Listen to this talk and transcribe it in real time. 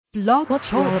Blog What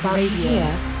you're about to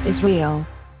hear is real.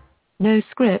 No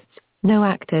script, no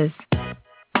actors.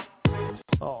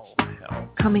 Oh, hell.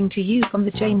 Coming to you from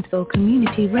the Janesville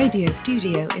Community Radio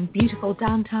Studio in beautiful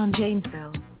downtown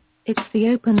Janesville. It's the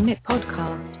Open Mic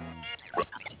Podcast.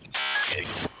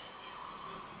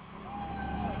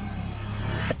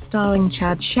 Starring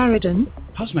Chad Sheridan.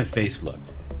 How's my face look?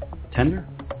 Tender?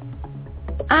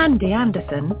 Andy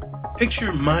Anderson.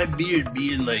 Picture my beard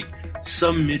being like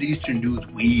some Mideastern dude's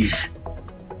weave.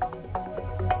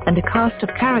 And a cast of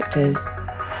characters.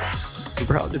 I'm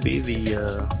proud to be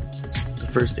the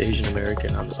first Asian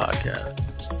American on the podcast.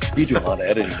 You do a lot of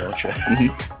editing, don't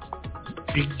you?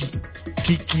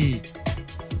 Kiki.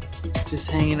 Just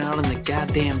hanging out in the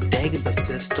goddamn Dagobah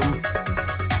system.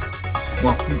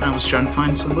 Well, I was trying to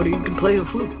find somebody who could play the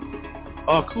flute.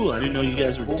 Oh, cool. I didn't know you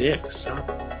guys were dicks.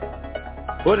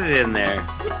 Put it in there.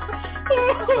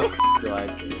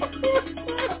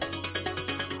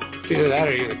 Either that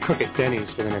or you're the cook at Denny's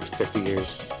for the next 50 years.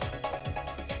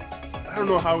 I don't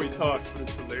know how he talks, but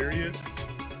it's hilarious.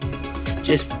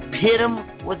 Just hit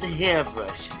him with a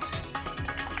hairbrush.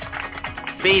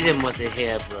 Beat him with a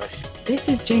hairbrush. This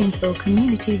is Janesville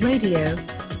Community Radio.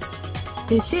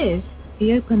 This is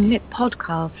the Open Mic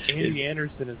Podcast. Andy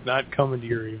Anderson is not coming to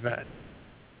your event.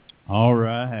 All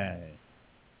right.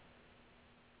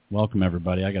 Welcome,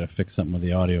 everybody. I got to fix something with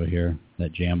the audio here.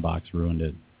 That Jambox ruined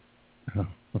it.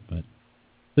 But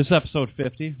this is episode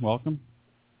 50. Welcome.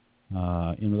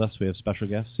 In with us, we have special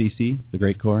guest, CC, the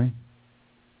great Corey.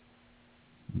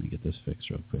 Let me get this fixed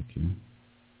real quick here.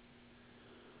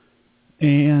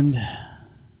 And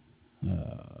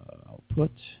I'll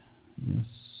put this,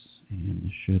 and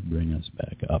it should bring us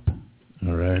back up.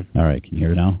 All right. All right, can you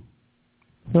hear it now?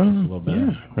 A little better.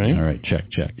 Yeah, right. All right, check.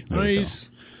 There nice.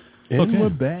 Okay. We're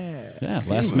back. Yeah,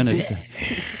 last minute.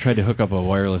 Tried to hook up a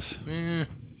wireless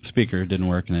speaker. It didn't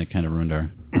work, and it kind of ruined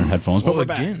our headphones. But Well,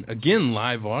 we're again,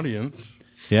 live audience.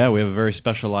 Yeah, we have a very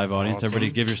special live audience. Awesome. Everybody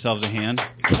give yourselves a hand.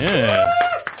 Yeah.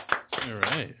 All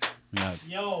right. We got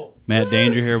Matt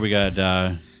Danger here. We got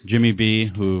Jimmy B,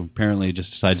 who apparently just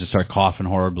decided to start coughing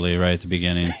horribly right at the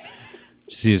beginning.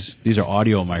 These are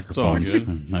audio microphones. It's all good.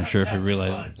 I'm not sure if you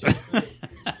realize it.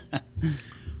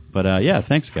 But, yeah,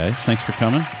 thanks, guys. Thanks for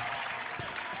coming.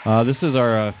 This is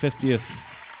our 50th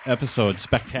episode,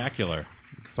 Spectacular.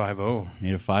 5-0.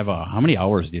 Need a 5-0. How many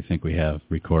hours do you think we have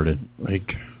recorded?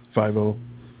 Like 5-0.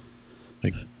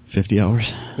 Like 50 hours?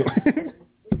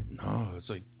 No, it's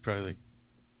like probably like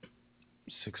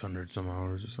 600 some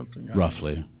hours or something.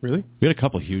 Roughly. Really? We had a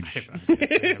couple huge... I have no idea.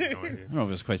 I don't know if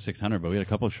it was quite 600, but we had a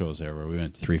couple of shows there where we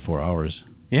went 3-4 hours.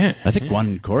 Yeah. I think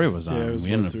one Corey was on. Yeah,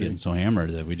 We ended up getting so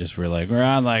hammered that we just were like, we're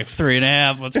on like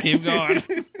 3.5. Let's keep going.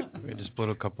 We just split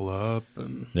a couple up.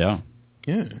 And Yeah,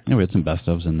 we had some best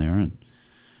ofs in there and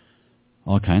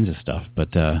all kinds of stuff.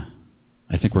 But I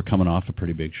think we're coming off a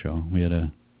pretty big show. We had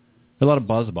a lot of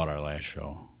buzz about our last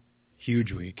show.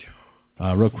 Huge week.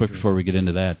 Real quick before we get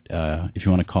into that, if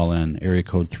you want to call in, area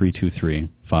code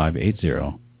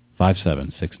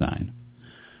 323-580-5769.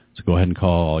 So go ahead and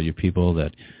call all you people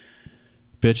that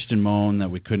bitched and moaned that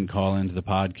we couldn't call into the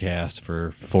podcast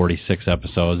for 46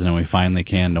 episodes, and then we finally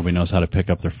can. Nobody knows how to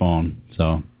pick up their phone.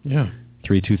 So Yeah.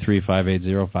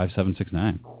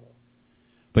 323-580-5769.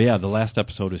 But yeah, the last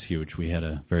episode was huge. We had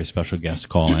a very special guest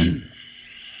call in,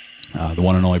 the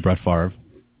one and only Brett Favre.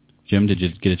 Jim, did you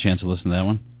get a chance to listen to that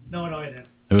one? No, I didn't.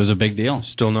 It was a big deal.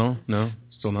 Still no? No?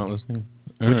 Still not listening?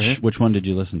 Which one did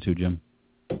you listen to, Jim?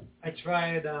 I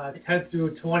tried 10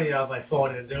 through 20 on my phone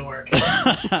and it didn't work.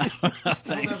 I've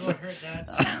never heard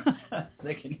that.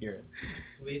 They can hear it.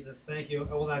 Sweet, thank you.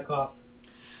 I will not cough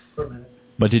for a minute.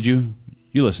 But did you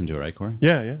listened to it, right, Corey?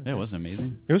 Yeah. Yeah, it wasn't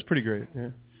amazing. It was pretty great, yeah.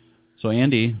 So,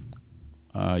 Andy,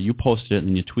 you posted it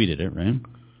and you tweeted it, right?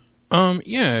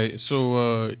 Yeah,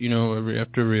 so,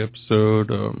 after every episode,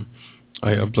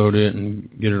 I upload it and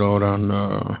get it out on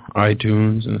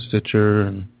iTunes and Stitcher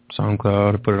and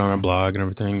SoundCloud. I put it on our blog and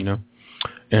everything,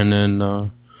 And then,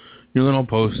 then I'll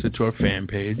post it to our fan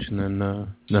page, and then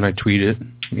I tweet it,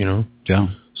 Yeah.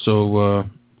 So,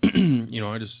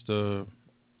 I just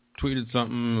tweeted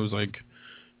something. It was like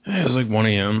 1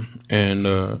 a.m. and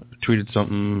tweeted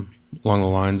something along the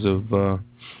lines of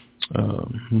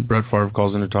Brett Favre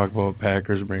calls in to talk about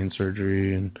Packers, brain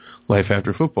surgery, and life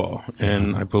after football.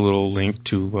 And I put a little link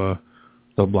to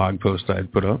the blog post I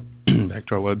had put up back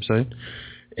to our website.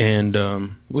 And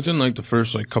within like the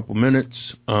first couple minutes,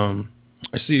 I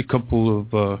see a couple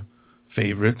of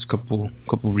favorites, couple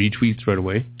retweets right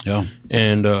away. Yeah.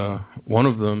 And one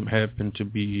of them happened to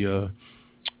be a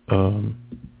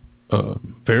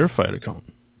verified account.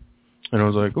 And I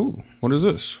was like, ooh, what is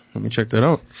this? Let me check that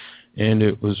out. and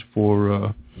it was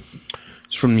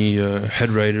it's from the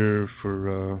head writer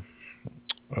for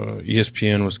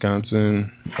ESPN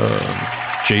Wisconsin,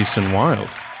 Jason Wild,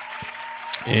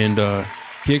 and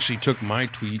he actually took my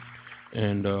tweet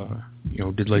and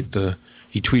did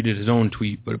he tweeted his own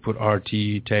tweet, but it put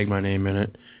RT, tagged my name in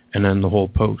it, and then the whole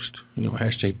post,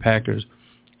 hashtag Packers,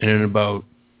 and in about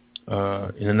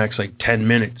in the next 10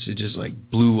 minutes, it just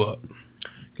blew up.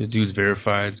 Because dude's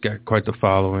verified, it's got quite the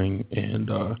following,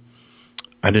 and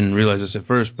I didn't realize this at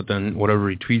first, but then whatever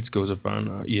he tweets goes up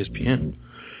on ESPN.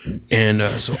 And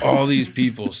so all these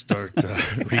people start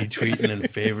retweeting and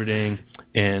favoriting,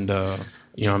 and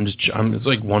it's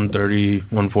 1:30,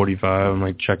 1:45. I'm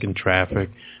updating traffic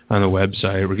on the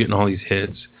website. We're getting all these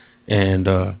hits, and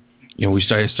we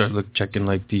start checking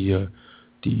the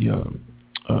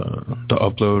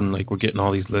upload, and we're getting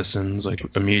all these listens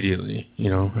immediately.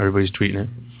 Everybody's tweeting it,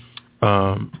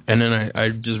 and then I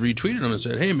just retweeted him and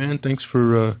said, "Hey man, thanks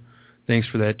for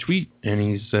that tweet." And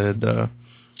he said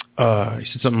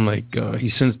something he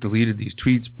since deleted these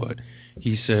tweets, but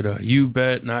he said, "You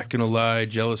bet, not gonna lie,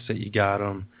 jealous that you got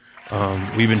him.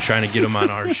 We've been trying to get him on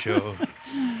our show."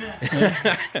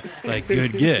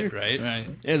 Good get, right?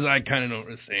 As I kind of don't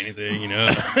really say anything,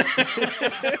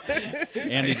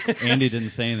 Andy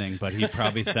didn't say anything, but he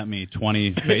probably sent me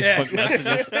 20 Facebook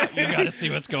messages. You got to see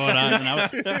what's going on.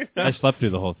 And I slept through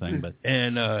the whole thing,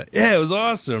 it was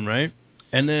awesome, right?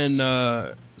 And then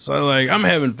so I'm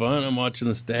having fun. I'm watching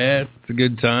the stats. It's a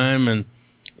good time, and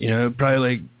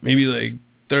probably maybe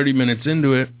 30 minutes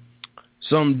into it,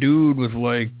 some dude with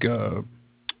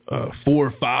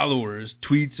 4 followers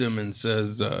tweets him and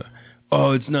says,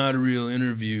 "Oh, it's not a real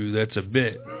interview. That's a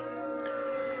bit."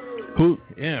 Who?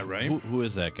 Yeah, right. Who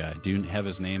is that guy? Do you have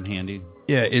his name handy?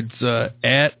 Yeah, it's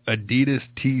at Adidas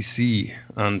TC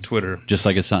on Twitter. Just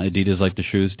like it's Adidas, like the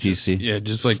shoes, TC.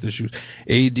 Just like the shoes.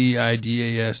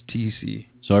 ADIDAS TC.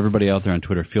 So everybody out there on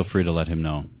Twitter, feel free to let him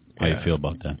know how you feel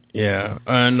about that. Yeah,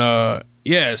 and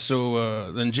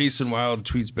so then Jason Wild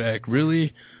tweets back,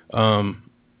 "Really?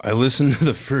 I listened to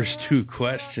the first 2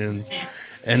 questions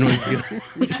and was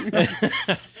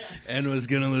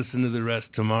gonna listen to the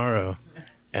rest tomorrow."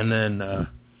 And then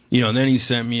then he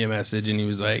sent me a message and he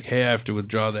was like, "Hey, I have to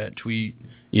withdraw that tweet,"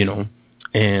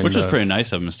 and which is pretty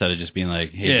nice of him, instead of just being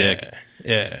like, "Hey, Dick."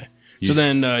 Yeah. So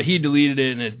then he deleted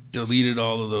it, and it deleted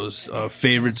all of those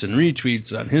favorites and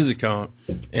retweets on his account.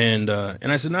 And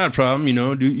I said, "Not a problem, do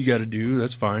what you got to do.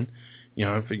 That's fine,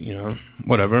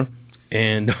 whatever."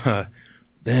 And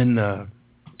then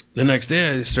the next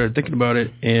day I started thinking about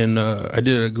it, and I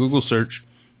did a Google search,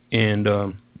 and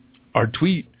our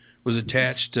tweet was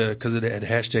attached to, because it had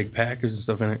hashtag Packers and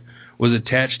stuff in it, was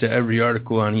attached to every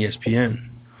article on ESPN.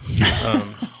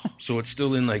 So it's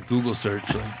still in Google search.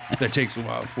 That takes a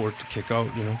while for it to kick out,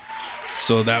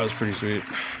 So that was pretty sweet.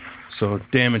 So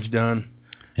damage done.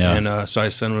 Yeah. And so I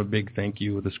sent him a big thank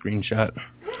you with a screenshot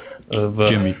of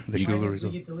Jimmy. The Google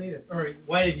results.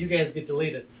 Why did you guys get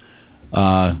deleted?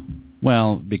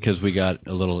 Well, because we got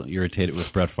a little irritated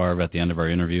with Brett Favre at the end of our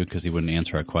interview because he wouldn't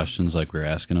answer our questions like we were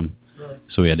asking him. Really?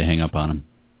 So we had to hang up on him.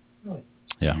 Really?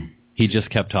 Yeah. He just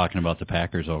kept talking about the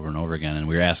Packers over and over again, and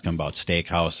we were asking him about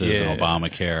steakhouses and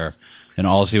Obamacare, and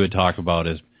all he would talk about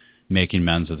is making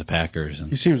amends with the Packers.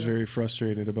 And he seems very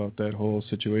frustrated about that whole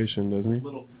situation, doesn't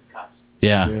he?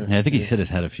 Yeah. I think he's hit his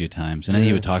head a few times, and then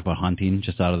he would talk about hunting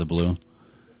just out of the blue.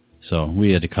 So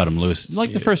we had to cut him loose.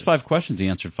 The first 5 questions, he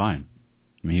answered fine.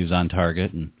 I mean, he was on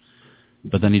target,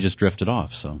 but then he just drifted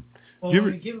off. So. Well,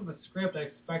 when you give him a script, I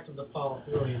expect him to follow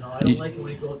through, I don't like it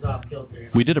when he goes off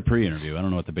kilter. We did a pre-interview. I don't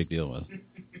know what the big deal was.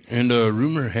 And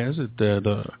rumor has it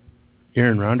that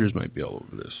Aaron Rodgers might be all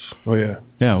over this. Oh, yeah.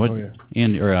 Yeah, what? Oh, yeah.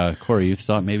 And, Corey, you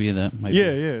thought maybe that might be?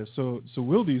 Yeah. So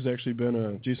Wilde's actually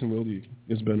been Jason Wilde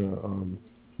has been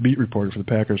a beat reporter for the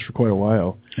Packers for quite a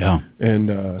while. Yeah.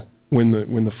 And when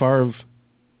the Favre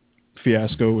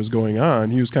fiasco was going on,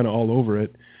 he was kind of all over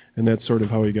it, and that's sort of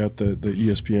how he got the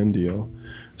ESPN deal.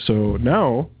 So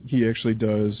now he actually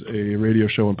does a radio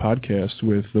show and podcast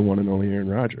with the one and only Aaron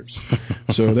Rodgers.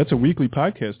 So that's a weekly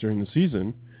podcast during the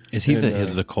season. Is he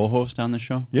the co-host on the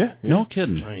show? Yeah. No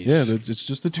kidding. Nice. Yeah, it's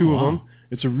just the two of them.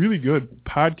 It's a really good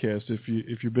podcast if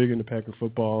you're big into Packer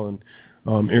football, and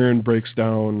Aaron breaks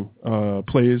down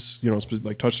plays,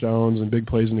 like touchdowns and big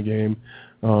plays in the game.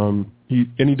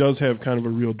 He does have kind of a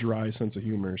real dry sense of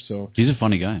humor. So he's a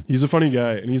funny guy. He's a funny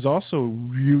guy, and he's also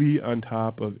really on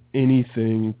top of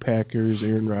anything Packers,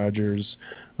 Aaron Rodgers,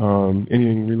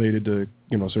 anything related to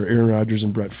sort of Aaron Rodgers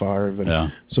and Brett Favre.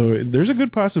 And so there's a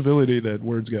good possibility that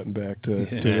word's gotten back to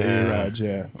the A-Rod,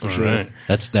 for sure. Right.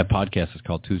 That podcast is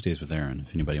called Tuesdays with Aaron,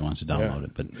 if anybody wants to download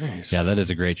it. But, that is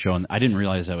a great show. And I didn't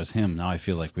realize that was him. Now I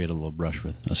feel like we had a little brush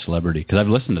with a celebrity. Because I've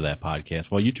listened to that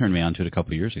podcast. Well, you turned me on to it a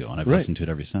couple of years ago, and I've listened to it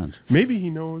ever since. Maybe he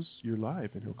knows you're live,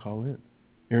 and he'll call in.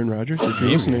 Aaron Rodgers, if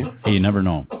you're listening. Hey, you never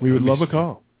know. We would love a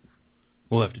call.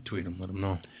 We'll have to tweet him, let him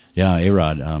know. Yeah,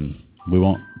 A-Rod, we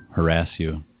won't harass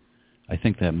you. I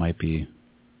think that might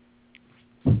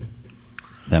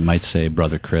say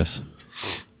Brother Chris.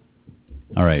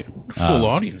 All right. Full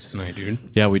audience tonight, dude.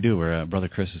 Yeah, we do. We're Brother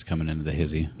Chris is coming into the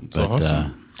hizzy. But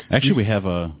awesome. Actually, we have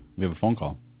a phone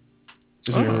call.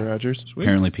 Is it Aaron Rodgers? Sweet.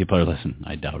 Apparently people are listening.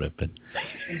 I doubt it, but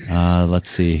let's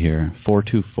see here.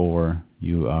 424,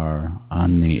 you are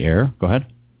on the air. Go ahead.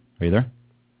 Are you there?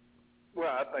 Well,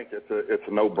 I think it's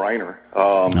a no-brainer.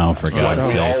 No, for God's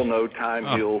sake. We all know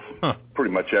time heals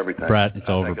pretty much everything. Brett, it's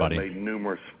over, buddy. I've made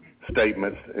numerous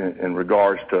statements in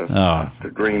regards to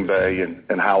Green Bay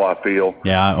and how I feel.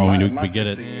 Yeah, we get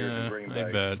it.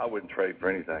 I bet. I wouldn't trade for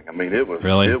anything. I mean, it was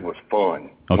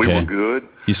fun. Okay. We were good.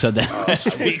 You said that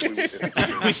last week.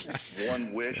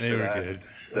 One wish they were good.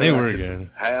 They were good.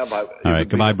 All right,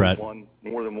 goodbye, Brett.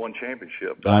 More than one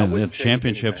championship. The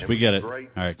championships, we get it. All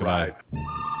right, goodbye.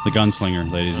 The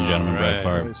gunslinger, ladies and gentlemen, Brett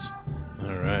Favre.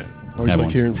 All right. Always like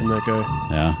hearing from that guy.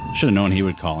 Yeah, should have known he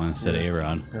would call in instead of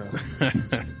A-Rod.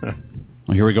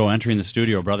 Well, here we go, entering the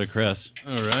studio, Brother Chris.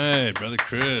 All right, Brother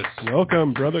Chris.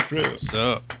 Welcome, Brother Chris. What's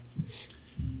up?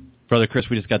 Brother Chris,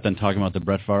 we just got done talking about the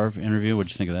Brett Favre interview.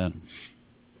 What'd you think of that?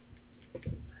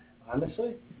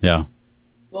 Honestly? Yeah.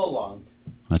 A little long.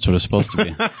 That's what it's supposed to be.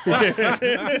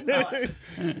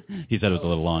 He said it was a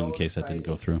little long in case that didn't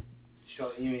go through.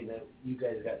 You mean that you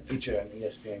guys got featured on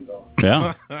ESPN Go?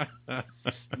 Yeah.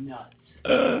 Nuts.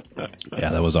 Yeah,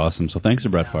 that was awesome. So thanks to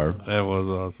Brett Favre. That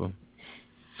was awesome.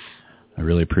 I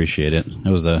really appreciate it. It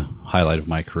was the highlight of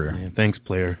my career. Yeah, thanks,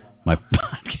 player. My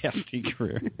podcasting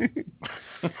career.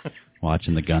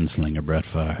 Watching the gunslinger Brett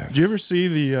Favre. Did you ever see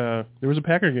there was a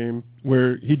Packer game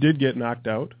where he did get knocked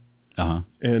out? Uh-huh.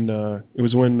 And it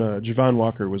was when Javon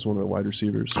Walker was one of the wide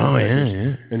receivers. Oh,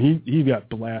 yeah. And he got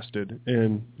blasted,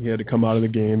 and he had to come out of the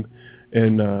game.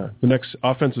 And the next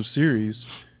offensive series,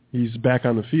 he's back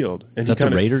on the field. And Is that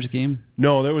the Raiders game?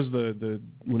 No, that was the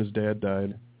when his dad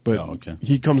died. But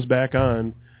he comes back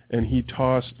on, and he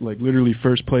tossed, like literally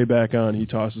first play back on, he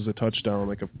tosses a touchdown,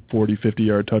 like a 40,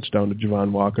 50-yard touchdown to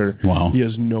Javon Walker. Wow. He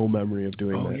has no memory of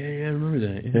doing that. Yeah, I remember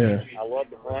that. Yeah. I love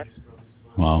the hunt.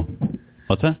 Wow.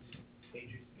 What's that?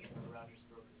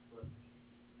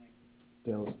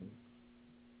 Dallas.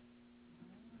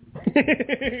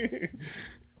 There's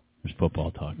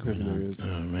football talk right now.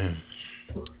 Oh, man.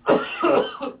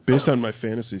 Based on my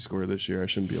fantasy score this year, I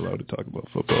shouldn't be allowed to talk about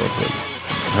football.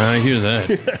 I hear that.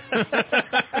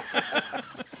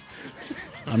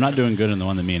 I'm not doing good in the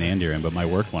one that me and Andy are in, but my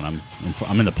work one,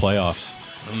 I'm in the playoffs.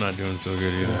 I'm not doing so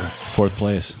good either. 4th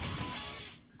place.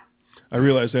 I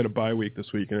realized I had a bye week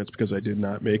this week, and it's because I did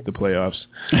not make the playoffs.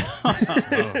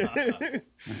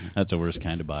 That's the worst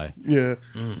kind of bye. Yeah.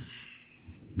 Mm.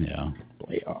 Yeah.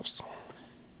 Playoffs.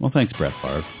 Well, thanks, Brett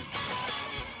Favre.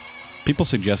 People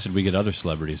suggested we get other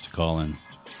celebrities to call in.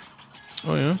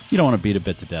 Oh, yeah? You don't want to beat a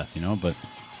bit to death, but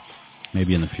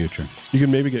maybe in the future. You could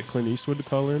maybe get Clint Eastwood to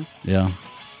call in. Yeah.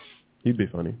 He'd be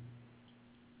funny.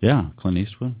 Yeah, Clint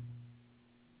Eastwood.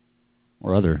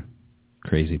 Or other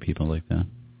crazy people like that.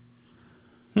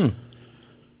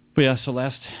 But yeah, so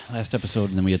last episode,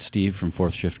 and then we had Steve from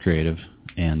Fourth Shift Creative,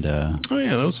 and oh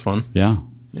yeah, that was fun. Yeah,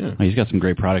 yeah. He's got some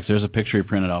great products. There's a picture he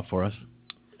printed out for us.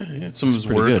 Yeah, some of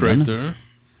his work right there.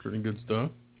 Pretty good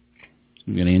stuff.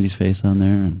 We got Andy's face on there,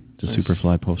 and it's a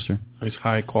Superfly poster. Nice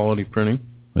high quality printing.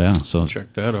 Yeah, so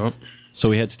check that out. So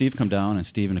we had Steve come down, and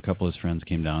Steve and a couple of his friends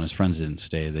came down. His friends didn't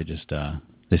stay; they just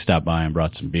they stopped by and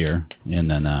brought some beer, and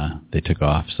then they took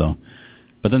off. So,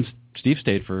 but then Steve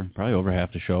stayed for probably over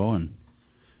half the show, and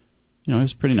it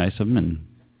was pretty nice of them, and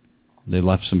they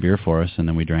left some beer for us, and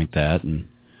then we drank that, and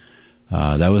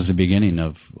that was the beginning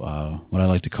of what I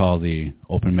like to call the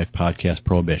Open Mic Podcast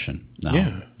Prohibition.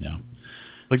 Now, yeah.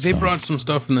 Like they brought some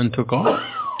stuff and then took off.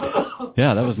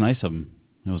 Yeah, that was nice of them.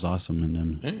 It was awesome, and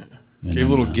then gave a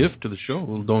little gift to the show, a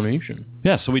little donation.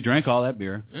 Yeah, so we drank all that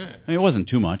beer. Yeah. I mean, it wasn't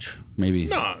too much, maybe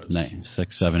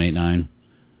 6, 7, 8, 9.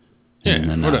 Yeah, and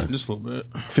then, just a little bit.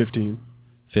 15.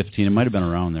 It might have been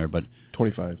around there, but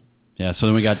 25. Yeah, so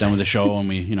then we got done with the show, and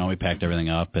we packed everything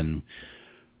up, and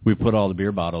we put all the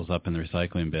beer bottles up in the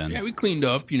recycling bin. Yeah, we cleaned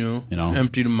up,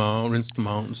 emptied them out, rinsed them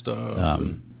out and stuff.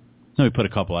 Then we put a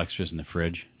couple extras in the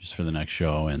fridge just for the next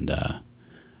show, and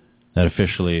that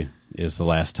officially is the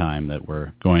last time that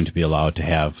we're going to be allowed to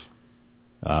have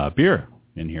beer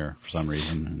in here for some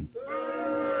reason.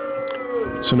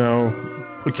 So now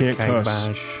we can't cuss,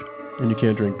 and you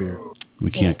can't drink beer.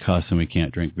 We can't cuss, and we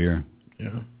can't drink beer.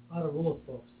 Yeah. A lot of rules,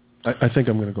 folks. I think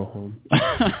I'm going to go home.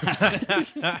 Can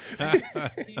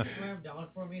you swear them down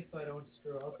for me so I don't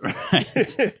screw up?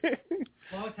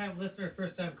 Long-time listener,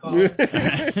 first-time caller.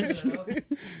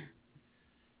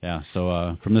 Yeah,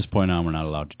 so from this point on, we're not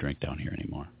allowed to drink down here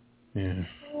anymore. Yeah.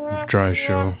 Dry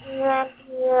show.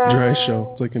 Dry show.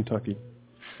 It's like Kentucky.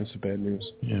 That's the bad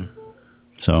news. Yeah.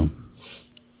 So,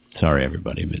 sorry,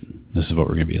 everybody, but this is what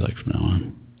we're going to be like from now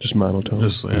on. Just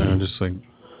monotone. Just like...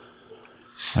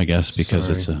 I guess because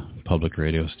it's a public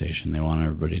radio station, they want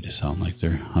everybody to sound like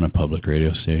they're on a public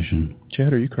radio station.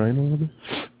 Chad, are you crying a little bit?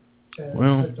 Chad,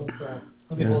 well, don't cry.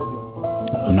 Let me hold you.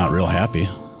 I'm not real happy.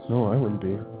 No, I wouldn't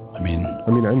be. I mean,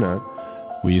 I'm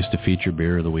not. We used to feature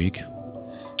Beer of the Week.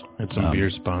 And some beer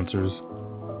sponsors.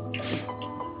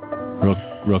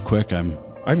 Real quick,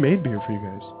 I made beer for you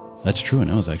guys. That's true, and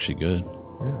it was actually good.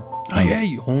 Yeah. Yeah,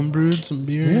 you homebrewed some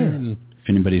beer. Yeah. If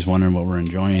anybody's wondering what we're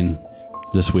enjoying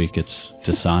this week, it's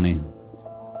Dasani.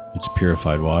 It's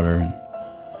purified water,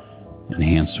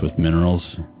 enhanced with minerals.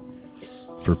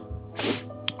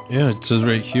 Yeah, it says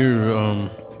right here,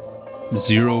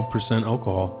 0%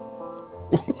 alcohol.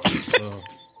 So.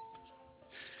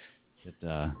 It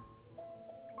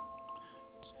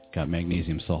got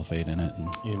magnesium sulfate in it, and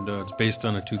it's based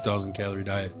on a 2,000 calorie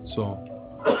diet. So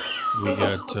we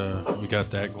got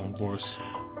that going for us.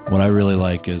 What I really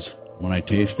like is when I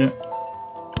taste it,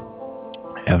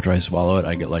 after I swallow it,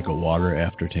 I get like a water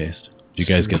aftertaste. Do you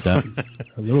guys get that?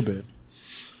 A little bit.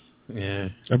 Yeah.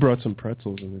 I brought some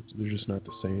pretzels, and they're just not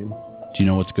the same. Do you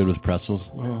know what's good with pretzels?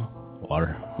 Oh.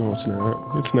 Water. No, it's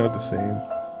not. It's not the same.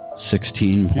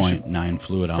 16.9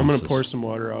 fluid ounces. I'm going to pour some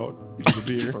water out into the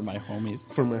beer. For my homies.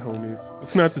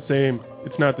 It's not the same.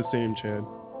 It's not the same, Chad.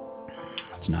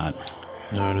 It's not.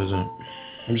 No, it isn't.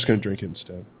 I'm just going to drink it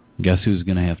instead. Guess who's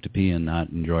going to have to pee and not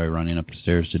enjoy running up the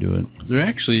stairs to do it? There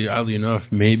actually, oddly enough,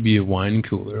 may be a wine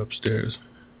cooler upstairs.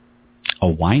 A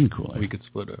wine cooler? We could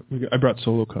split up. I brought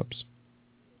solo cups.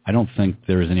 I don't think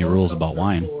there's any rules about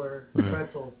wine.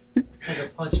 Pretzels. Like a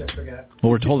punch, I forgot.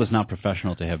 Well, we're told it's not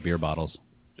professional to have beer bottles.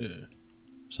 Yeah.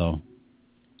 So.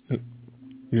 You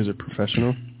guys are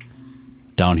professional?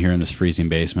 Down here in this freezing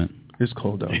basement. It's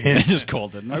cold down here. It is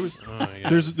cold, isn't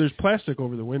it? There's plastic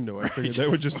over the window. I figured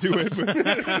that would just do it.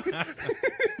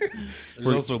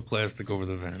 There's also plastic over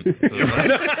the vent. So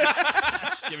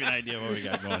give me an idea of what we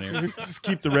got going here. Just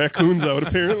keep the raccoons out,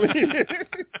 apparently.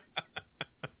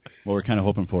 What we're kind of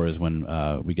hoping for is when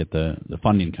we get the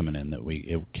funding coming in, that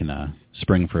it can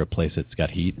spring for a place that's got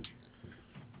heat.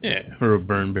 Yeah, or a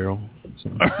burn barrel. A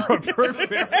burn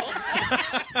barrel?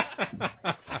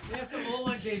 We have some old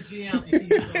ones, JGM. You can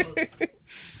use those.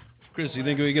 Chris, you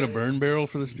think we get a burn barrel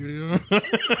for the studio?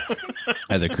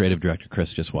 The creative director, Chris,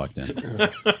 just walked in.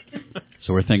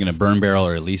 So we're thinking a burn barrel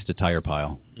or at least a tire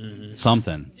pile. Mm-hmm.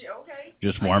 Something. Okay.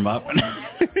 Just warm up.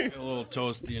 A little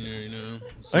toasty in there, you know.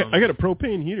 I got a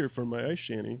propane heater for my ice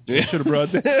shanty. I should have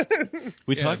brought that.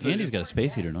 Andy's got a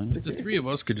space heater, don't you? The three of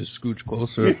us could just scooch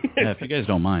closer. Yeah, if you guys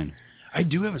don't mind. I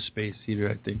do have a space heater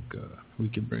I think we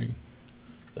could bring.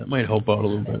 That might help out a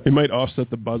little bit. It might offset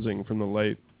the buzzing from the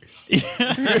light.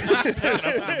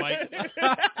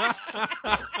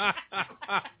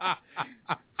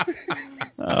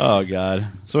 Oh,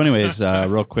 God. So anyways,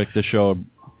 real quick, this show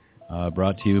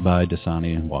brought to you by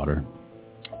Dasani Water.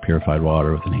 Purified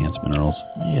water with enhanced minerals.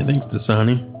 Yeah, thanks,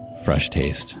 Dasani. Fresh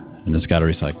taste. And it's got a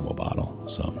recyclable bottle.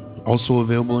 So also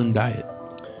available in diet.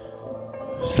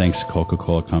 Thanks,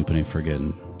 Coca-Cola Company, for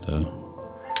getting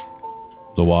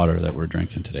the water that we're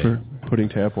drinking today. For putting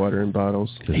tap water in bottles.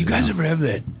 Hey, you guys ever have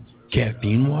that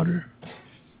caffeine water?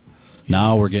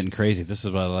 Now we're getting crazy. This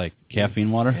is what I like.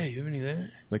 Caffeine water? Hey, you have any of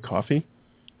that? Like coffee?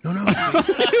 No.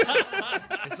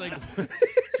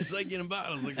 It's like in a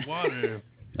bottle, like water.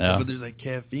 Yeah. But there's like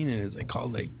caffeine in it.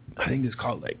 I think it's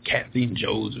called like Caffeine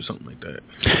Joe's or something like that.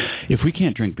 If we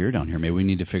can't drink beer down here, maybe we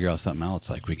need to figure out something else.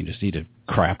 Like we can just eat a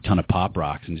crap ton of Pop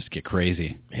Rocks and just get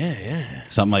crazy. Yeah.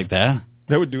 Something like that.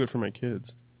 That would do it for my kids.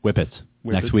 Whippets.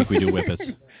 Next week we do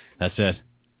Whippets. That's it.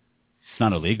 It's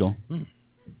not illegal.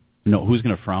 No, who's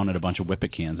going to frown at a bunch of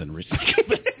Whippet cans and recycle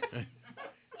it?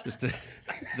 Just the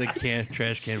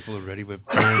trash can full of Ready Whipped.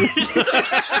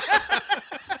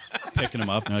 Picking them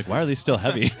up and they're like, why are they still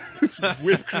heavy?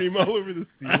 Whipped cream all over the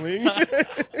ceiling.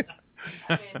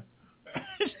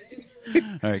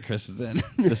 All right, Chris is in.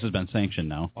 This has been sanctioned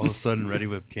now. All of a sudden, Ready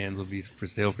Whipped cans will be for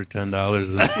sale for $10.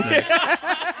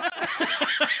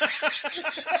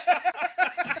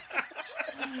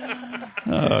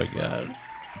 Oh, God.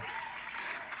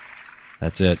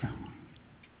 That's it.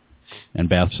 And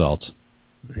bath salts.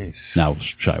 Nice. Now,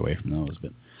 shy away from those.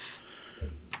 But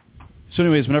so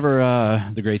anyways,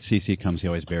 whenever the great CC comes, he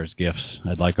always bears gifts.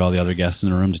 I'd like all the other guests in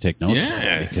the room to take notes.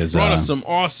 Yeah, because, brought us some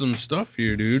awesome stuff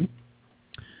here, dude.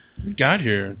 We got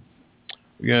here.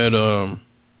 We got a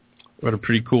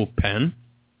pretty cool pen.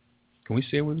 Can we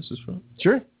say where this is from?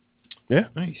 Sure. Yeah.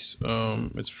 Nice.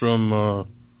 It's from,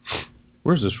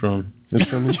 where's this from? It's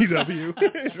from UW.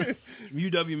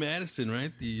 UW Madison,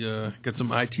 right? The got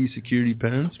some IT security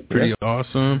pens. Pretty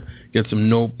awesome. Got some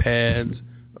notepads.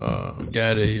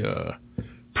 Got a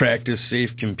practice safe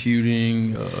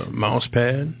computing mouse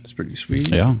pad. It's pretty sweet.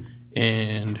 Yeah.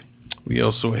 And we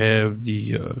also have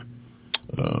the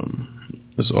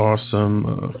this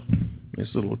awesome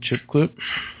nice little chip clip.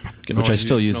 Which I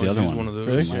still use the other one. One of those.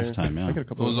 Really? Last time, yeah. I got a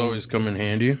couple Those of those. always come in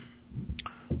handy.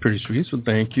 Pretty sweet, so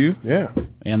thank you. Yeah.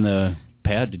 And the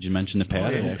pad, did you mention the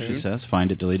pad? Oh, yeah, It actually says,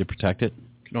 find it, delete it, protect it.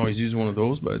 You can always use one of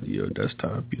those by the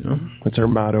desktop, you know. That's our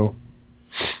motto.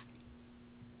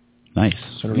 Nice.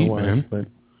 I don't know why, man. but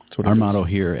that's what Our it is. motto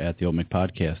here at the Old Mick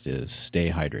Podcast is stay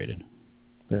hydrated.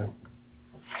 Yeah.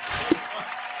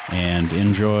 And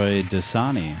enjoy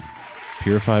Dasani,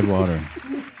 purified water,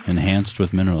 enhanced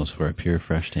with minerals for a pure,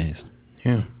 fresh taste.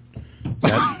 Yeah.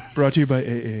 That brought to you by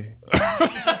AA.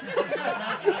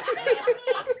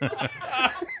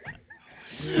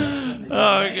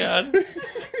 Oh, God.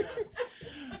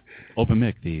 Open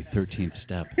Mick, the 13th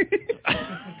step.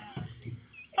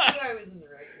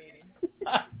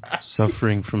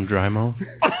 Suffering from dry mouth.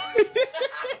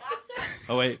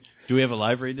 Oh, wait. Do we have a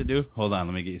live read to do? Hold on.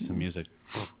 Let me get you some music.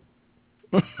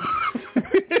 All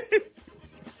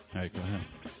right, go ahead.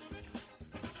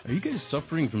 Are you guys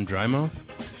suffering from dry mouth?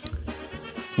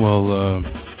 Well,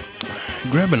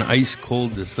 grab an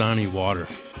ice-cold Dasani water.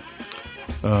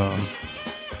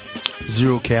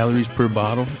 0 calories per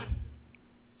bottle.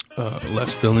 Less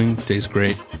filling. Tastes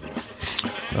great.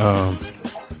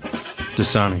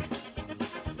 Dasani.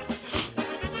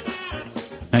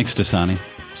 Thanks, Dasani.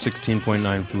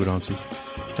 16.9 fluid ounces.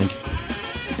 Thank you.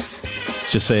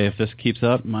 Just say if this keeps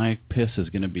up, my piss is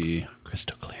going to be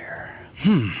crystal clear.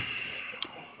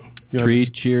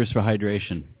 3 cheers for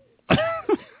hydration.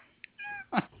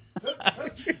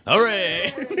 All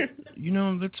right. You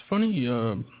know, that's funny.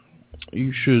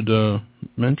 You should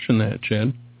mention that,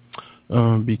 Chad,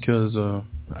 because I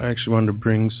actually wanted to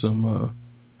bring some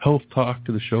health talk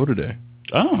to the show today.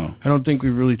 Oh. I don't think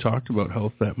we've really talked about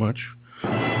health that much.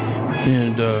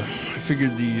 And I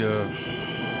figured the,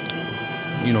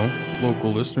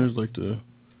 local listeners like a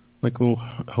little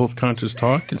health-conscious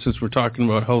talk. And since we're talking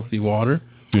about healthy water.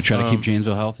 We try to keep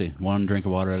Janesville healthy, one drink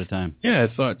of water at a time. Yeah,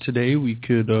 I thought today we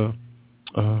could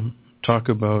talk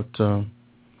about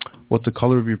what the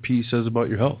color of your pee says about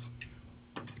your health.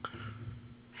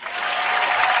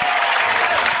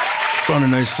 Found a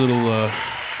nice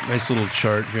little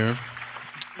chart here.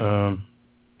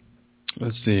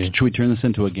 Let's see. Should we turn this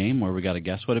into a game where we got to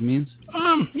guess what it means?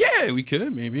 Yeah, we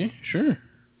could maybe. Sure.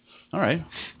 All right.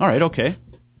 Okay.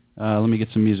 Let me get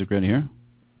some music ready here.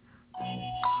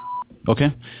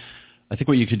 Okay. I think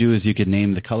what you could do is you could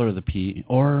name the color of the pee,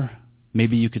 or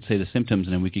maybe you could say the symptoms,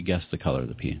 and then we could guess the color of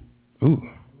the pee. Ooh.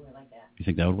 You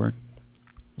think that would work?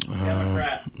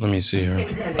 Let me see here.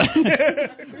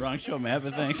 Wrong show, Matt,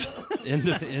 but thanks.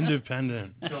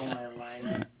 Independent.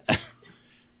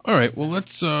 All right. Well,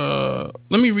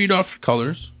 let me read off the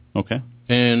colors. Okay.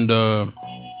 And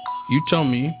you tell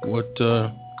me what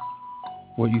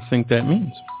you think that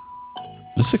means.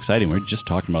 This is exciting. We're just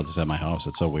talking about this at my house.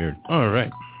 It's so weird. All right.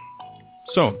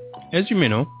 So, as you may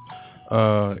know,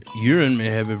 urine may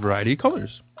have a variety of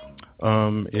colors.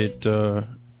 It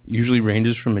usually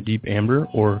ranges from a deep amber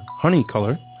or honey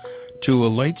color to a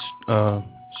light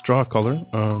straw color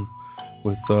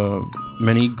with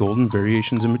many golden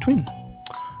variations in between.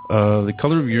 The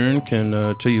color of urine can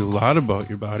tell you a lot about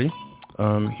your body.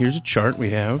 Here's a chart we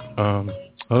have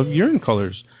of urine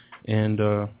colors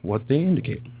and what they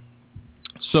indicate.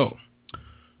 So,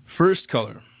 first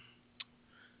color,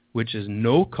 which is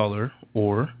no color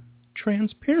or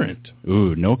transparent.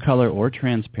 Ooh, no color or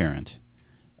transparent.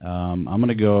 I'm going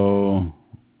to go,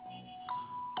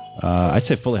 I'd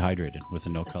say fully hydrated with a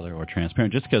no color or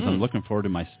transparent, just because I'm looking forward to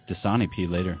my Dasani pee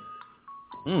later.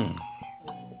 What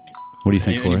do you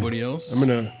think, Corey? Anybody else? I'm going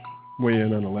to weigh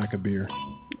in on a lack of beer.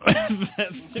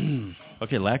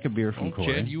 Okay, lack of beer from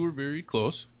Corey. Chad, you were very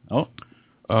close. Oh.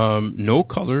 No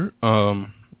color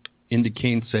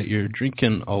indicates that you're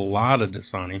drinking a lot of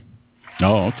Dasani.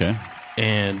 Oh, okay.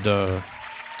 And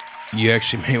you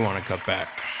actually may want to cut back.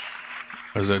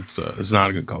 It's not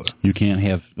a good color. You can't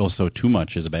have, also too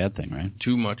much is a bad thing, right?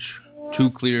 Too much,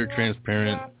 too clear,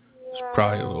 transparent, it's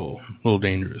probably a little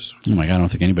dangerous. Oh my God, I don't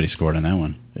think anybody scored on that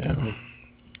one. Yeah.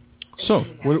 So,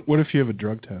 what if you have a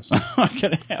drug test? I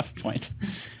got a half point.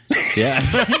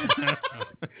 Yeah.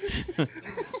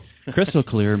 Crystal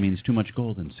clear means too much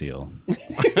golden seal.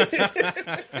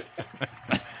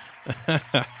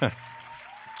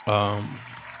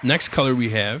 Next color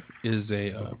we have is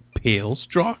a pale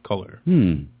straw color.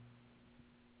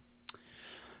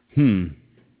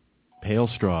 Pale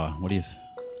straw. What do you,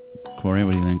 Corey?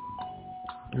 What do you think?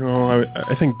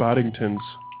 I think Boddington's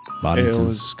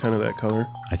ale is kind of that color.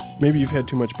 Maybe you've had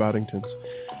too much Boddington's.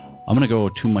 I'm gonna go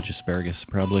too much asparagus,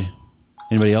 probably.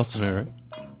 Anybody else? All right.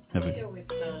 Have a... with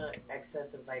excess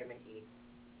of vitamin E.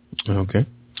 Okay.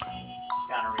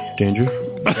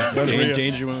 Gonorrhea.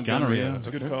 Danger. Gonorrhea. That's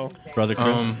a good call. Brother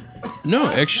Chris? No,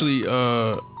 actually,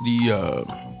 the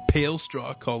pale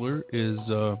straw color is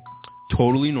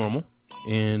totally normal,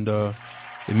 and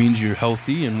it means you're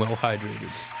healthy and well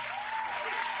hydrated.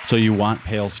 So you want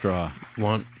pale straw?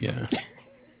 Yeah. Do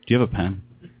you have a pen?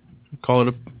 Call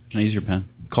it Can I use your pen?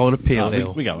 Call it a pale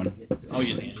ale. We got one. I'll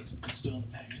use it. It's still in the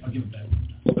package. I'll give it back.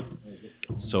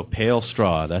 So pale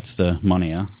straw, that's the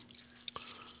money, huh?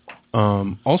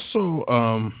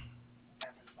 Also,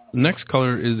 next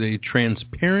color is a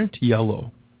transparent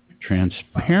yellow.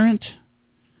 Transparent?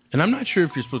 And I'm not sure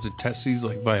if you're supposed to test these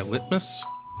like via litmus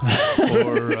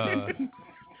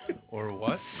or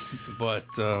what, but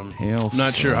I'm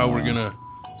not sure how we're gonna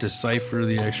decipher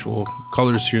the actual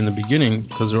colors here in the beginning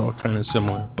because they're all kind of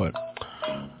similar. But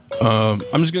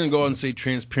I'm just gonna go and say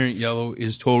transparent yellow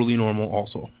is totally normal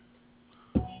also.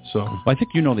 So well, I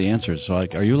think you know the answers. So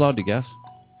are you allowed to guess?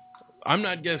 I'm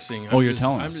not guessing. You're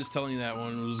telling us. I'm just telling you that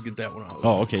one. We'll just get that one out.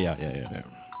 Oh, okay, yeah.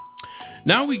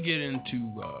 Now we get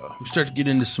into we start to get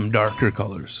into some darker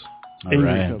colors. All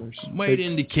right. Colors. Might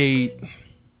indicate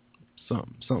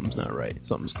something's not right.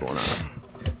 Something's going on.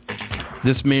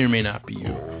 This may or may not be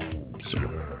you. So,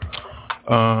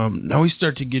 now we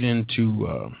start to get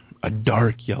into a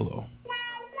dark yellow.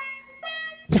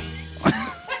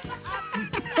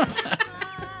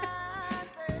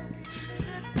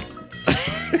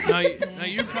 Now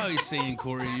you're probably saying,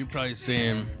 Corey,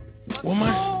 well,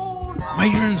 my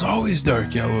urine's always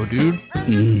dark yellow, dude.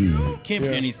 Can't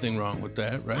be anything wrong with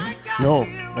that, right? No,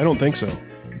 I don't think so.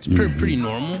 It's pretty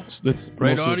normal. That's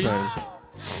right, most audience? of the time.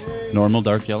 Normal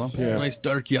dark yellow? Yeah. Nice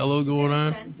dark yellow going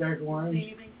on. Dark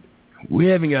orange. We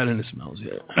haven't got into smells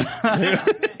yet.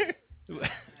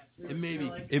 It may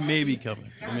be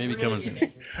coming.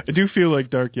 Soon. I do feel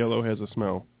like dark yellow has a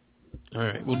smell. All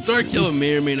right. Well, dark yellow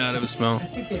may or may not have a smell. I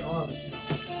think they all have a smell.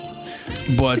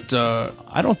 But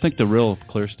I don't think the real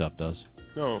clear stuff does.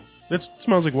 No, it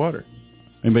smells like water.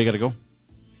 Anybody got to go?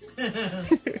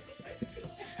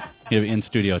 You have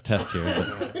in-studio test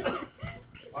here.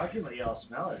 Why can't y'all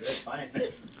smell it? That's fine.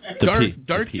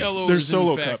 Dark yellow There's is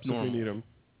solo in fact cups normal. if we need them.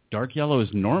 Dark yellow is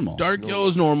normal. Dark yellow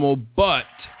is normal, but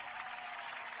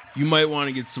you might want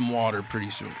to get some water pretty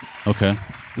soon. Okay.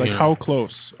 How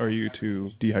close are you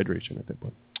to dehydration at that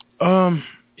point?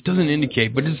 It doesn't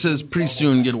indicate, but it says pretty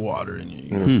soon get water in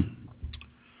you.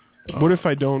 What if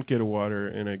I don't get a water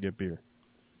and I get beer?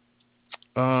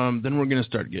 Then we're going to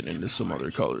start getting into some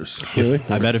other colors. Really?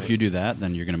 I bet if you do that,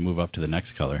 then you're going to move up to the next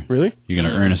color. Really? You're going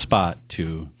to earn a spot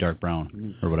to dark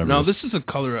brown or whatever. Now, this is a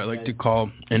color I like to call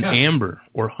an amber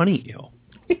or honey ale.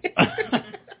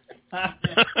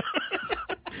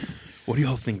 What do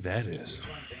y'all think that is?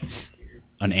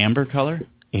 An amber color?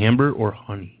 Amber or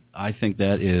honey? I think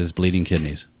that is bleeding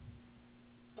kidneys.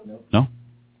 No?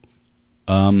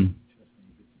 No,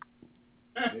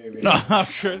 I'm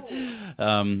sure.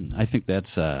 I think that's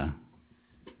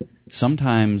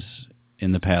sometimes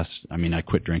in the past. I mean, I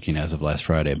quit drinking as of last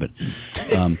Friday, but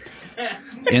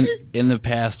in the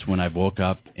past when I've woke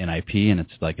up and I pee and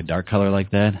it's like a dark color like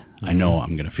that, I know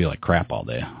I'm going to feel like crap all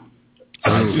day.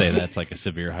 I would say that's like a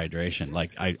severe hydration. Like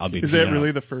I'll be. Is that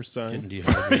really the first sign?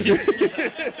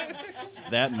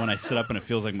 That and when I sit up and it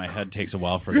feels like my head takes a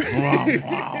while for it.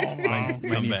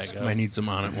 I need some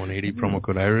on it 180 promo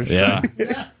code Irish. Yeah.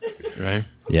 Right?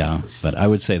 Yeah, but I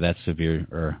would say that's severe,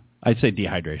 or I'd say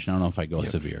dehydration. I don't know if I go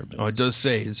severe. But. Oh, it does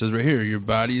say, it says right here, your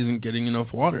body isn't getting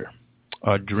enough water.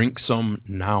 Drink some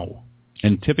now.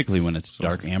 And typically when it's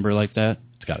dark amber like that,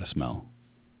 it's got to smell.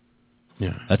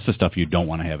 Yeah. That's the stuff you don't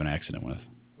want to have an accident with.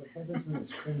 What happens when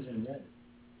it's crimson red?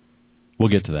 We'll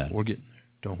get to that. We're getting there.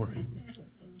 Don't worry.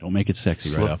 Don't make it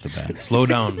sexy right off the bat. Slow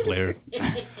down, Blair.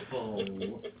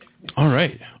 All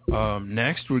right.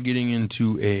 Next, we're getting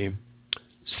into a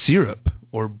syrup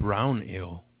or brown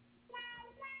ale.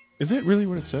 Is that really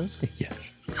what it says? Yes.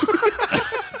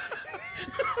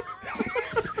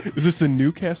 Is this the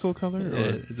Newcastle color? Or?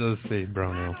 It does say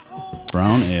brown ale.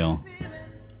 Brown ale.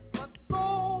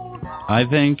 I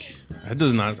think... It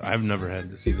does not... I've never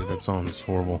had this either. That sounds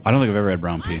horrible. I don't think I've ever had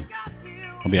brown pea.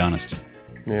 I'll be honest.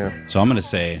 Yeah. So I'm going to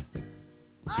say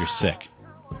you're sick.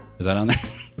 Is that on there?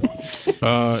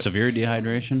 Severe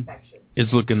dehydration?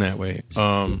 It's looking that way.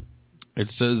 It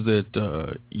says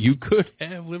that you could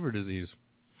have liver disease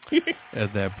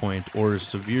at that point, or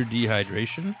severe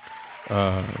dehydration.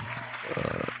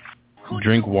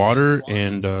 Drink water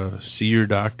and see your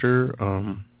doctor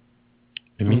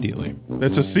immediately.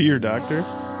 That's a see your doctor?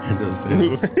 It does.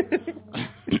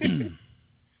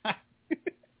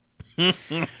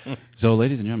 So,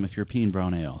 ladies and gentlemen, if you're peeing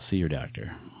brown ale, see your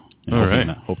doctor. And All right.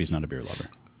 Hope he's not a beer lover.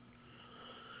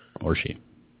 Or she.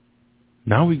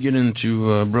 Now we get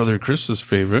into Brother Chris's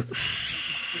favorite,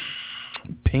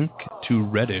 pink to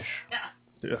reddish.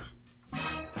 Yeah.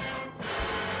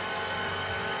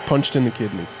 Punched in the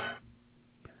kidney.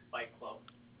 Fight Club.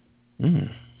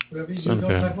 Whatever you do, don't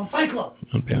talk about Fight Club.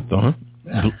 Not bad, though, huh?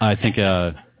 Yeah. I think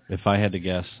if I had to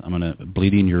guess, I'm going to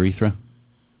bleeding urethra.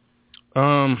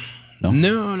 No,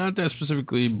 not that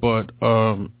specifically, but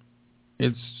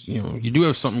it's, you do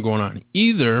have something going on.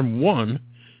 Either, one,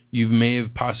 you may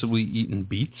have possibly eaten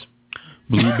beets,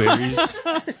 blueberries.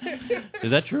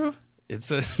 Is that true? It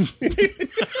says...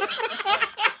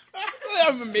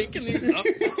 I'm making these up.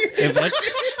 If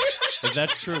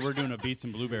that's true, we're doing a beets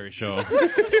and blueberry show.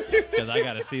 Because I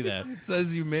got to see that. It says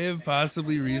you may have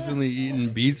possibly recently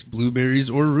eaten beets, blueberries,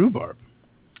 or rhubarb.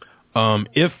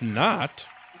 If not,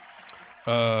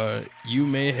 you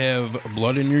may have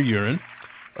blood in your urine.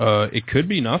 It could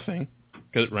be nothing,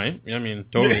 right? I mean,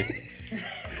 totally.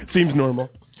 Seems normal.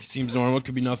 Seems normal. It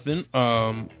could be nothing.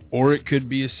 Or it could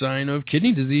be a sign of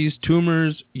kidney disease,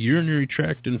 tumors, urinary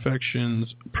tract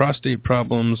infections, prostate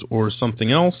problems, or something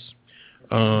else.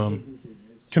 Can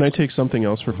I take something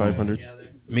else for 500?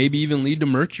 Maybe even lead to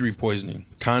mercury poisoning.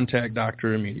 Contact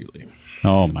doctor immediately.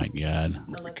 Oh my God.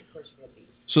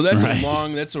 So that's right.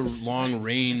 a long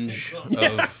range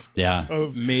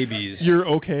of maybes. You're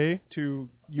okay to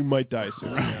you might die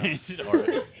soon. Right. Or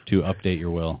to update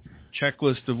your will.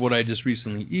 Checklist of what I just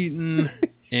recently eaten,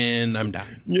 and I'm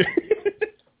dying. Yeah.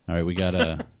 All right, we got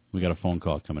a phone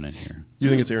call coming in here. You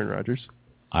think it's Aaron Rodgers?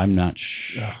 I'm not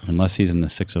unless he's in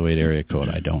the 608 area code.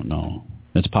 I don't know.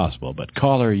 It's possible, but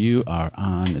caller, you are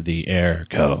on the air.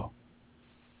 Go.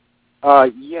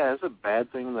 Yeah, it's a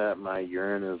bad thing that my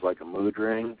urine is like a mood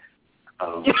ring.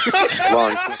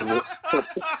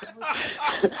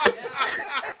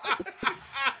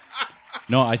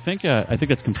 No, I think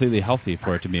it's completely healthy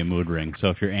for it to be a mood ring. So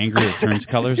if you're angry, it turns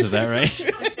colors. Is that right?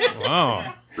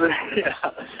 Wow. Yeah.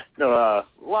 No,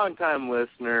 long-time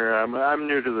listener. I'm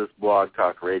new to this blog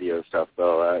talk radio stuff,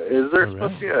 though. Is there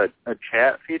supposed to be a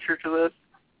chat feature to this?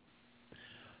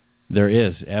 There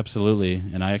is, absolutely.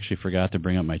 And I actually forgot to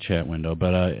bring up my chat window.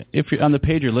 But if you're on the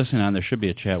page you're listening on, there should be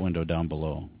a chat window down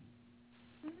below.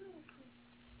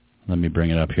 Let me bring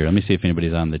it up here. Let me see if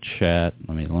anybody's on the chat.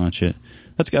 Let me launch it.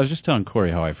 I was just telling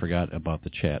Corey how I forgot about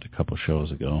the chat a couple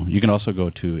shows ago. You can also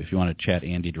go to, if you want to chat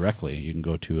Andy directly, you can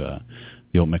go to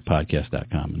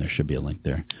theoldmcpodcast.com, and there should be a link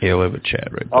there. Yeah, we'll have a chat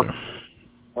right there.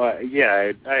 Well,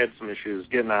 yeah, I had some issues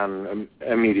getting on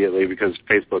immediately because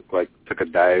Facebook took a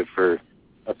dive for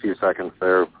a few seconds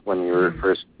there when you were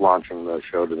first launching the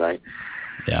show tonight.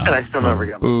 Yeah. And I still never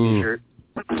got my T-shirt.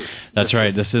 That's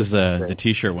right. This is the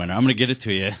T-shirt winner. I'm going to get it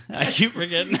to you. I keep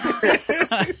forgetting.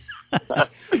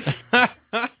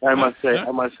 I must say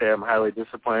I'm highly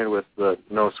disappointed with the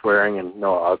no swearing and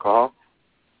no alcohol.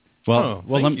 Well,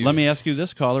 let me ask you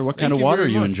this, caller. What kind of water are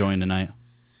you enjoying tonight?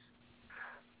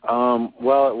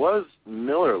 Well, it was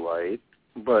Miller Lite,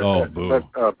 but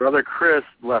Brother Chris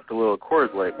left a little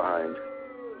Coors Light behind.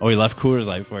 Oh, he left Coors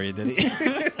Light for you, did he?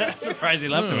 I'm surprised he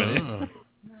left it with you.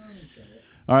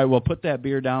 All right, well, put that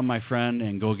beer down, my friend,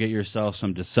 and go get yourself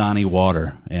some Dasani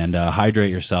water and hydrate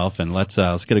yourself, and let's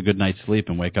get a good night's sleep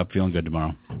and wake up feeling good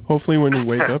tomorrow. Hopefully when you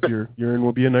wake up, your urine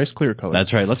will be a nice clear color.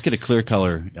 That's right. Let's get a clear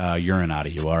color urine out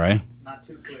of you, all right? Not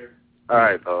too clear. All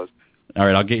right, fellas. All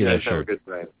right, I'll get you that Have a shirt. good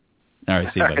night. All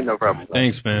right, see you, buddy. No problem.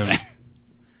 Thanks, man.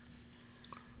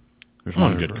 There's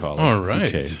one good caller. All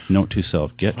right. Okay, note to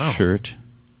self, get shirt.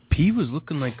 P was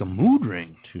looking like a mood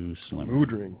ring. Too slim.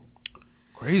 Mood ring.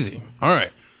 Crazy. All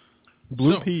right.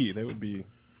 Blue pea, that would be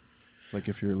like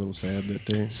if you're a little sad that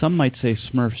day. Some might say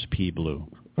Smurfs pea blue.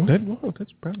 Oh,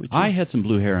 that's probably true. I had some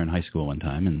blue hair in high school one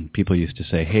time, and people used to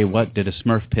say, hey, what, did a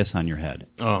Smurf piss on your head?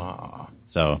 Oh.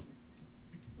 So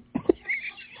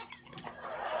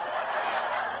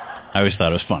I always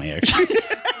thought it was funny, actually.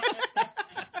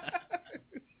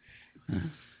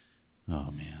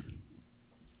 Oh man.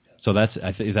 So that's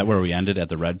is that where we ended at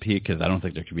the red pee? Because I don't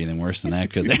think there could be anything worse than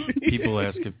that. Could there? People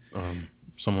ask if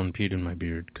someone peed in my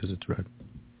beard because it's red.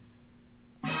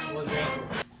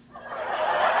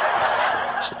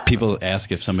 People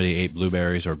ask if somebody ate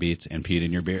blueberries or beets and peed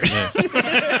in your beard. Yeah.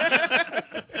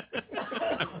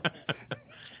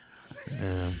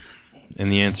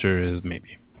 And the answer is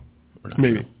maybe.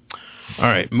 Maybe. All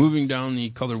right, moving down the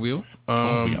color wheel. We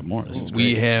got more.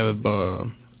 We have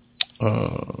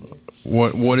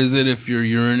what is it if your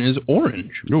urine is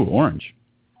orange? Ooh, orange.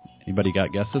 Anybody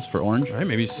got guesses for orange? All right,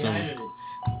 maybe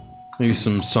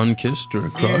some Sun-Kissed or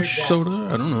a Crush soda.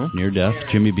 I don't know. Near death.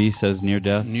 Jimmy B says near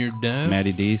death. Near death.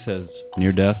 Maddie D says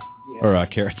near death. Or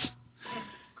carrots.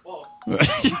 What's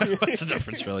the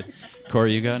difference, really?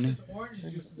 Corey, you got any?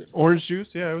 Orange juice?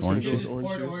 Yeah, I was orange going juice. to go with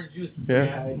orange juice.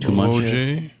 Yeah. Too much.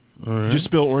 OJ. Yeah. All right. Did you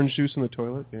spill orange juice in the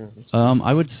toilet? Yeah.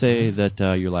 I would say that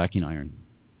you're lacking iron.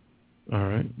 All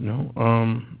right. No.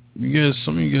 Some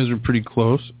of you guys are pretty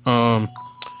close.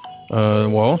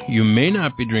 Well, you may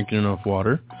not be drinking enough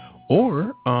water,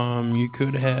 or you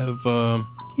could have, a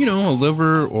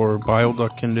liver or bile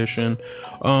duct condition,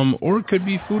 or it could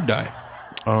be food dye.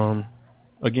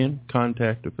 Again,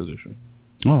 contact a physician.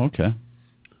 Oh, okay.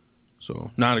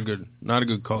 So not a good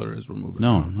color as we're moving.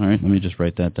 No. on. All right. Let me just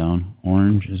write that down.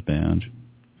 Orange is bad.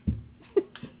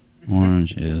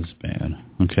 Orange is bad.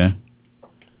 Okay.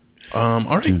 All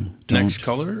right. Next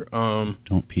color.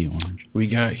 Don't pee orange. We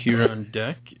got here on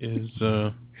deck is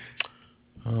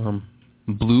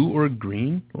blue or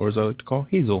green, or as I like to call,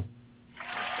 hazel.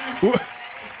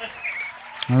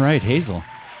 All right, hazel.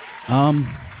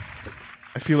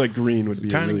 I feel like green would be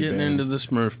kind of really getting bad. into the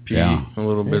Smurf pee a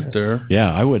little bit there.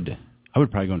 Yeah, I would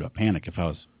probably go into a panic if I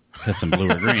was pissing blue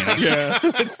or green. Yeah.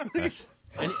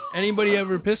 Anybody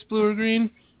ever pissed blue or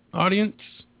green? Audience?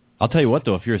 I'll tell you what,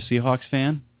 though, if you're a Seahawks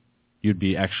fan, you'd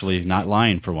be actually not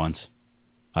lying for once.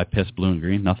 I pissed blue and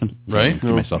green, nothing. Right?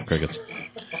 Give myself crickets.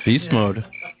 Beast mode.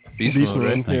 Beast mode,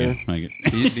 right? Thank you.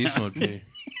 Beast mode pee.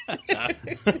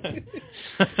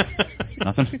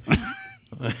 Nothing?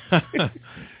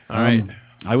 All right.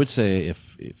 I would say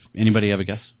if anybody have a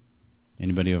guess?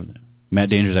 Anybody over there? Matt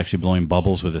Danger's actually blowing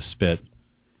bubbles with his spit.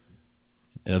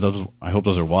 I hope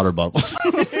those are water bubbles.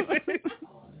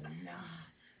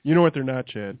 You know what they're not,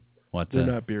 Chad? What? They're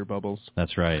not beer bubbles.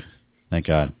 That's right. Thank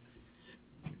God.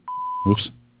 Oops.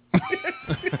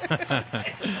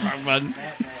 Wrong button.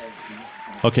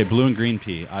 Okay, blue and green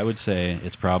pee. I would say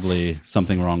it's probably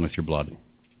something wrong with your blood.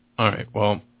 All right.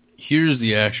 Well, here's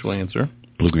the actual answer.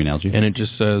 Blue-green algae. And it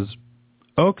just says,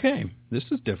 okay, this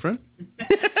is different.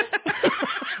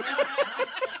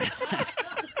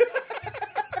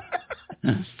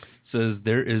 Says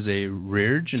there is a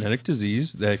rare genetic disease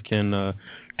that can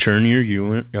turn your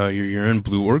urine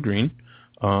blue or green.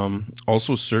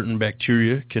 Also, certain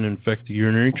bacteria can infect the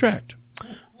urinary tract.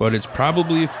 But it's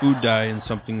probably a food dye in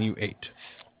something you ate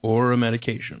or a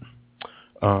medication.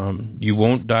 You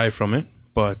won't die from it,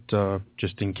 but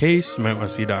just in case, you might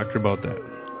want to see a doctor about that.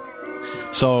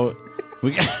 So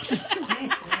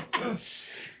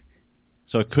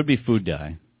so it could be food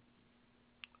dye.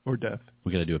 Or death.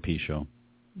 We got to do a pee show.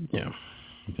 Yeah.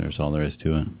 There's all there is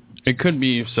to it. It could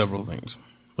be several things,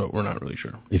 but we're not really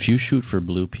sure. If you shoot for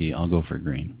blue pee, I'll go for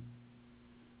green.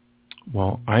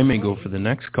 Well, I may go for the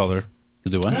next color. To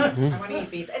do what? I want to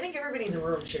eat beef. I think everybody in the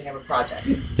room should have a project.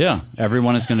 Yeah,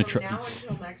 everyone is going to Now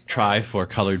until next try for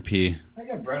colored pee. I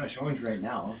got brownish orange right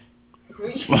now.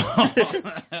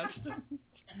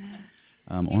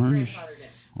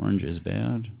 Orange is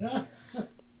bad.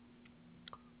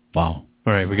 Wow.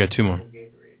 All right, we got two more.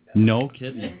 No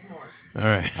kidding. All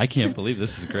right. I can't believe this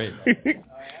is great.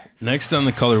 Next on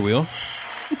the color wheel.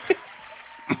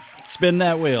 Spin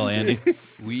that wheel, Andy.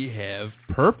 We have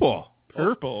purple.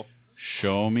 Purple.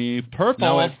 Show me purple.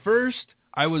 Now, at first,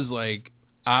 I was like,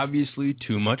 obviously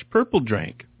too much purple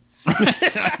drank.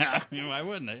 Why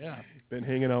wouldn't I? Yeah. Been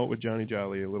hanging out with Johnny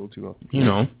Jolly a little too long. You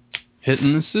know,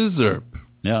 hitting the scissor.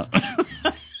 Yeah.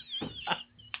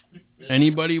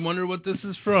 Anybody wonder what this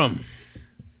is from?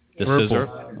 The purple.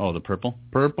 scissor? Oh, the purple?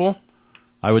 Purple?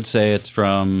 I would say it's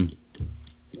from...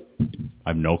 I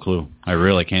have no clue. I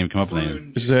really can't even come up with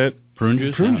anything. Is that... Prune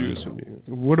juice? Prune juice.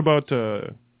 What about...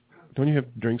 don't you have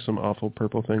to drink some awful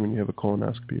purple thing when you have a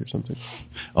colonoscopy or something?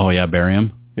 Oh, yeah,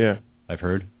 barium? Yeah. I've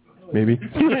heard. Maybe. No,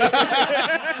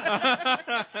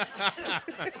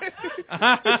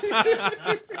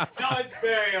 it's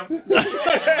barium.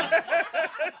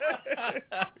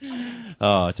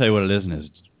 Oh, I'll tell you what it is, and it's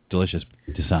delicious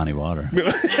Dasani water.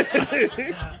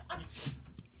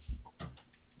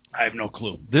 I have no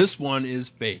clue. This one is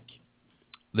fake.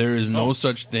 There is no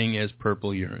such thing as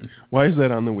purple urine. Why is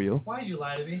that on the wheel? Why did you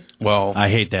lie to me? Well, I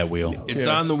hate that wheel. It's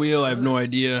on the wheel. I have no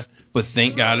idea. But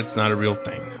thank God it's not a real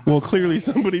thing. Well, clearly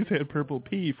somebody's had purple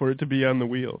pee for it to be on the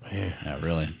wheel. Yeah,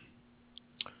 really.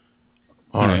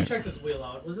 All right. Check this wheel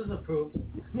out. Was this approved?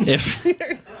 If this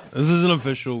is an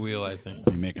official wheel, I think.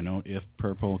 You make a note. If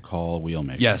purple, call wheel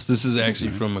maker. Yes, this is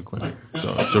actually from a clinic.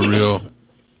 So it's a real.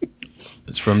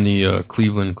 It's from the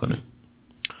Cleveland Clinic.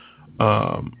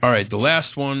 All right. The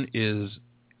last one is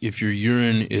if your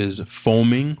urine is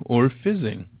foaming or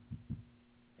fizzing.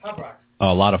 Pop Rock.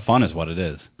 A lot of fun is what it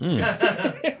is.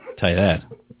 Tell you that.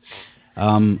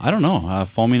 I don't know.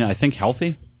 Foaming, I think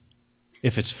healthy.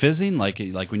 If it's fizzing, like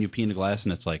when you pee in a glass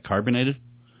and it's like carbonated.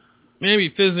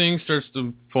 Maybe fizzing starts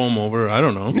to foam over. I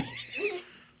don't know.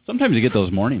 Sometimes you get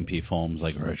those morning pee foams,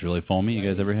 like where it's really foamy. You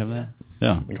guys ever have that?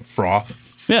 Yeah. Like a froth.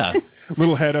 Yeah.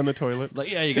 Little head on the toilet. Like,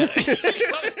 yeah, you got head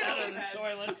on the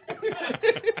toilet.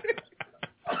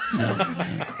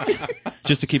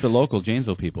 Just to keep it local,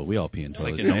 Janesville people, we all pee in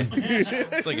toilets.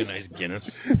 It's like a nice Guinness.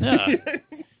 Yeah.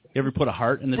 You ever put a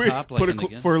heart in the top? Like put in a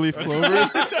the four-leaf clover.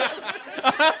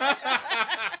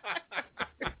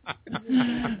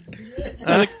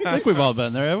 I think we've all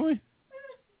been there, haven't we?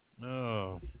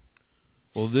 Oh.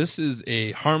 Well, this is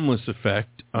a harmless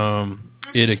effect.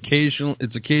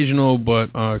 It's occasional,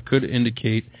 but could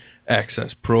indicate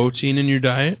excess protein in your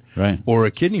diet, right, or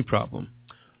a kidney problem.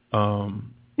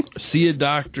 See a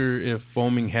doctor if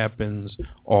foaming happens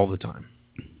all the time.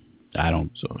 I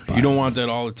don't. So you don't want that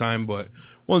all the time, but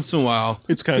once in a while,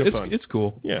 it's kind of fun. It's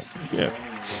cool. Yeah, yeah.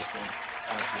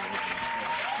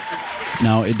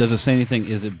 Now, does it say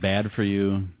anything? Is it bad for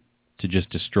you to just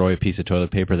destroy a piece of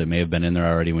toilet paper that may have been in there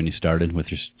already when you started with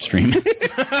your stream?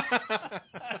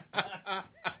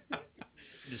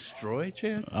 Destroy,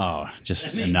 Chad? Oh, just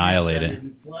annihilate it.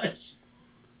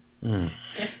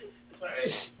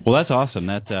 Well, that's awesome.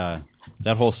 That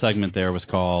whole segment there was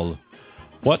called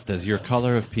 "What Does Your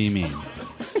Color of Pee Mean?"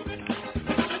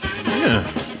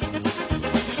 Yeah.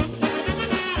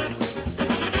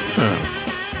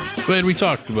 Glad we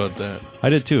talked about that. I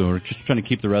did too. We're just trying to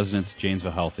keep the residents of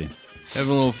Janesville healthy.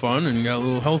 Having a little fun and got a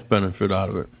little health benefit out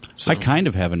of it. So. I kind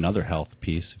of have another health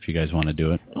piece if you guys want to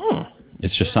do it. Oh.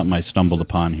 It's just something I stumbled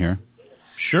upon here.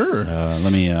 Sure. I'm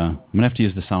going to have to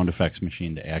use the sound effects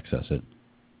machine to access it.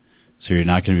 So you're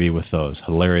not going to be with those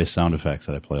hilarious sound effects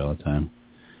that I play all the time.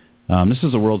 This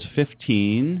is the world's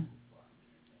 15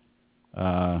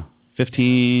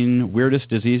 weirdest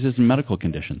diseases and medical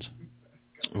conditions.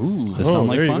 Ooh. Does that sound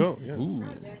like there fun? You go. Yeah. Ooh.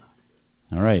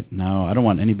 All right. Now, I don't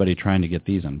want anybody trying to get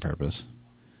these on purpose.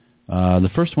 The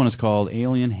first one is called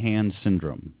alien hand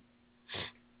syndrome.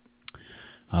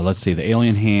 Let's see. The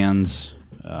alien hands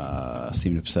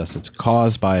seem to possess. It's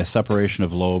caused by a separation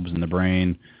of lobes in the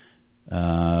brain,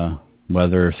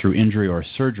 whether through injury or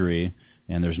surgery,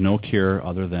 and there's no cure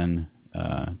other than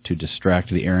to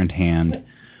distract the errant hand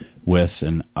with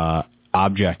an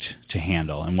object to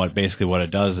handle. And what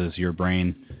it does is your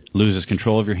brain loses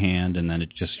control of your hand, and then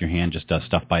your hand just does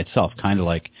stuff by itself, kind of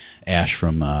like Ash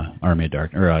from Army of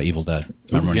Darkness or Evil Dead.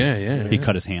 Remember when he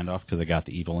cut his hand off because it got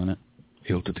the evil in it?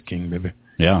 Hail to the king, baby.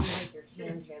 Yeah.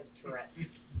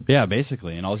 Yeah,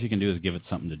 basically, and all you can do is give it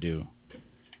something to do.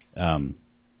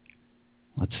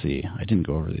 Let's see. I didn't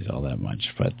go over these all that much,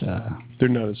 but they're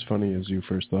not as funny as you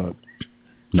first thought.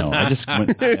 No, I just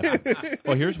went.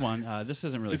 Well, here's one. This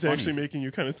isn't really. It's funny. actually making you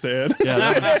kind of sad.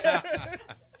 Yeah.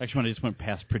 Actually, when I just went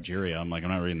past progeria, I'm like, I'm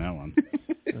not reading that one.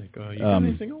 Like, you got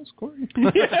anything else, Corey?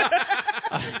 Let's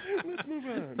move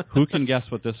on. Who can guess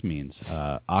what this means?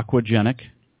 Aquagenic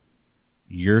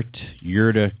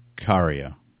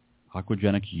urticaria.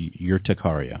 Aquagenic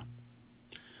urticaria.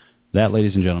 That,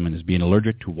 ladies and gentlemen, is being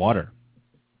allergic to water.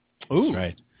 Ooh. That's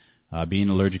right. Being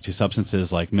allergic to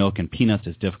substances like milk and peanuts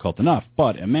is difficult enough,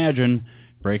 but imagine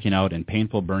breaking out in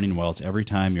painful burning welts every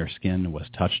time your skin was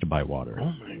touched by water.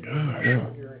 Oh, my gosh.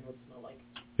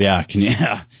 Yeah,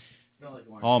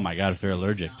 Oh, my God, if they're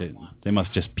allergic, they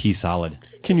must just pee solid.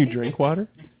 Can you drink water?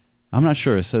 I'm not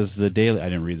sure. It says I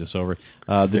didn't read this over.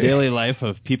 The daily life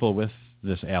of people with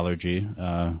this allergy,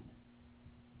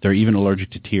 they're even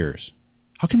allergic to tears.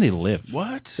 How can they live?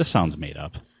 What? This sounds made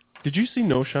up. Did you see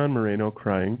Noshan Moreno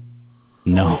crying?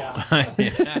 No. That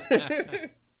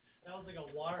was like a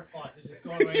water faucet just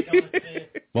going right down his face.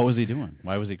 What was he doing?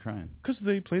 Why was he crying? Because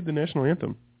they played the national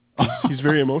anthem. He's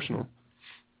very emotional.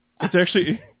 It's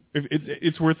actually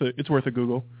it's worth a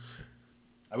Google.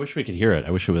 I wish we could hear it.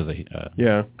 I wish it was a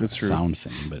yeah, that's true. Sound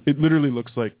thing, but it literally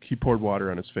looks like he poured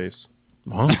water on his face.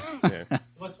 Huh? Yeah.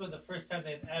 What's been the first time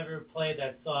they've ever played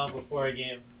that song before a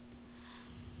game?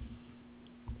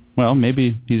 Well,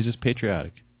 maybe he's just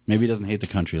patriotic. Maybe he doesn't hate the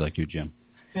country like you, Jim.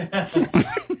 I'm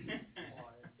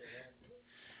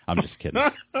just kidding.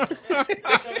 I'm trying to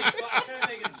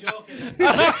make a joke.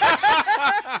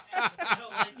 I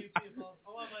don't like you people. I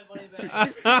want my money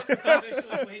back.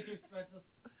 Way too expensive.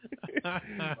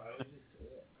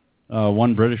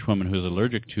 One British woman who's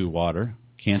allergic to water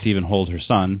can't even hold her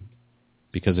son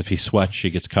because if he sweats, she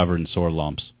gets covered in sore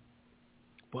lumps.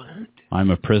 What? I'm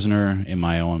a prisoner in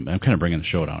my own... I'm kind of bringing the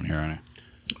show down here, aren't I?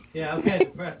 Yeah, I'm kind of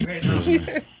depressed right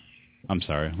now. I'm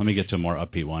sorry. Let me get to a more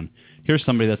upbeat one. Here's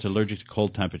somebody that's allergic to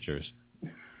cold temperatures.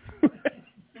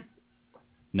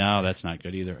 No, that's not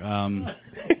good either.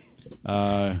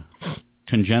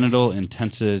 Congenital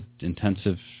intensive.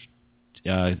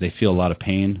 They feel a lot of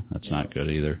pain. That's not good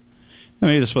either.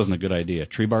 Maybe this wasn't a good idea.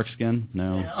 Tree bark skin?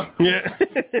 No. Yeah.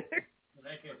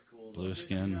 Blue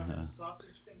skin?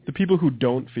 The people who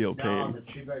don't feel pain.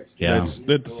 Yeah.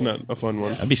 That's not a fun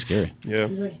one. That'd be scary.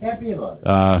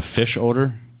 Yeah. Fish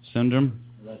odor syndrome?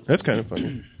 That's kind of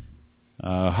funny.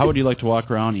 How would you like to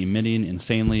walk around emitting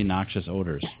insanely noxious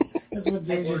odors?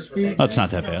 That's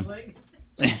not that bad.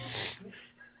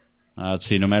 Let's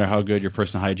see. No matter how good your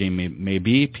personal hygiene may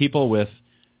be, people with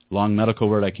long medical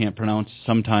word I can't pronounce,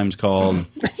 sometimes called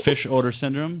fish odor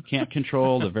syndrome, can't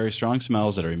control the very strong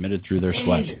smells that are emitted through their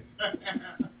sweat,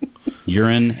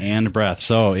 urine, and breath.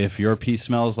 So if your pee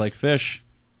smells like fish,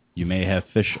 you may have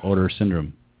fish odor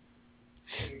syndrome.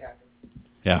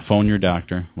 Yeah, phone your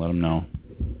doctor. Let them know.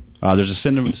 There's a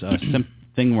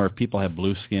thing where people have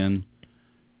blue skin.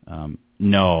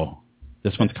 No.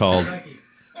 This one's called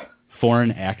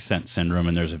foreign accent syndrome,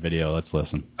 and there's a video. Let's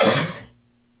listen.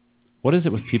 What is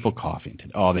it with people coughing?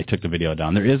 Oh, they took the video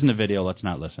down. There isn't a video. Let's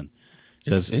not listen.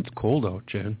 It says, it's cold out,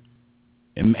 Chad.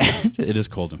 It is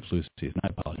cold in flu season. I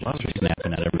apologize for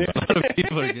snapping at everybody. A lot of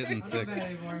people are getting sick.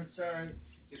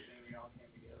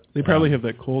 They probably have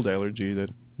that cold allergy that...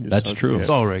 That's true.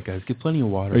 It's all right, guys. Get plenty of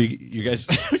water. You guys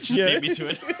just beat me to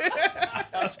it.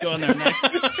 Let's go in there next.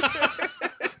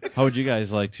 How would you guys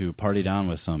like to party down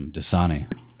with some Dasani?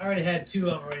 I already had two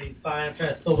of them already. Fine. I'm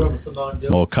trying to still rub some Mountain Dew.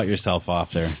 Well, cut yourself off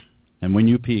there. And when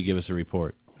you pee, give us a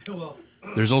report. Well,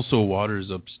 there's also waters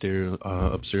upstairs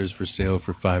for sale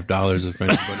for $5 if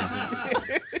anybody's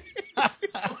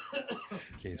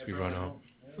in case we run out.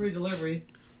 Free delivery.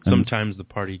 Sometimes the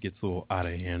party gets a little out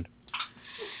of hand.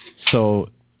 So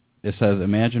it says,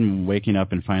 imagine waking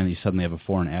up and finding you suddenly have a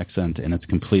foreign accent and it's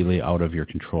completely out of your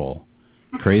control.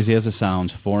 Crazy as it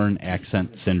sounds, foreign accent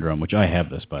syndrome, which I have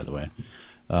this, by the way,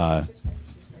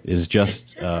 is just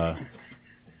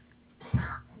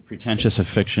pretentious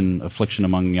affliction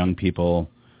among young people,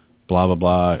 blah, blah,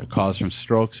 blah, caused from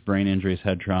strokes, brain injuries,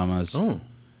 head traumas. Oh.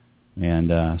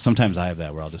 And sometimes I have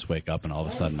that where I'll just wake up and all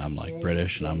of a sudden I'm like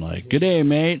British and I'm like, good day,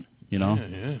 mate, you know?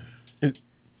 Yeah.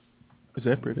 Is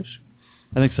that British?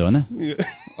 I think so, isn't it?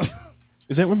 Yeah.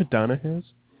 Is that what Madonna has?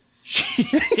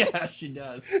 Yeah, she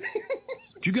does.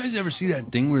 Did you guys ever see that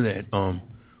thing where that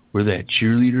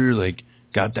cheerleader like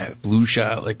got that flu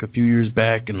shot like a few years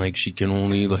back and like she can't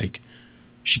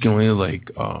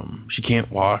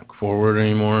walk forward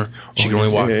anymore. She can only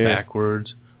walk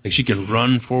backwards. Like she can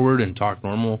run forward and talk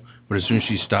normal, but as soon as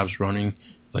she stops running,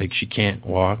 like she can't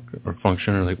walk or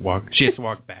function or like walk. She has to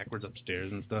walk backwards upstairs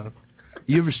and stuff.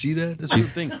 You ever see that? That's the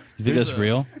thing. You think that's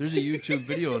real? There's a YouTube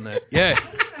video on that. Yeah.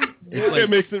 It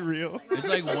makes it real. It's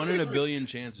like 1 in a billion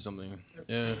chance or something.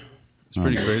 Yeah. It's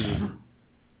pretty crazy.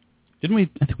 Didn't we?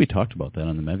 I think we talked about that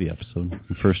on the Mevy episode,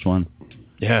 the first one.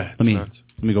 Yeah. Let me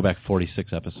go back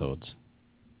 46 episodes.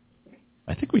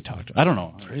 I think we talked. I don't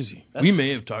know. Crazy. We may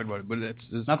have talked about it, but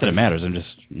it's not that it matters. I'm just,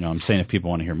 I'm saying if people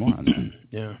want to hear more on that.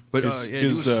 Yeah. But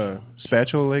is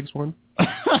spatula legs one?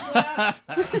 I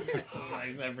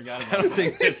forgot about I don't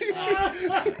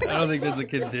think that's a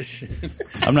condition.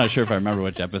 I'm not sure if I remember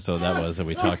which episode that was that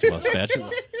we talked about spatula.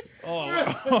 Oh.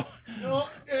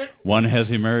 One has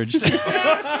emerged.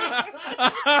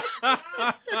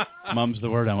 Mum's the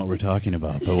word on what we're talking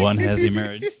about, but one has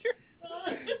emerged.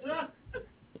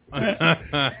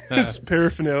 It's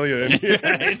paraphernalia in here.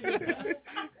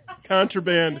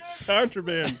 Contraband.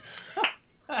 The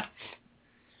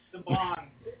bong.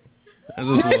 That's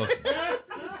just a little...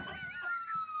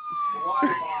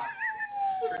 Water bong.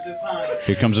 For Dasani.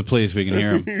 Here comes the police. We can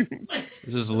hear him.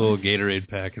 This is a little Gatorade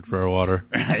packet for our water.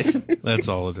 That's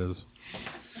all it is.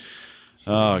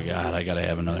 Oh, God. I got to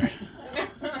have another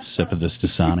sip of this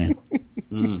Dasani.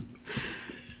 Mm.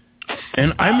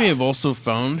 And I may have also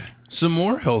found some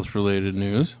more health-related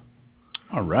news.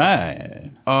 All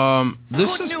right.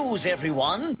 Good news,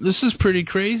 everyone. This is pretty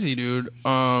crazy, dude.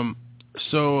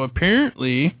 So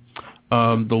apparently,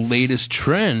 the latest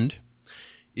trend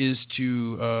is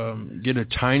to get a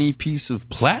tiny piece of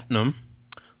platinum,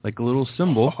 like a little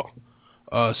symbol,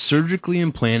 surgically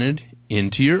implanted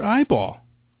into your eyeball.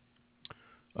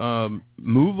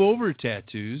 Move over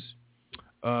tattoos.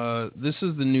 This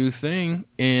is the new thing,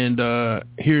 and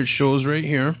here it shows right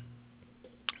here.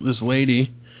 This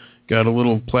lady got a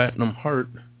little platinum heart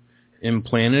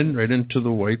implanted right into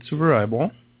the whites of her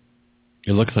eyeball.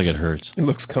 It looks like it hurts. It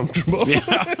looks comfortable. Yeah,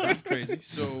 that's crazy.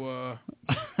 So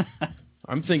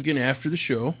I'm thinking after the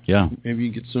show, maybe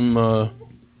you get some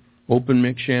open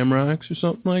mix shamrocks or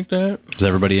something like that. Is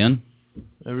everybody in?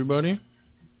 Everybody?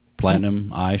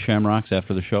 Platinum eye shamrocks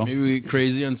after the show? Maybe we get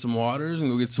crazy on some waters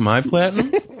and go get some eye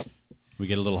platinum. We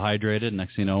get a little hydrated.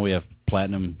 Next thing you know, we have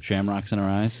platinum shamrocks in our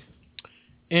eyes.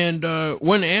 And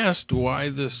when asked why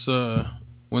this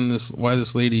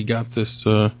lady got this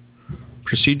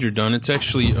procedure done, it's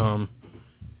actually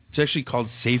called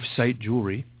Safe Sight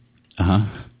Jewelry.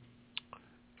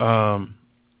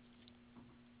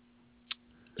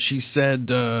 She said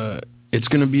it's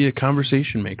going to be a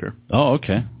conversation maker. Oh,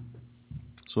 okay.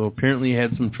 So apparently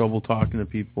had some trouble talking to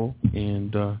people,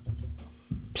 and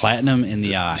platinum in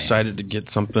the eye. Decided to get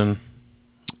something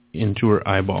into her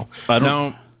eyeball.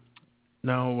 Now,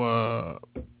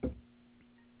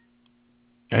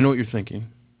 I know what you're thinking.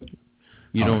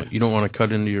 You don't want to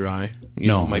cut into your eye. You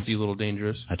know, it might be a little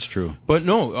dangerous. That's true. But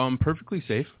no, perfectly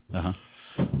safe.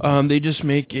 They just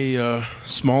make a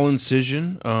small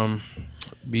incision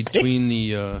between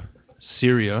the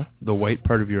cilia, the white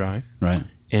part of your eye, right,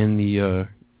 and the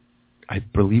I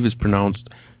believe it's pronounced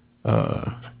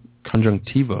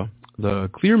conjunctiva, the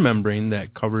clear membrane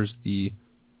that covers the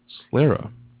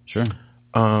sclera. Sure.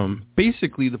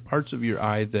 Basically, the parts of your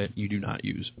eye that you do not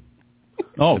use.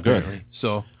 Oh, good.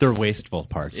 So they're wasteful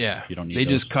parts. Yeah, you don't need they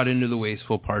those. just cut into the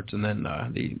wasteful parts, and then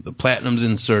the platinum's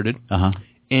inserted.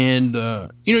 And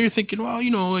you're thinking, well,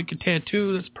 like a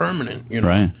tattoo, that's permanent.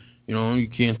 Right. You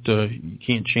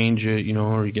can't change it.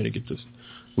 Or you got to get this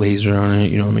laser on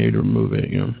it. Maybe to remove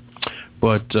it.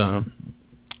 But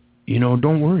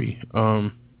don't worry.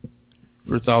 For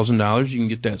 $1,000, you can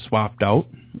get that swapped out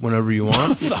whenever you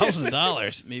want.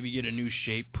 $1,000. Maybe get a new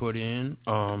shape put in.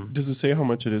 Does it say how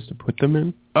much it is to put them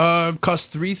in? It costs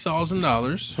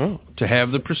 $3,000 to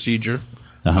have the procedure.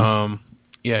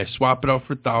 Swap it out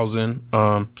for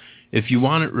 $1,000. If you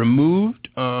want it removed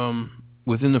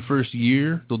within the first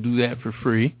year, they'll do that for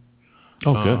free.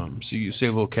 Oh, good. So you save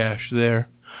a little cash there.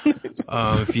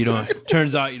 If you don't,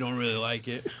 turns out you don't really like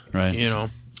it, right?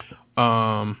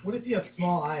 What if you have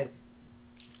small eyes?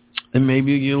 And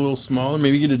maybe you get a little smaller.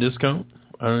 Maybe you get a discount.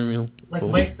 I don't know. Like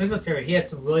Mike's business area, he had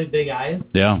some really big eyes.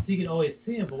 Yeah. So you can always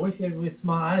see him, but what if you have really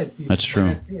small eyes? That's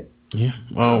true. Yeah.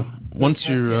 Well, once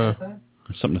you're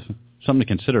something to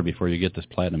consider before you get this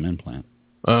platinum implant.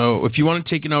 If you want to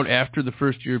take it out after the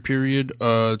first year period,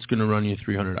 it's going to run you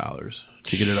 $300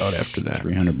 to get it out after that.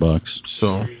 $300.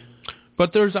 So,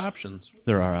 but there's options.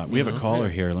 There are. We have a caller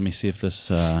here. Let me see if this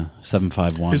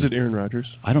 751. Is it Aaron Rodgers?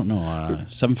 I don't know.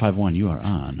 751. You are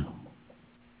on.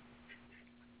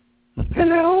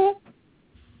 Hello.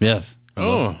 Yes.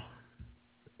 Hello.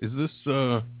 Is this?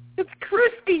 It's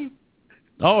Christy.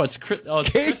 Oh, it's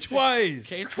K-Twice.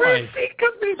 Christy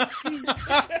Kaminsky.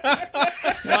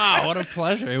 Wow, what a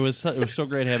pleasure! It was so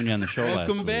great having you on the show.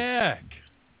 Welcome back.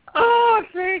 Oh,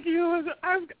 thank you.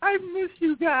 I miss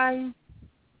you guys.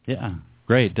 Yeah,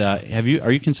 great. Are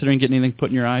you considering getting anything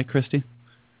put in your eye, Christy?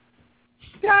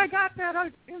 Yeah, I got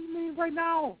that in me right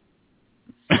now.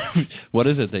 What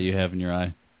is it that you have in your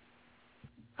eye?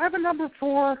 I have a number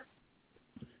 4.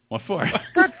 What for?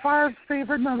 That's Favre's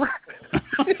favorite number.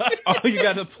 Oh, you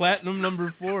got a platinum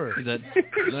number 4. Is that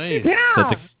nice? Yeah. Is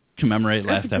that to commemorate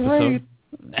last episode?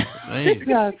 Nice.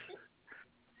 Yes.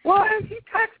 Well, he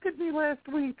texted me last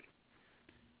week.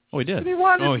 Oh, he did? And he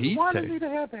wanted me to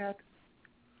have that.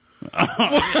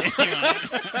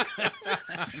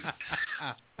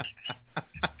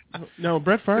 No,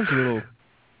 Brett Favre's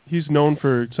he's known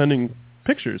for sending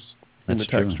pictures in the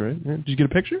text, true. right? Yeah. Did you get a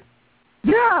picture?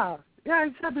 Yeah. Yeah,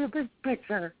 he sent me a big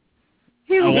picture.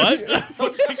 What?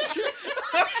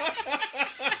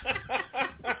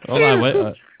 Hold on, wait.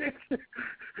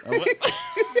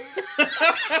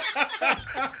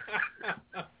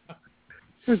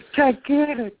 It's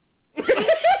gigantic.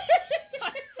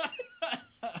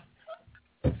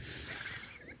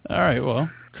 All right, well,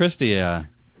 Christy, I'm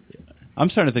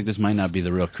starting to think this might not be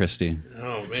the real Christy.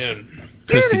 Oh man,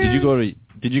 Christy, did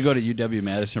you go to UW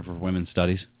Madison for Women's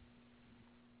Studies?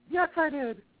 Yes, I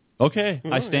did. Okay,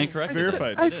 I stand corrected.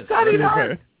 Verified. I studied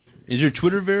art. Is your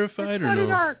Twitter verified or no?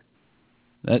 Art.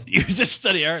 You just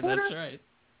study art. Twitter? That's right.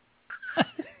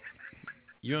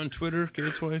 You on Twitter,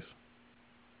 K-Twice?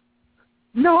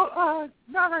 No,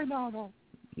 not right now, no.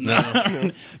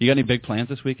 No. You got any big plans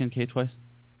this weekend, K-Twice?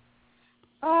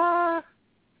 I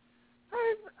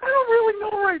don't really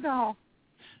know right now.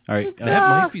 All right. That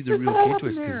might be the real K-Twice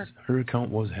because her account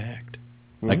was hacked.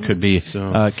 That could be.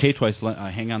 So. K-Twice,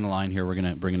 hang on the line here. We're going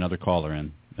to bring another caller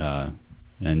in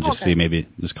and just see maybe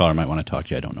this caller might want to talk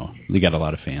to you. I don't know. We got a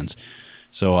lot of fans.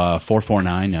 So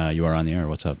 449, you are on the air.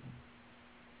 What's up?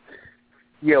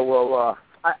 Yeah, well,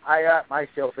 I got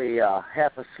myself a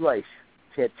half a slice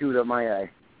tattooed on my eye.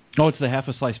 Oh, it's the half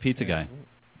a slice pizza guy.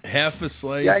 Half a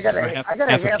slice? Yeah, I got a half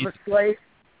a slice.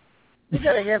 I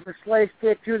got a half a slice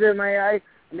tattooed on my eye,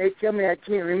 and they tell me I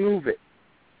can't remove it.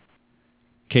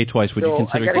 K-Twice, would you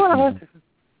consider...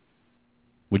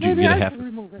 Would you Maybe get I a half... should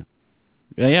remove it.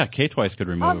 Yeah, K-Twice could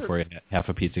remove it for you, half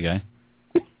a pizza guy.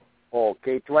 Oh,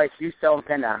 K-Twice, you sound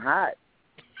kind of hot.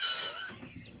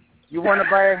 You want to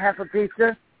buy a half a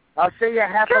pizza? I'll show you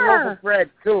half a loaf of bread,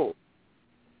 too.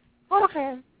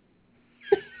 Okay.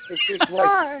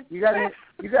 Like, you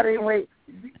gotta wait.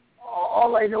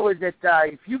 All I know is that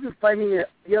if you can find me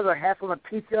the other half of a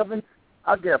pizza oven,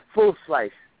 I'll get a full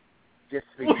slice. Just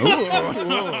for you.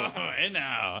 Hey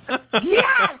now.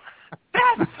 Yes!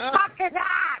 That's fucking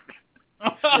hot!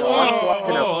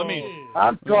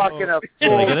 I'm talking a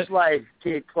full slice,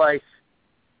 K-Twice.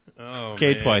 Oh,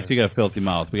 K-Twice, you got a filthy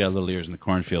mouth. We got little ears in the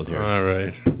cornfield here. All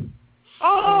right.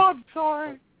 Oh, I'm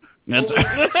sorry.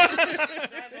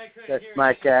 That's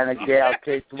my kind of gal,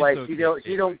 K-Twice. She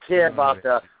don't care about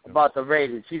the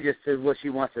ratings. She just says what she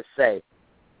wants to say.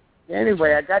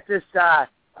 Anyway, I got this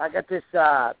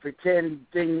pretend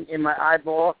thing in my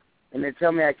eyeball, and they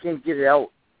tell me I can't get it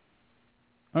out.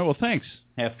 Oh, well, thanks,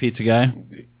 half pizza guy.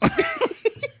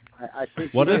 I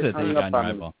think what is it that you got in your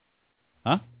eyeball?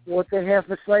 Huh? Well, it's a half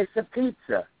a slice of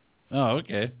pizza. Oh,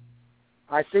 okay.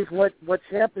 I think what's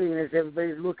happening is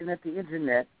everybody's looking at the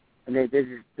internet, and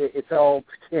it's all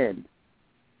pretend.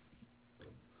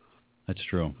 That's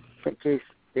true. In case,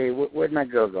 where'd my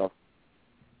girl go?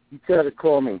 You tell her to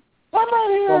call me. I'm right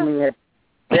here. Call me at,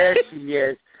 there she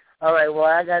is. All right, well,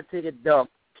 I got to take a dump,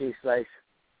 K-Slice.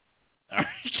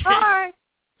 Hi.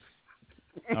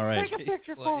 All right. Take a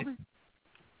picture for me.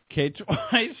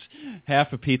 K-Twice,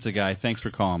 half a pizza guy. Thanks for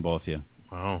calling, both of you.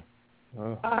 Wow.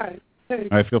 All right. All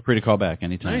right, feel free to call back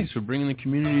anytime. Nice for bringing the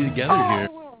community together here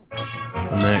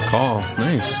on that call.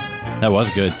 Nice. That was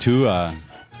good.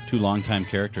 Two longtime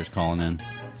characters calling in.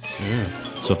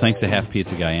 Yeah. So thanks to Half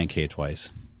Pizza Guy and K-Twice.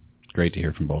 Great to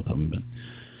hear from both of them. But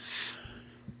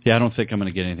yeah, I don't think I'm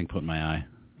going to get anything put in my eye.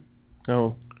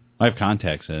 No. I have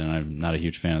contacts in, and I'm not a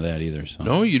huge fan of that either. So.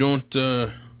 No, you don't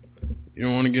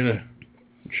want to get a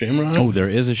shamrock? Oh, there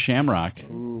is a shamrock.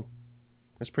 Ooh,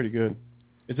 that's pretty good.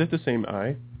 Is it the same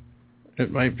eye?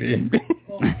 It might be.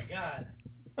 Oh my God.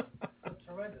 That's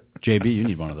horrendous. JB, you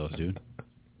need one of those, dude.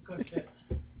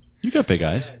 You got big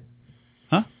eyes.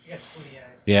 Huh?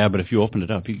 Yeah, but if you opened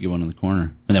it up, you could get one in the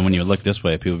corner. And then when you look this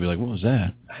way, people would be like, what was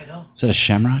that? I know. Is that a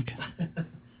shamrock?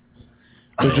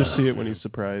 You'll just see it when he's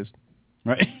surprised.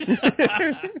 Right.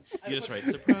 You just write,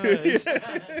 surprise.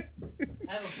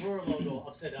 I have a brewer logo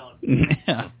upside down.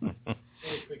 Yeah.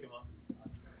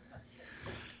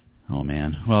 Oh,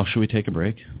 man. Well, should we take a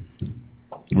break?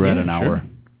 We're at an hour.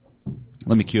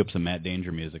 Let me cue up some Matt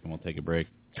Danger music, and we'll take a break.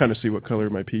 Kind of see what color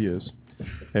my pee is.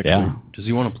 Actually. Yeah. Does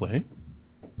he want to play?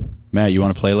 Matt, you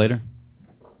want to play later?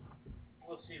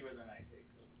 We'll see where the night takes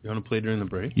us. You want to play during the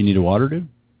break? You need a water, dude?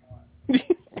 You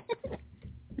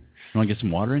want to get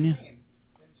some water in you?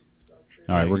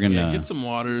 All right, we're gonna get some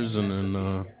waters, and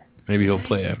then maybe he'll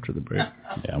play after the break.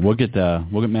 Yeah, we'll get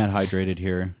Matt hydrated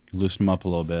here, loosen him up a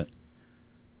little bit.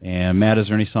 And Matt, is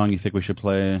there any song you think we should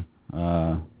play?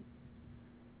 I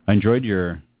enjoyed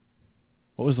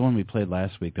what was the one we played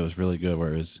last week that was really good?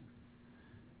 Where it was,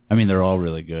 I mean, they're all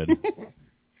really good.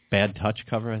 Bad Touch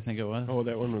cover, I think it was. Oh,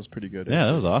 that one was pretty good. Yeah,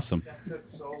 that was awesome.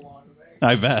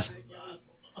 I bet.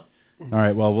 All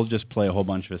right, well, we'll just play a whole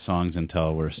bunch of his songs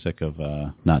until we're sick of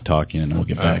not talking, and we'll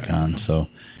get back on. So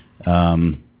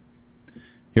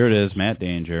here it is, Matt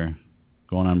Danger,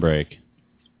 going on break.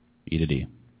 E to D.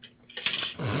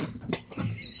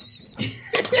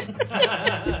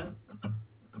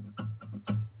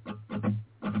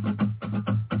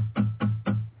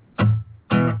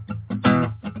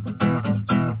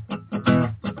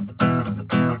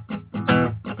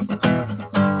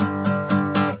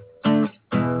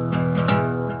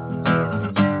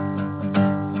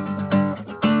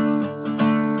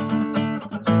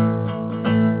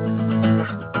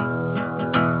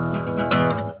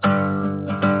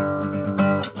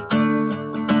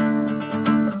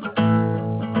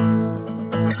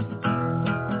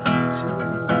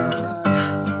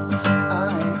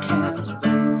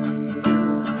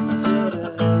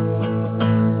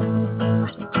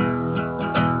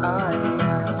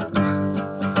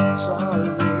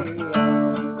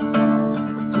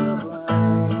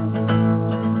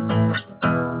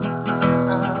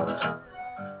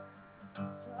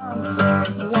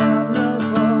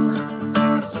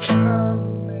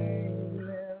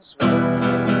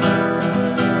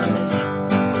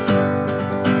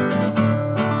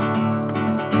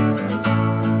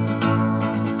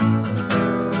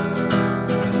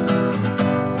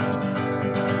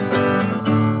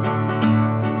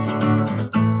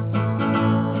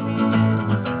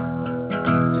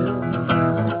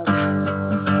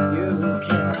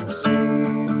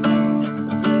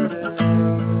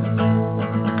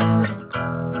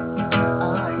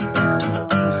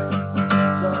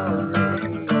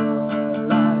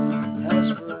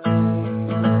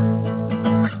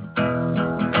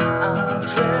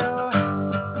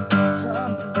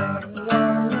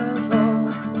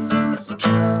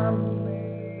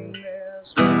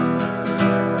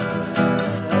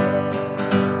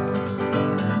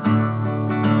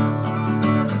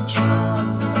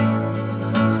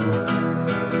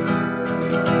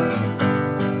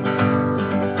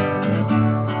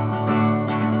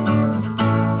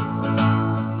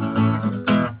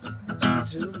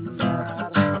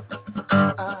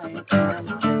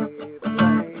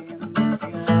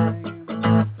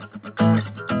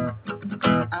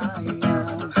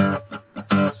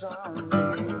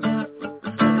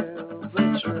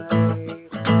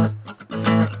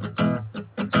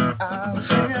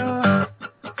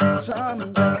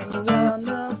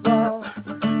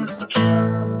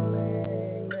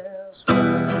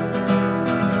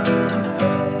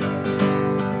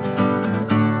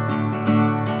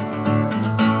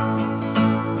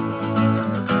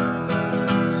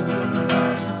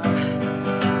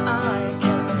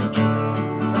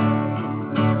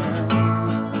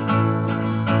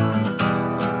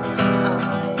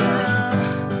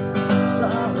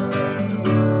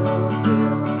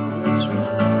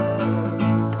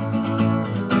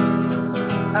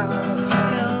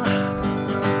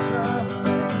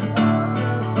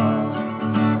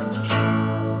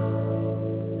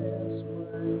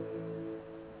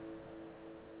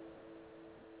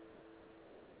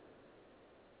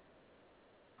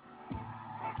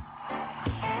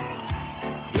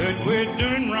 Quit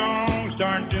doing wrong,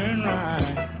 start doing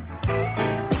right.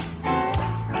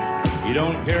 You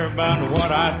don't care about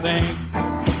what I think.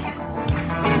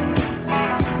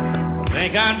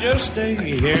 Think I'll just stay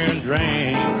here and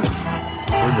drink.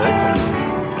 Where'd that come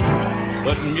from?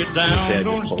 Putting you down,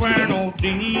 don't swear no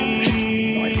deal.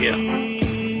 No idea.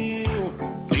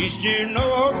 At least you know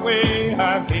what way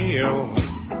I feel.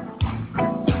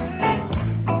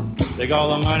 Take all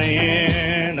the money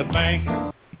in the bank.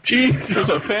 Jeez, it's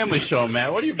a family show,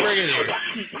 man. What are you bringing here?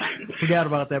 Forgot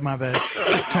about that, my bad.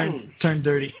 Turned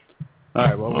dirty. All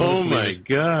right, well, oh my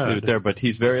God. Leave it there, but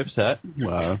he's very upset.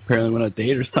 Apparently went on a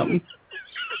date or something.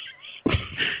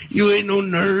 You ain't no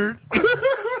nerd.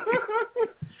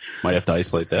 Might have to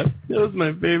isolate that. That was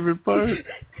my favorite part.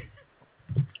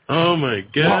 Oh my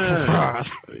God. Waffle fries.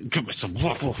 Give me some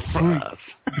waffle fries.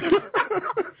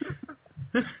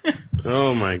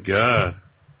 Oh my God.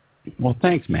 Well,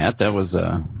 thanks, Matt. That was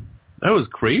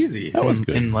crazy. That was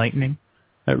good. Enlightening.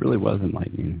 That really was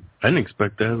enlightening. I didn't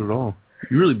expect that at all.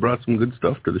 You really brought some good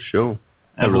stuff to the show.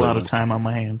 I have a lot of time on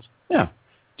my hands. Yeah.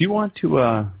 Do you want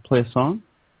to play a song?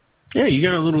 Yeah, you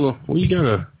got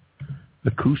a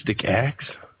acoustic axe.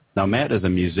 Now, Matt, as a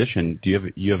musician, do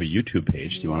you have a YouTube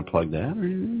page? Do you want to plug that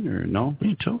or no?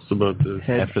 Hey, tell us about this.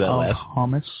 Head After that of last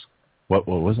Hummus. What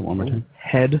was it? One more time.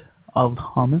 Head of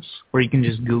Hummus, or you can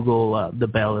just Google the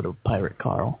Ballad of Pirate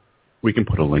Carl. We can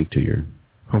put a link to your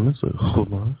Hummus.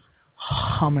 Hummus.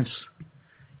 Hummus.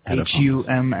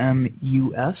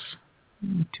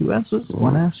 2 S's?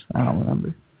 1 S? I don't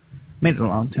remember. Made it a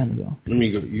long time ago. Let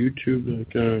me go YouTube,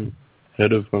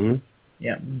 Head of Hummus.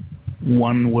 Yeah.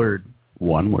 One word.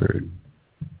 One word.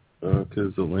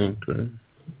 Because the link, right?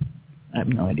 I have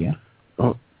no idea.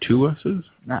 Oh, 2 S's?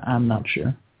 I'm not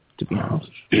sure, to be honest.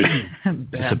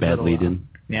 Just a bad lead-in?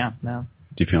 Yeah, no.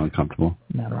 Do you feel uncomfortable?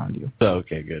 Not around you. Oh,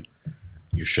 okay, good.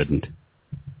 You shouldn't.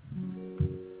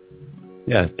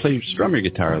 Yeah, strum your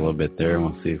guitar a little bit there, and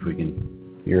we'll see if we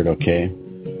can hear it okay.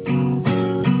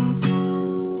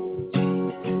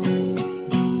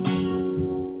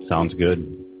 Sounds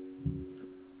good.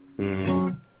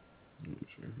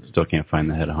 Still can't find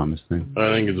the Head of Hummus thing.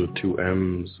 I think it's with 2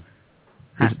 M's.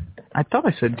 I thought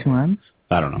I said 2 M's.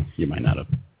 I don't know. You might not have.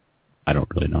 I don't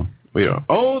really know.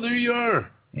 Oh, there you are.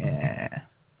 Yeah.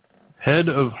 Head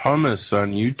of Hummus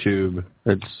on YouTube.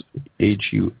 That's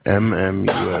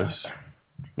HUMMUS.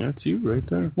 That's you right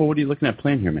there. Well, what are you looking at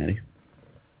playing here, Matty?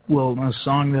 Well, a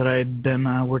song that I'd been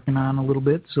working on a little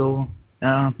bit, so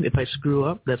if I screw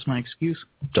up, that's my excuse.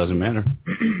 Doesn't matter.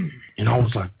 You know,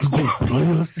 it's like,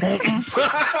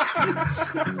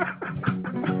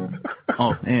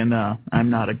 oh, and I'm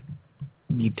not a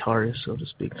guitarist, so to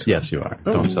speak. So. Yes, you are.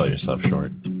 Don't sell yourself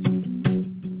short.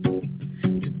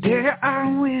 Today I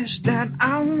wish that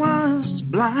I was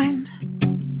blind,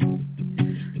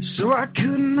 so I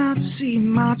could not see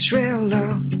my trail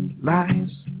of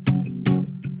lies.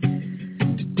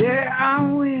 Today I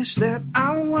wish that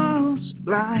I was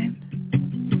blind,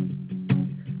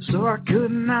 so I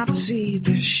could not see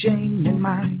the shame in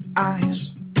my eyes.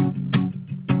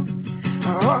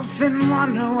 I often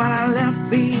wonder what I left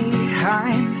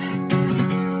behind,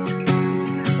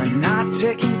 by not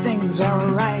taking things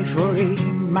out right for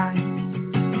mine.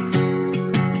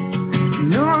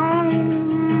 No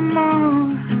more.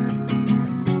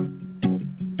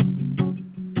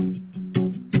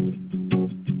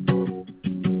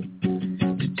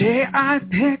 Today I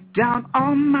picked out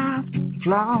all my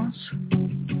flaws,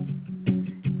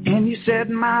 and you said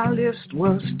my list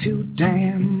was too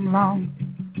damn long.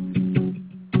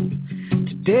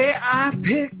 Today I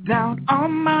picked out all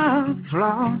my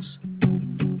flaws,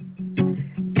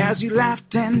 as you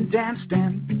laughed and danced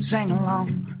and sang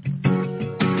along.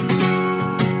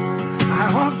 I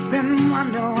often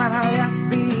wonder what I left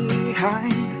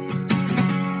behind,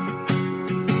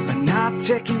 by not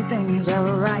taking things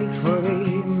out right for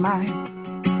mine.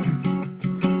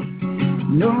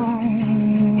 No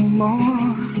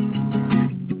more.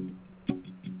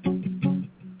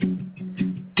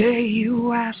 Day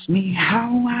you asked me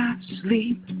how I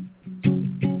sleep,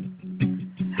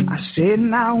 I said,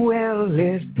 now well,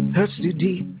 it hurts too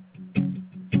deep.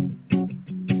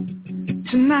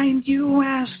 Tonight you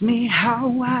asked me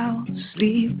how I'll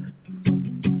sleep,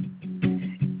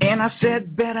 and I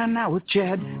said, better not with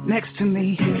Chad next to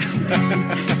me.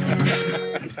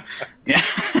 Yeah.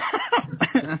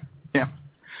 Yeah.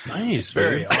 Nice.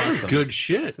 Very awesome. Good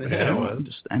shit. Yeah, well,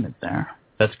 just end it there.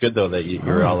 That's good, though, that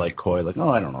you're all like coy, like, oh,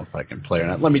 I don't know if I can play or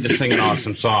not. Let me just sing an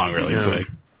awesome song really quick.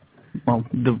 Well,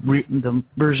 the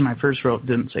version I first wrote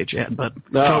didn't say Chad, but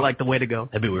felt like the way to go.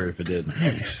 That'd be weird if it did.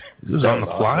 Nice. This was on the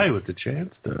fly with the Chad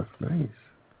stuff. Nice.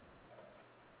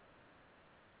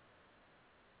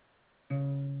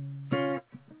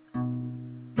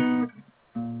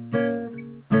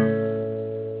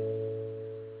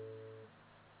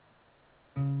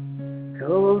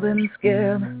 cold and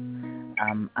scared.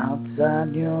 I'm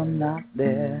outside, you're not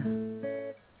there.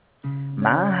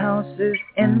 My house is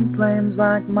in flames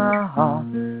like my heart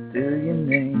to your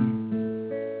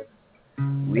name.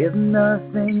 With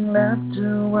nothing left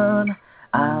to earn,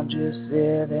 I'll just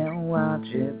sit and watch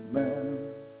it burn.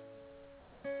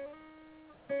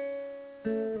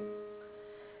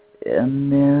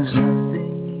 And there's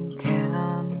nothing you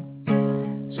can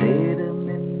say to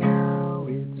me now,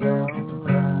 it's alright.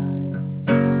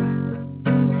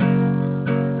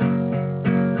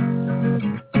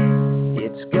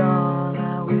 It's gone,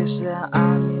 I wish that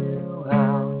I knew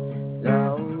how, it's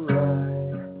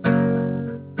alright.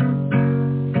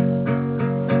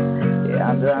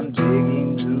 And I'm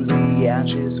digging through the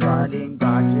ashes, finding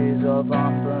boxes of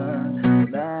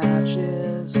unburned matches.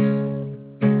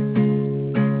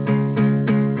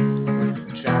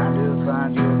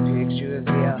 Find your pictures,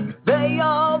 yeah, they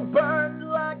all burned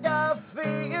like I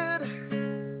feared.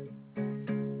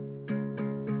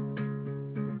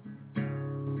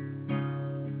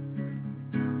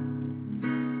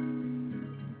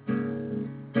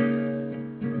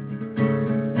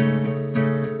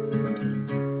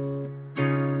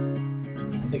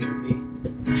 I think it would be.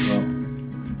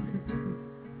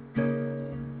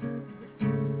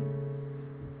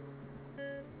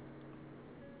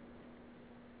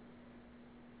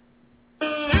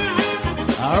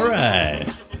 All right.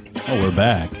 Oh, we're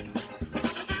back.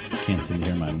 Can't seem to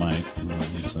hear my mic. Hold on a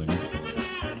second.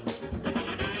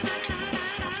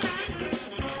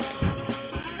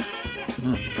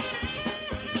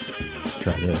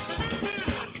 Try this.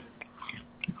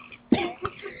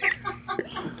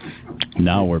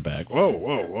 Now we're back.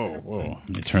 Whoa. Let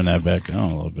me turn that back on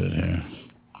a little bit here.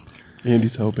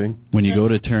 Andy's helping. When you go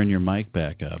to turn your mic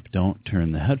back up, don't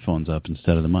turn the headphones up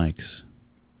instead of the mics.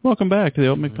 Welcome back to the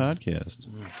Open Mic Podcast.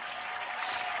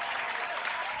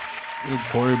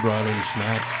 Corey brought in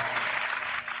snacks.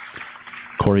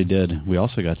 Corey did. We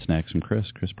also got snacks from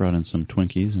Chris. Chris brought in some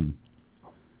Twinkies and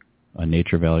a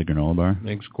Nature Valley granola bar.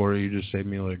 Thanks, Corey. You just saved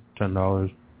me like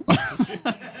 $10. I'm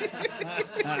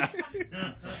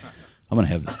going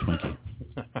to have this Twinkie.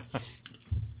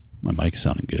 My mic's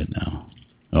sounding good now.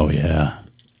 Oh, yeah.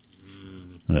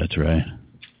 That's right.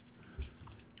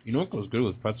 You know what goes good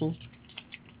with pretzels?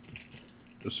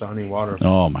 Just sounding water.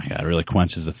 Oh, my God. It really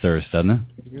quenches the thirst, doesn't it?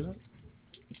 Can you hear that?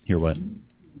 Hear what?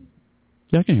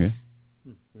 Yeah, I can hear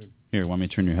you. Here, want me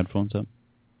to turn your headphones up?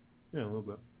 Yeah, a little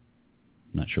bit.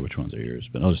 I'm not sure which ones are yours,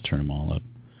 but I'll just turn them all up.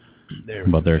 There.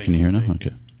 About there, can you hear now?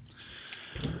 Okay.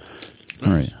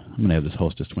 All right. I'm going to have this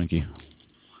Hostess Twinkie.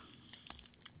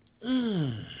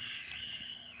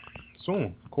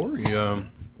 So,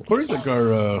 Corey's like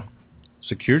our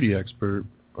security expert.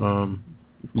 You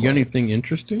got anything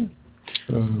interesting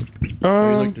you'd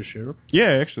like to share?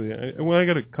 Yeah, actually. I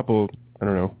got a couple,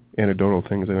 anecdotal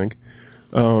things, I think.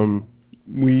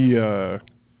 We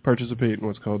participate in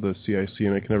what's called the CIC,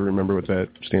 and I can never remember what that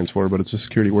stands for, but it's a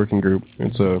security working group.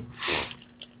 It's a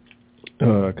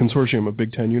consortium of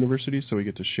Big Ten universities, so we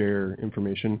get to share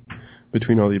information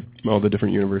between all the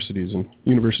different universities, and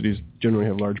universities generally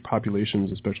have large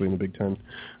populations, especially in the Big Ten.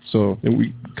 So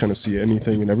we kind of see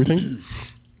anything and everything.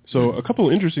 So a couple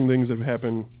of interesting things that have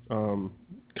happened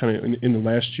kind of in the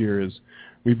last year is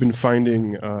we've been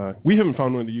finding, we haven't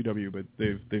found one at the UW, but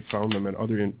they've found them at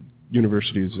other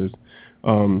universities,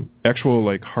 actual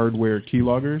like hardware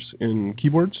keyloggers in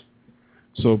keyboards.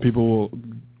 So people will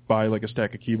buy like a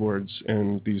stack of keyboards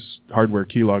and these hardware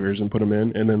keyloggers and put them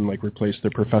in, and then like replace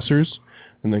their professors,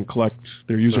 and then collect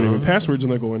their username and passwords,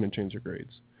 and they'll go in and change their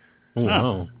grades. Oh,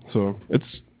 wow. So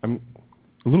I'm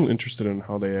a little interested in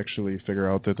how they actually figure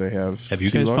out that they have. Have you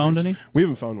guys found any? We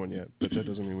haven't found one yet, but that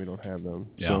doesn't mean we don't have them.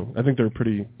 Yeah. So I think they're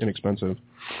pretty inexpensive.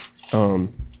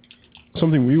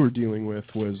 Something we were dealing with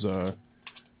was a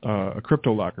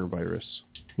CryptoLocker virus,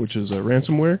 which is a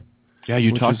ransomware. Yeah,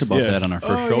 you talked about that on our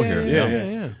first show here.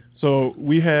 Yeah. So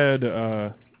we had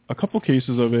a couple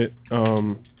cases of it,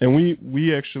 and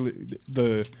we actually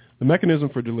the mechanism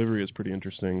for delivery is pretty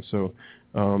interesting. So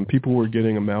people were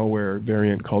getting a malware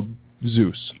variant called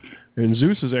Zeus, and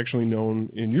Zeus is actually known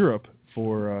in Europe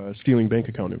for stealing bank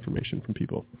account information from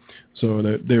people. So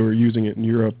that they were using it in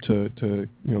Europe to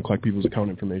collect people's account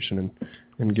information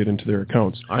and get into their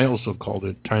accounts. I also called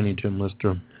it Tiny Tim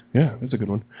Lister. Yeah, that's a good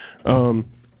one.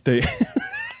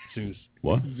 Zeus.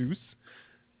 What? Zeus?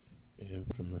 Yeah,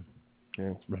 from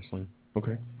the wrestling.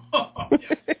 Okay.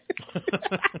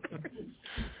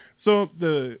 So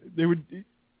the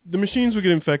machines would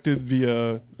get infected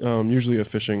via usually a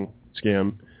phishing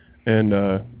scam, and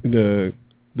the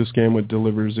scam would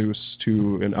deliver Zeus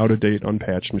to an out-of-date,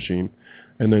 unpatched machine,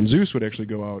 and then Zeus would actually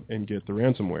go out and get the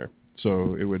ransomware.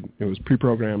 So it was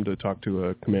pre-programmed to talk to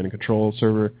a command and control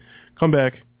server, come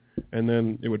back, and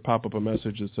then it would pop up a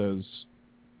message that says,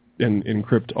 and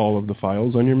encrypt all of the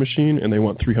files on your machine, and they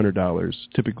want $300,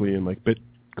 typically in like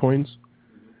Bitcoins,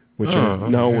 which are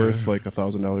now worth like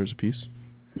 $1,000 a piece.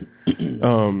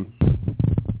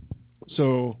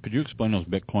 So could you explain those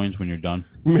Bitcoins when you're done?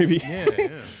 Maybe. Yeah.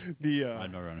 I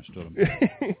never understood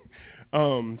them.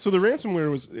 So the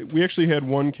ransomware we actually had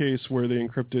one case where they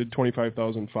encrypted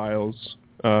 25,000 files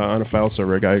on a file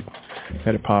server. A guy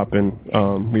had it pop, and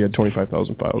we had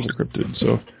 25,000 files encrypted.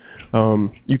 So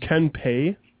you can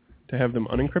pay to have them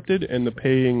unencrypted, and the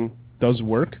paying does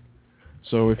work.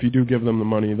 So if you do give them the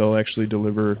money, they'll actually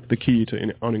deliver the key to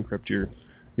unencrypt your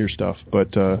stuff.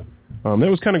 But that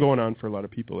was kind of going on for a lot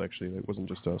of people, actually. It wasn't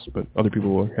just us, but other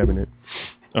people were having it.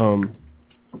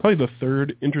 Probably the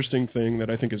third interesting thing that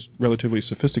I think is relatively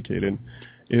sophisticated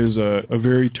is a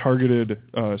very targeted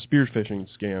spear phishing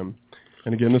scam.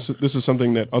 And again, this is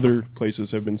something that other places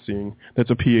have been seeing.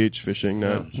 That's a PH phishing,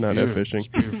 not F phishing.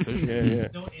 Spear phishing. Yeah.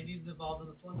 No Indians involved in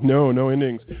this one? No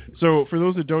endings. So for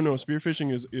those that don't know, spear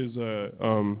phishing is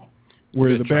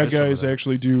where the bad guys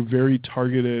actually do very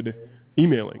targeted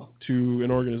emailing to an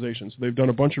organization. So they've done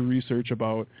a bunch of research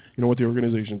about, what the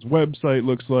organization's website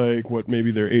looks like, what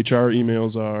maybe their HR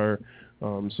emails are.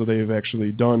 So they've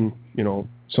actually done,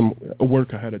 some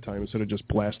work ahead of time instead of just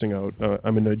blasting out,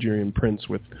 I'm a Nigerian prince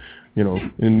with,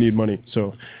 and need money.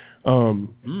 So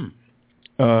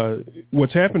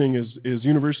what's happening is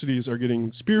universities are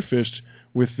getting spear phished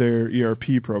with their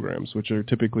ERP programs, which are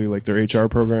typically like their HR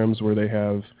programs where they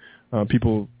have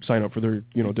people sign up for their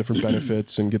different benefits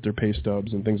and get their pay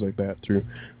stubs and things like that through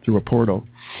a portal.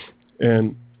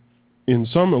 And in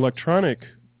some electronic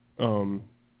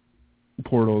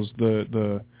portals,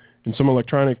 in some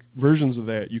electronic versions of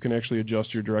that, you can actually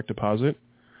adjust your direct deposit,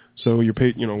 so your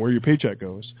where your paycheck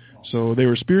goes. So they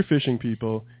were spear phishing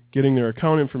people, getting their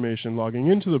account information, logging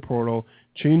into the portal,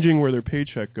 changing where their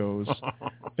paycheck goes,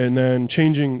 and then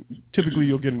changing. Typically,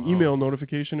 you'll get an email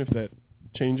notification if that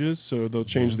changes, so they'll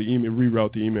change the email,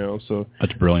 reroute the email. So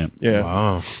that's brilliant. Yeah.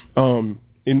 Wow.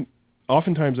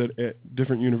 Oftentimes at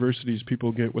different universities,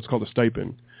 people get what's called a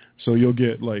stipend. So you'll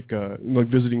get like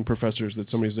visiting professors that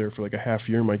somebody's there for like a half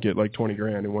year might get like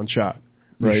 $20,000 in one shot,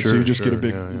 right? Sure, so you just get a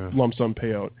big yeah. lump sum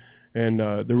payout. And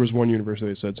there was one university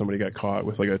that said somebody got caught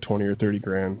with like a $20,000 or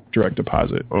 $30,000 direct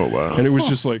deposit. Oh wow! And it was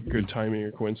just like good timing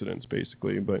or coincidence,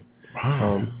 basically. But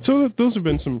so those have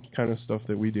been some kind of stuff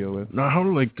that we deal with. Now, how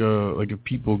do like if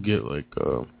people get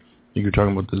you're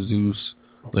talking about the Zeus,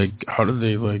 how do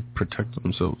they protect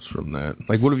themselves from that?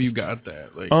 What if you got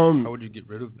that? How would you get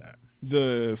rid of that?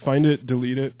 The find it,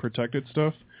 delete it, protect it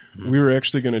stuff. We were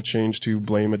actually going to change to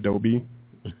blame Adobe.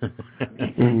 But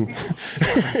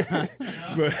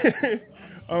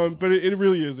it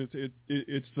really is. It's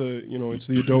the it's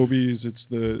the Adobes, it's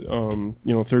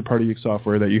the third party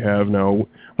software that you have now.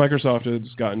 Microsoft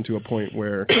has gotten to a point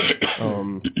where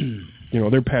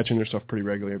they're patching their stuff pretty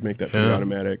regularly, make that pretty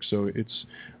automatic. So it's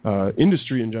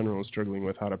industry in general is struggling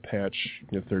with how to patch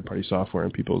third party software in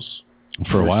people's.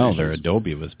 For a while there,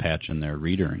 Adobe was patching their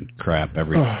reader and crap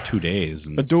every 2 days.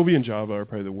 And Adobe and Java are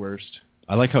probably the worst.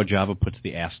 I like how Java puts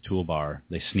the ass toolbar.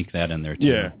 They sneak that in there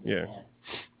too. Yeah.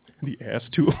 The ass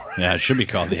tool. Yeah, it should be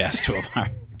called the ass toolbar.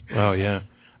 Oh yeah,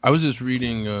 I was just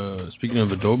reading. Speaking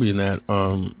of Adobe, and that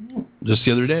just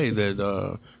the other day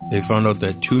that they found out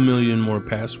that 2 million more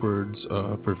passwords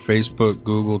for Facebook,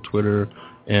 Google, Twitter,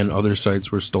 and other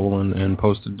sites were stolen and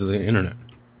posted to the internet.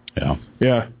 Yeah.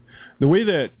 Yeah. The way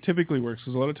that typically works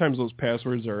is a lot of times those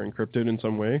passwords are encrypted in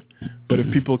some way, but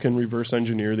if people can reverse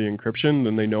engineer the encryption,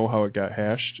 then they know how it got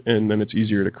hashed, and then it's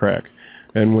easier to crack.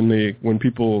 And when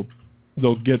people,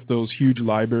 they'll get those huge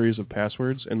libraries of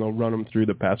passwords, and they'll run them through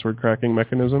the password cracking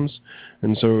mechanisms,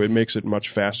 and so it makes it much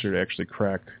faster to actually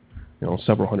crack,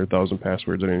 several 100,000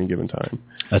 passwords at any given time.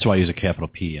 That's why I use a capital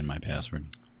P in my password.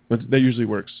 But that usually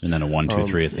works. And then a 1, 2,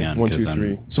 3 at the end. 1, 2,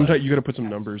 3. Sometimes you got to put some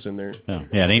numbers in there. Yeah,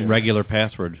 it ain't regular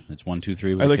password. It's 1, 2,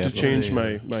 3. I like to change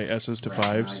my S's to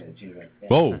 5s.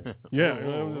 Whoa. Yeah, that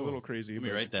was a little crazy. Let me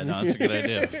write that down. That's a good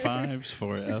idea. 5s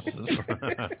for S's.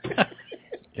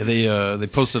 Yeah, they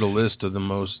posted a list of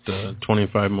the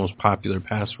 25 most popular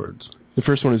passwords. The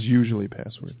first one is usually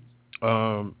password.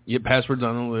 Passwords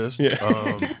on the list. Yeah.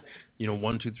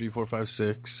 1, 2, 3, 4, 5,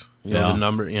 6. The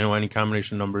number. Any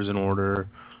combination numbers in order.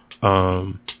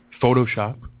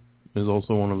 Photoshop is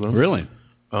also one of them. Really?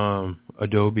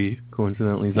 Adobe,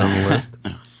 coincidentally, is on the list.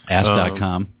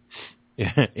 Ask.com.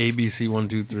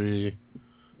 ABC123.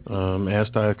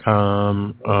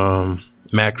 Ask.com.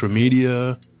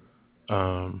 Macromedia.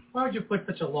 Why would you put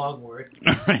such a long word?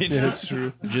 Right. Yeah, that's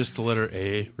true. Just the letter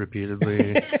A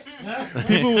repeatedly.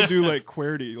 People will do like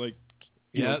QWERTY, like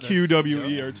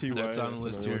QWERTY. That's on the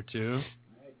list here too.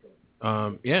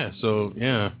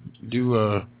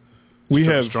 Do we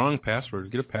have strong passwords.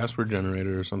 Get a password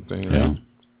generator or something. Yeah.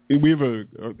 We have a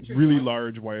really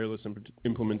large wireless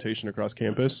implementation across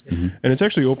campus, and it's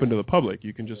actually open to the public.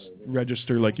 You can just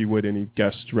register like you would any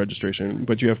guest registration,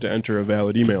 but you have to enter a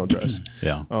valid email address.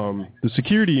 Yeah. The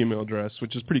security email address,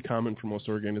 which is pretty common for most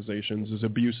organizations, is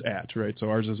abuse@, right? So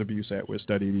ours is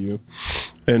abuse@wis.edu,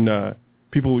 and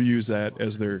people will use that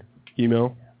as their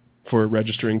email for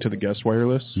registering to the guest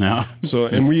wireless. No. So,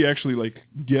 and we actually like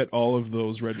get all of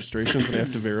those registrations and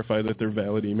have to verify that they're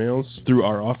valid emails through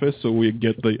our office. So we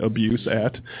get the abuse@.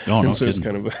 Oh, no so kidding. it's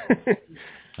kind of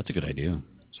That's a good idea.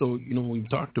 So, we've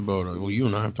talked about, you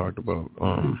and I have talked about,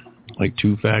 like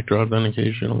two-factor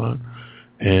authentication a lot.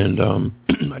 And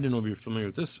I didn't know if you're familiar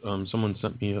with this. Someone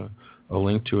sent me a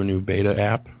link to a new beta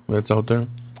app that's out there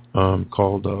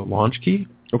called LaunchKey.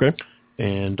 Okay.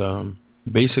 And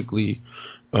basically,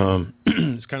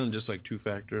 it's kind of just like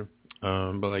two-factor.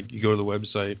 But like you go to the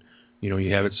website,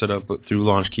 you have it set up through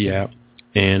LaunchKey app.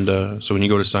 And so when you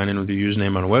go to sign in with your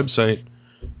username on a website,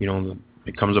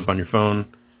 it comes up on your phone.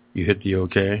 You hit the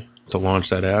OK to launch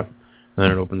that app, and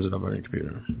then it opens it up on your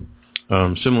computer.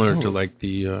 Similar to like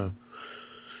the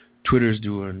Twitter's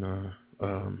doing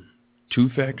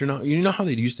two-factor now. You know how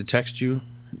they used to text you?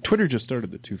 Twitter just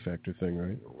started the two-factor thing,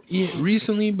 right? Yeah,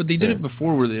 recently, but they did it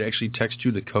before where they actually text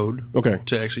you the code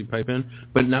to actually pipe in.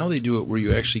 But now they do it where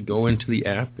you actually go into the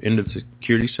app, into the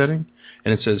security setting,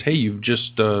 and it says, hey,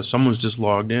 someone's just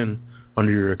logged in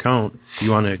under your account. Do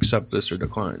you want to accept this or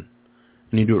decline?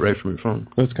 And you do it right from your phone.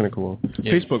 That's kind of cool.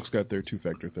 Yeah. Facebook's got their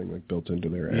two-factor thing like built into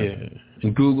their app. Yeah,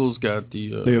 and Google's got they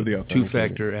have the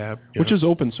two-factor app, which is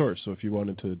open source. So if you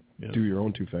wanted to do your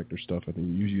own two-factor stuff, I think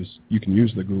you can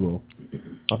use the Google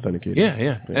Authenticator.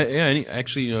 Yeah.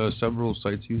 Actually, several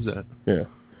sites use that. Yeah,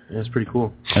 it's pretty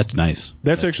cool. That's nice.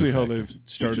 That's actually how they've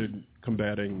started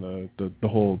combating the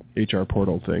whole HR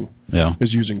portal thing. Yeah,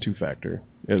 is using two-factor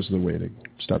as the way to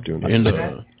stop doing that. And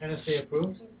NSA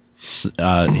approved?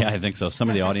 Yeah, I think so. Some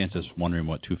of the audience is wondering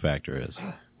what two-factor is.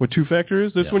 What two-factor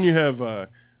is? That's when you have,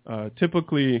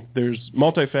 typically, there's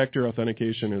multi-factor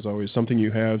authentication is always something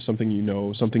you have, something you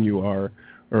know, something you are,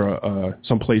 or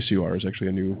some place you are is actually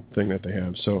a new thing that they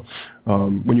have. So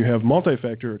when you have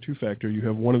multi-factor or two-factor, you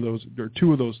have one of those, or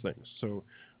two of those things. So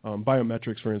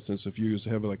biometrics, for instance, if you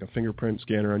have like a fingerprint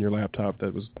scanner on your laptop,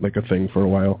 that was like a thing for a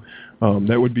while,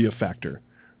 that would be a factor.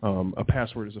 A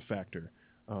password is a factor.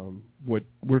 What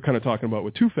we're kind of talking about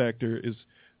with two-factor is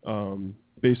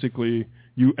basically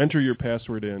you enter your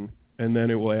password in, and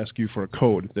then it will ask you for a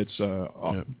code that's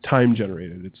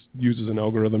time-generated. It uses an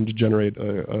algorithm to generate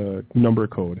a number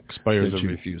code. Expires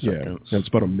every few seconds. Yeah, it's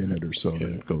about a minute or so that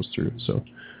it goes through. So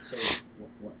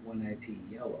when I see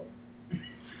yellow.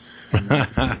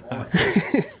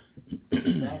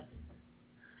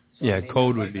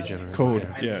 Code would be generated. Code,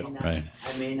 right.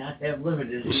 I may not have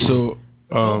limited. So,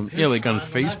 like on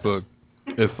Facebook,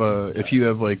 if you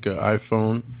have like an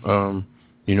iPhone, or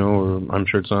I'm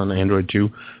sure it's on Android too,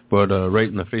 but right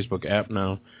in the Facebook app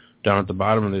now, down at the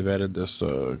bottom, they've added this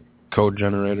code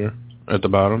generator at the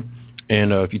bottom,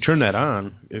 and if you turn that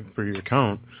on for your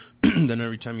account, then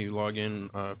every time you log in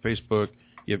Facebook,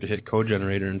 you have to hit code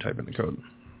generator and type in the code.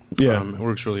 Yeah, it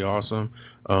works really awesome.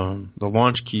 The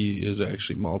LaunchKey is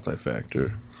actually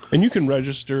multi-factor, and you can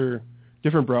register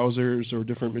different browsers or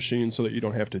different machines so that you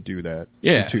don't have to do that.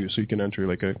 Yeah. Too. So you can enter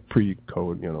like a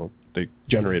pre-code, they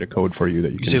generate a code for you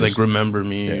that you can say like remember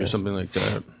me or something like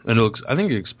that. And I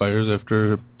think it expires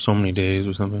after so many days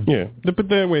or something. Yeah. But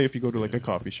that way if you go to like a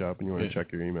coffee shop and you want to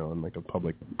check your email in like a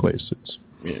public place,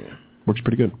 works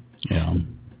pretty good. Yeah.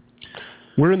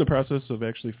 We're in the process of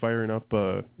actually firing up,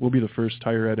 we'll be the first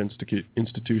higher ed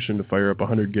institution to fire up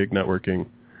 100 gig networking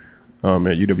at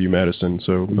UW-Madison,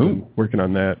 so we've been working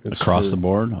on that. Across the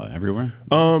board, everywhere?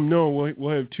 No,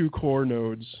 we'll have two core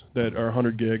nodes that are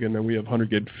 100 gig, and then we have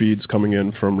 100 gig feeds coming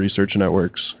in from research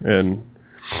networks, and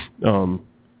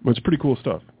it's pretty cool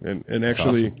stuff. And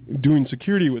actually doing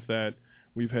security with that,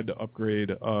 we've had to upgrade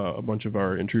a bunch of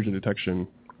our intrusion detection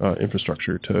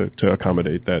infrastructure to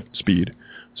accommodate that speed.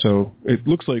 So it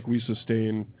looks like we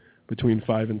sustain between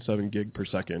 5 and 7 gig per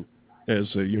second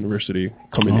as a university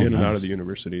coming in and out of the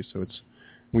university. So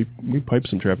we pipe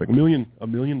some traffic. A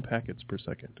million packets per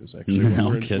second is actually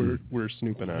what we're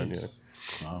snooping on. Yeah.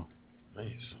 Wow.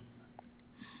 Nice.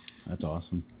 That's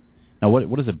awesome. Now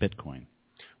what is a Bitcoin?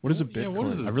 What is a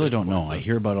Bitcoin? I really don't know. I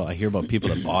hear about people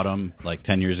that bought them like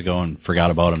 10 years ago and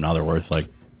forgot about them. Now they're worth like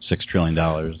 $6 trillion.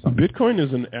 Bitcoin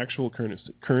is an actual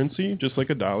currency, just like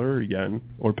a dollar or yen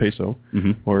or peso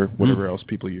or whatever else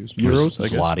people use. Euros, I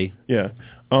guess. Zloty. Yeah.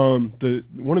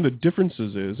 One of the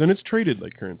differences is, and it's traded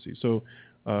like currency. So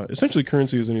essentially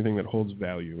currency is anything that holds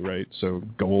value, right? So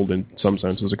gold in some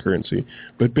sense is a currency.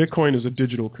 But Bitcoin is a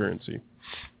digital currency.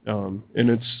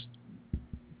 And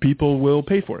people will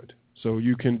pay for it. So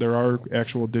there are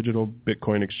actual digital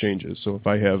Bitcoin exchanges. So if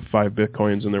I have 5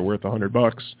 Bitcoins and they're worth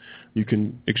 $100, you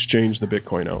can exchange the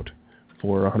Bitcoin out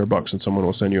for $100 and someone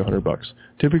will send you $100.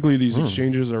 Typically these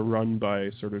exchanges are run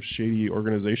by sort of shady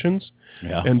organizations.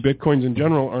 Yeah. And Bitcoins in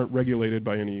general aren't regulated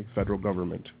by any federal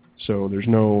government. So there's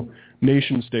no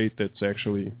nation state that's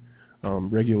actually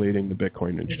regulating the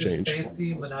Bitcoin exchange. Is it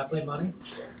fancy monopoly money?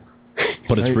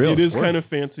 But it's real. It is kind of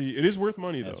fancy. It is worth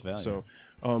money though. So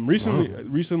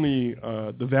recently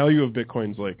the value of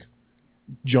Bitcoin's like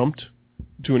jumped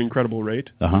to an incredible rate.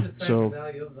 So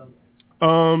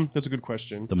that's a good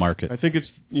question. The market. I think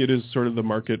it is sort of the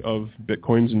market of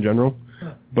Bitcoins in general.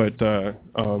 But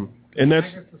and that's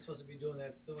Congress is supposed to be doing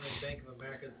that soon, and Bank of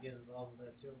America is getting involved in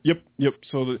that too. Yep.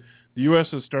 So the U.S.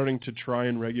 is starting to try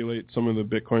and regulate some of the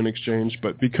Bitcoin exchange,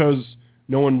 but because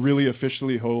no one really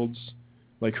officially holds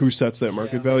like who sets that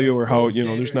market value or how,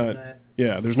 there's not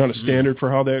a standard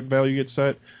for how that value gets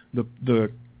set. The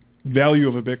value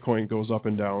of a Bitcoin goes up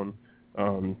and down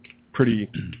pretty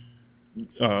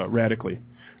radically.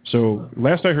 So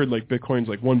last I heard, like Bitcoin's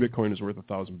like one Bitcoin is worth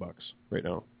 $1,000 right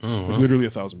now. It's literally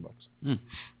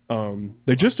 $1,000.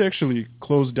 They just actually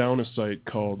closed down a site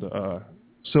called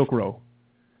Silk Road,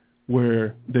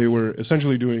 where they were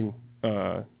essentially doing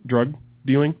drug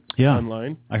dealing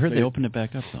online. I heard they opened it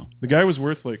back up though. The guy was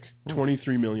worth like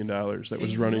 $23 million that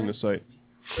was running the site.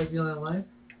 Drug dealing online?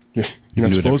 Yeah, you're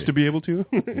not supposed to be able to.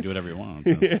 You can do whatever you want.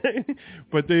 So.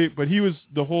 But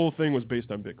the whole thing was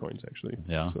based on Bitcoins actually.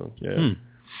 Yeah. So, yeah.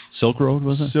 Silk Road,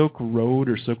 was it? Silk Road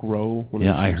or Silk Row.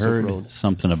 Yeah, I heard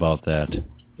something about that. Do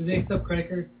they accept credit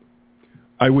cards?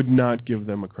 I would not give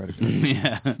them a credit card.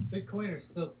 Yeah. Bitcoin or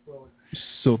Silk Road?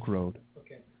 Silk Road.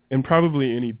 Okay. And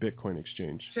probably any Bitcoin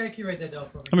exchange. Check, you write that down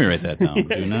for me. Let me write that down.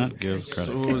 Do not give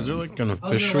credit. So is there like an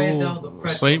official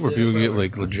site where people get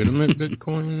like legitimate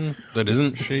Bitcoin that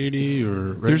isn't shady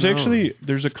or?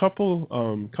 There's a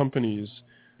couple companies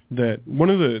that one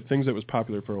of the things that was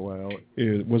popular for a while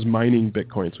was mining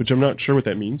Bitcoins, which I'm not sure what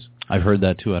that means. I've heard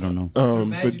that too. I don't know.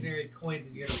 Imaginary coins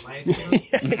that you're going to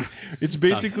mine. It's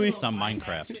basically some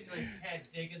Minecraft.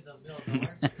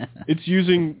 It's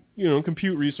using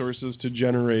compute resources to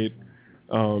generate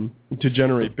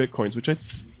Bitcoins, which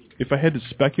if I had to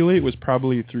speculate, was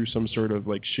probably through some sort of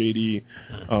like shady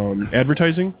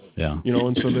advertising. Yeah.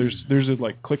 And so there's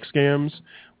like click scams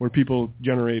where people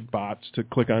generate bots to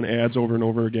click on ads over and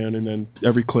over again, and then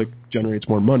every click generates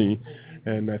more money,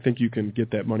 and I think you can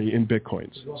get that money in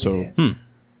Bitcoins. So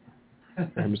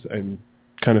I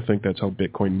kind of think that's how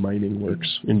Bitcoin mining works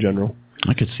in general.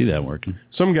 I could see that working.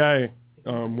 Some guy,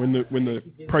 when the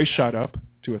price shot up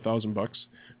to $1,000,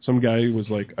 some guy was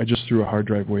like, I just threw a hard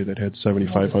drive away that had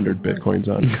 7,500 Bitcoins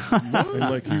on it. And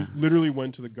like he literally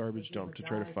went to the garbage dump to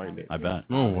try to find it. I bet.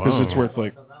 Oh, wow. Because it's worth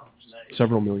like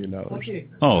several $1 million.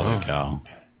 Oh, cow.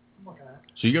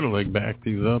 So you got to like back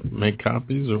these up, make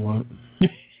copies or what?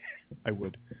 I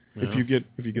would. Yeah. If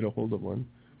you get a hold of one.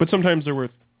 But sometimes they're worth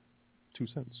 2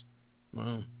 cents.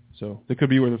 Wow. So they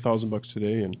could be worth $1,000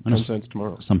 today and 10 cents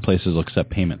tomorrow. Some places will accept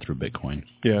payment through Bitcoin.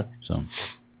 Yeah. So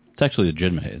it's actually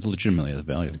legitimate. It legitimately has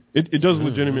value. It does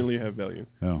legitimately have value.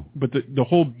 Oh. But the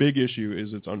whole big issue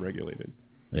is it's unregulated.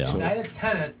 Yeah. If I had a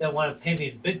tenant that want to pay me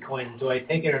in Bitcoin, do I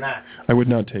take it or not? I would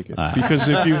not take it. Because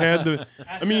if you had the...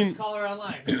 I mean... Call her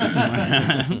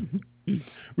online.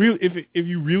 If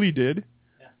you really did...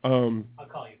 I'll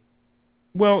call you.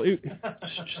 Well,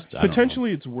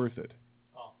 potentially it's worth it.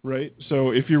 Right?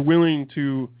 So if you're willing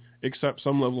to accept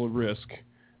some level of risk,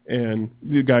 and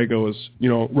the guy goes,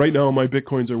 right now my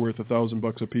Bitcoins are worth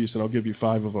 $1,000 a piece, and I'll give you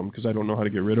 5 of them because I don't know how to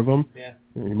get rid of them. Yeah.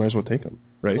 You might as well take them,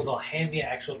 right? So they'll hand me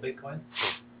actual Bitcoin?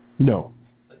 No.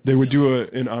 They would do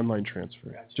an online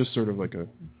transfer, just sort of like a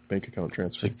bank account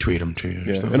transfer. Like tweet them to you.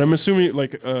 Yeah, and I'm assuming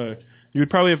you would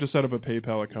probably have to set up a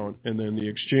PayPal account, and then the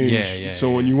exchange.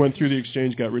 So when you went through the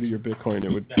exchange, got rid of your Bitcoin,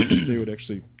 they would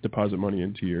actually deposit money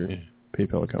into your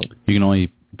PayPal account. You can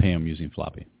only pay them using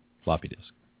floppy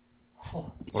disk.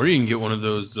 Or you can get one of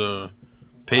those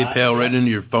PayPal right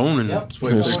into your phone and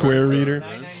swipe a Square reader.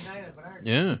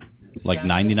 Yeah. Like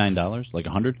 $99? Like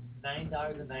 $100?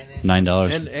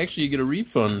 $9.99. And actually, you get a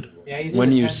refund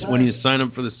when you sign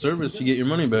up for the service. You get your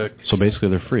money back. So basically,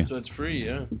 they're free. So it's free,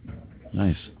 yeah.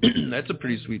 Nice. That's a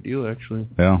pretty sweet deal, actually.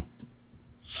 Yeah.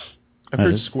 I've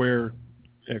heard Square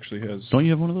actually has. Don't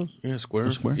you have one of those? Yeah,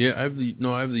 Square. Square? Yeah, I have the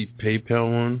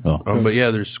PayPal one. Oh. But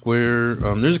yeah, there's Square.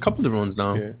 There's a couple different ones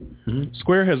now. Yeah. Mm-hmm.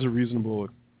 Square has a reasonable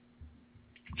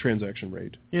transaction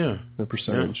rate. Yeah. The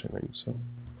percentage, I think. So.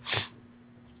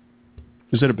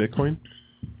 Is that a Bitcoin?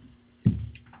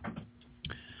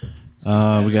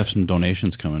 We got some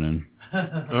donations coming in.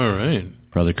 All right.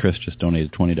 Brother Chris just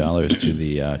donated $20 to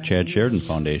the Chad Sheridan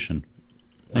Foundation.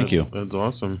 Thank you. That's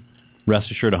awesome. Rest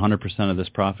assured, 100% of this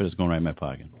profit is going right in my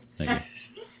pocket. Thank you.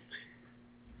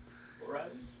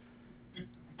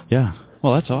 Yeah.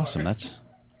 Well, that's awesome.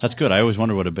 That's good. I always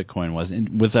wondered what a Bitcoin was.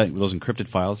 And with those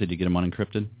encrypted files, did you get them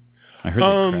unencrypted? I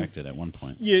heard they cracked it at one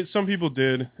point. Yeah, some people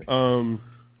did.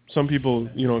 Some people,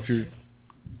 if you're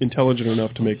intelligent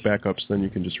enough to make backups, then you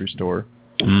can just restore.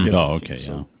 Oh, okay,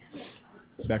 so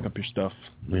back up your stuff.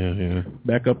 Yeah.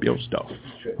 Back up your stuff.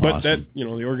 But that, the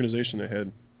organization that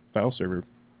had file server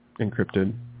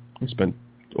encrypted, I spent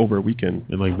over a weekend.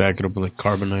 They back it up with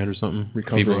Carbonite or something?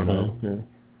 Recovering it.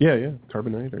 Yeah,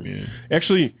 Carbonite.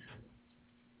 Actually,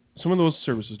 some of those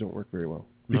services don't work very well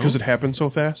because it happens so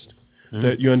fast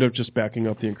that you end up just backing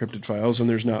up the encrypted files, and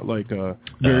there's not a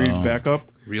varied backup.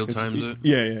 Real times it?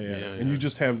 Yeah. And you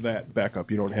just have that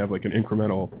backup. You don't have an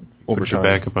incremental over time. Put your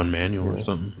backup on manual or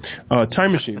something.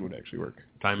 Time Machine would actually work.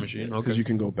 Time Machine? Okay. Because you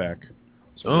can go back.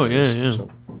 Yeah.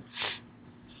 So.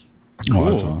 Cool.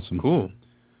 That's awesome. Cool.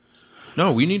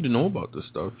 No, we need to know about this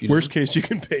stuff. Worst case, you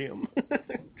can pay them.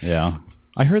 Yeah.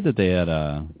 I heard that they had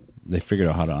they figured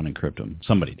out how to unencrypt them.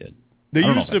 Somebody did. They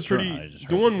used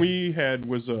the one we had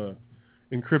was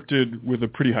encrypted with a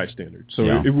pretty high standard. So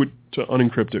to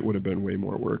unencrypt it would have been way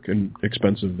more work and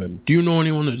expensive than. Do you know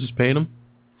anyone that just paid them?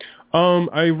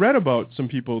 I read about some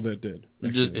people that did.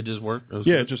 It just worked?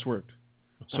 It just worked.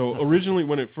 So originally,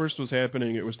 when it first was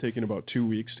happening, it was taking about 2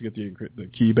 weeks to get the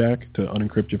key back to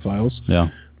unencrypt your files. Yeah.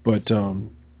 But well,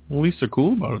 at least they're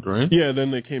cool about it, right? Yeah.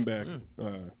 Then they came back.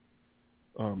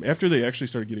 After they actually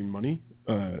started getting money,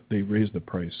 they raised the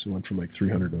price. It went from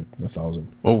 $300 to $1,000.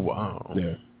 Oh wow!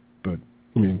 Yeah, but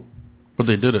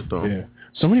they did it though. Yeah,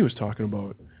 somebody was talking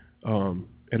about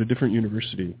at a different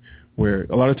university where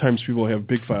a lot of times people have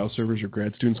big file servers or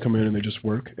grad students come in and they just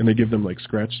work and they give them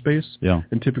scratch space. Yeah,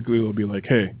 and typically they'll be like,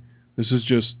 "Hey, this is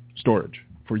just storage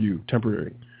for you,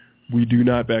 temporary. We do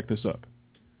not back this up,"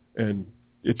 and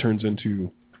it turns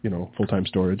into full-time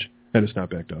storage and it's not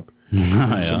backed up.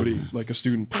 Somebody, a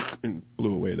student,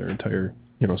 blew away their entire,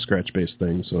 scratch-based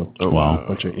thing. So, a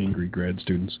bunch of angry grad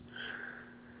students,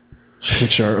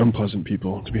 which are unpleasant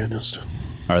people, to be honest.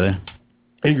 Are they?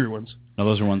 Angry ones. No,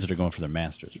 those are ones that are going for their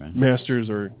masters, right? Masters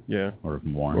or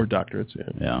more. Or doctorates,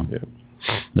 yeah.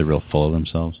 They're real full of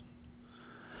themselves.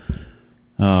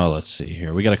 Oh, let's see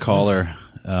here. We got a caller.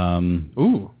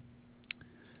 Ooh.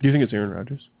 Do you think it's Aaron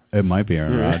Rodgers? It might be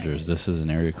Aaron Rodgers. This is an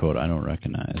area code I don't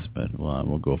recognize, but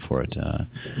we'll go for it.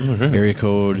 Area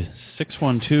code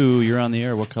 612. You're on the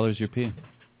air. What color is your P?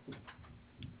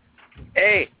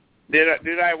 Hey, did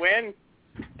I win?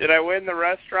 Did I win the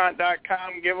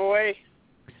restaurant.com giveaway?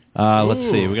 Let's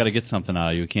see. We got to get something out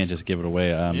of you. We can't just give it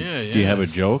away. Do you have a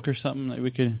joke or something that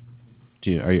we could?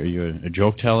 Are you a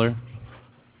joke teller?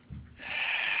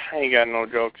 I ain't got no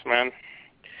jokes, man.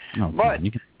 Oh, but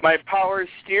my power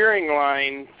steering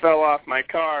line fell off my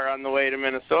car on the way to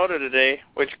Minnesota today,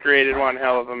 which created one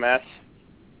hell of a mess.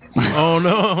 Oh,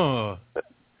 no.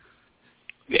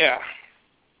 Yeah.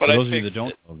 But For those of you that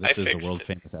don't know, this is the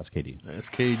world-famous SKD.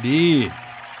 SKD.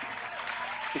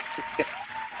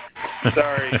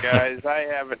 Sorry, guys. I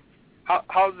haven't.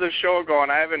 How's the show going?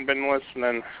 I haven't been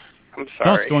listening. I'm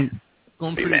sorry. No, it's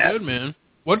going pretty good, man.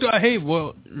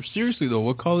 Well, seriously, though,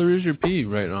 what color is your P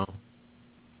right now?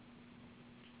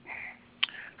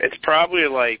 It's probably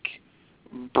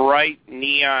bright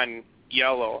neon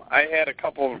yellow. I had a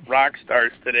couple of rock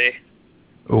stars today.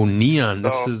 Oh, neon.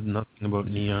 This is nothing about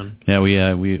neon. Yeah, we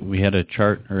had a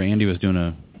chart, or Andy was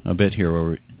doing a bit here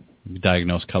where we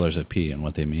diagnose colors of P and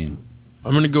what they mean.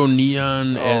 I'm going to go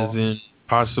neon as in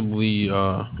possibly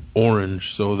orange,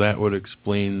 so that would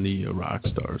explain the rock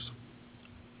stars.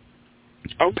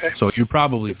 Okay. So you're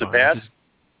probably fine. Bad? Just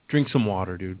drink some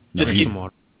water, dude. Drink some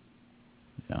water.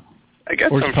 Yeah. I got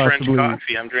some French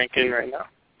coffee I'm drinking right now.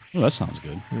 Oh, that sounds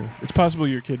good. Yeah. It's possible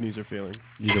your kidneys are failing.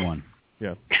 Either one.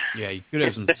 Yeah. Yeah, you could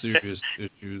have some serious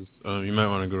issues. You might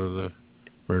want to go to the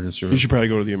emergency room. You should probably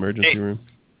go to the emergency room.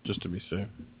 Just to be safe.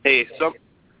 Hey,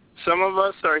 some of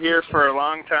us are here for a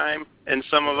long time, and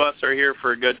some of us are here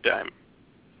for a good time.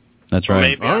 That's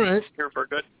right. Maybe I'm here for a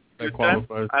good time.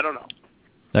 I don't know.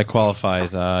 That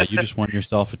qualifies. You just won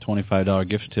yourself a $25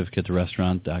 gift certificate to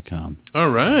restaurant.com. All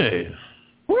right.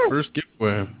 First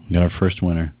giveaway. We got our first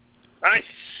winner. Nice.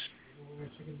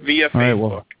 via All right,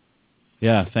 Facebook. well,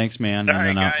 yeah, thanks, man. All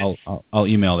and then right, I'll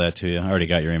email that to you. I already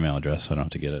got your email address, so I don't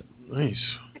have to get it. Nice.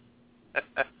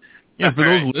 Yeah, for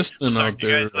those listening out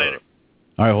there.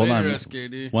 All right, hold later, on.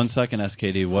 SKD. 1 second,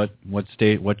 SKD. What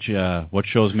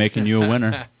show's making you a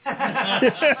winner?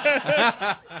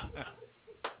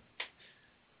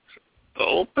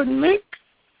 Open mic.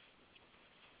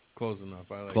 Close enough.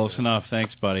 I like Close that. enough.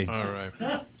 Thanks, buddy. All right.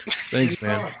 Thanks,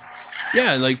 man.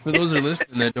 Yeah, like for those who are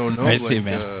listening that don't know, I like see,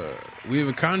 man. we have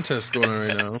a contest going on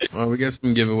right now. We got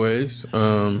some giveaways.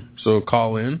 So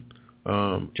call in.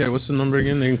 Chad, what's the number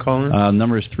again? They can call in.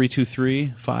 Number is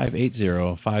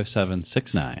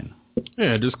 323-580-5769.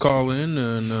 Yeah, just call in,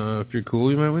 and if you're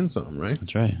cool, you might win something, right?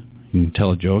 That's right. You can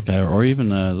tell a joke, or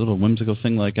even a little whimsical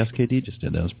thing like SKD just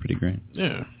did. That was pretty great.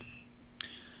 Yeah.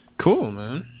 Cool,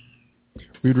 man.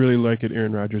 We'd really like it,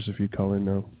 Aaron Rodgers, if you'd call in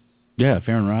now. Yeah, if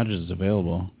Aaron Rodgers is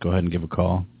available, go ahead and give a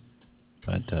call.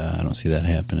 But I don't see that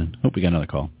happening. Hope we got another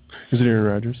call. Is it Aaron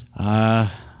Rodgers?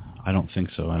 I don't think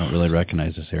so. I don't really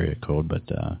recognize this area code. But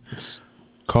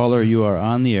caller, you are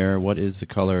on the air. What is the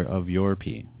color of your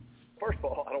pee? First of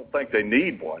all, I don't think they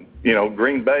need one.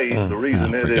 Green Bay, the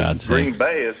reason it is Green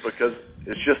Bay is because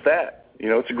it's just that.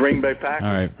 It's a Green Bay Packers.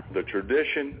 All right. The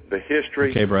tradition, the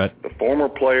history, okay, Brett. The former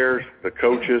players, the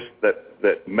coaches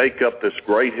that make up this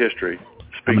great history.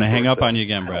 I'm going to hang up on you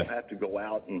again, Brett. I don't have to go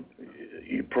out and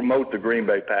you promote the Green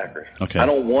Bay Packers. Okay. I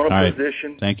don't want a All right.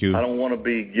 position. Thank you. I don't want to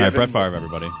be given. All right, Brett Favre,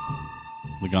 everybody.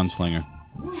 The gunslinger.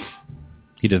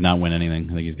 He does not win anything.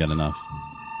 I think he's got enough.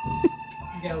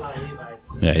 He's got a lot of Levi's.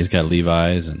 Yeah, he's got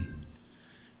Levi's. And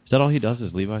is that all he does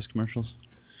is Levi's commercials?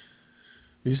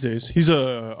 These days. He's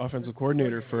a offensive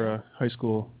coordinator for a high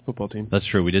school football team. That's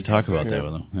true. We did talk about that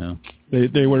with him. Yeah.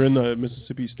 They were in the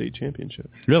Mississippi State Championship.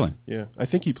 Really? Yeah. I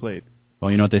think he played. Well,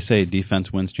 you know what they say,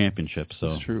 defense wins championships.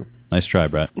 So that's true. Nice try,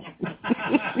 Brett.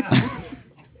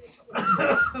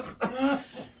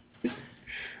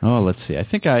 Oh, let's see. I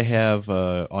think I have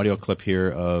an audio clip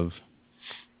here of,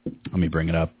 let me bring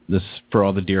it up. This is for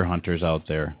all the deer hunters out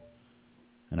there.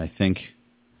 And I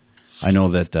know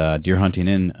that deer hunting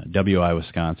in WI,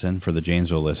 Wisconsin, for the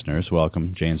Janesville listeners,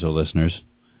 welcome, Janesville listeners,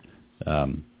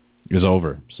 is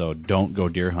over. So don't go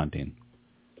deer hunting.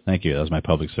 Thank you. That was my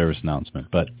public service announcement.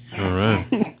 But all right.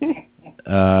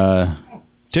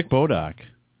 Dick Bodock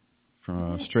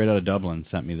from straight out of Dublin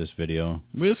sent me this video.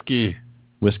 Whiskey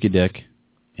Dick.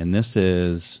 And this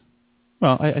is,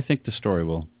 well, I think the story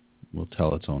will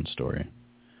tell its own story.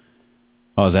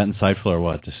 Oh, is that insightful or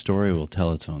what? The story will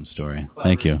tell its own story. Clever.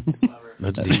 Thank you.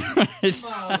 That's deep.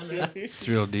 It's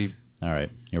real deep. All right,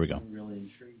 here we go.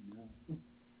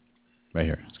 Right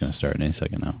here. It's going to start in any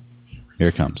second now. Here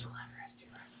it comes.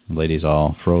 The lady's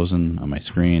all frozen on my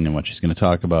screen, and what she's going to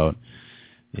talk about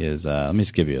is, let me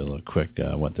just give you a little quick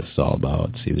what this is all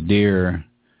about. See, the deer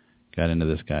got into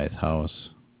this guy's house.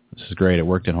 This is great. It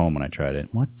worked at home when I tried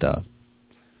it. What the? Let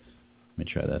me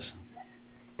try this.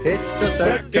 It's the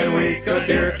second week of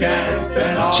deer camp.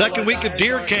 Second week of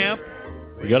deer camp.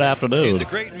 Good afternoon. In the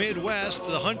great Midwest,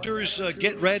 the hunters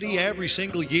get ready every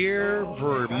single year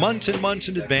for months and months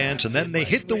in advance, and then they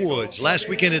hit the woods. Last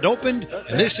weekend it opened,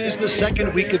 and this is the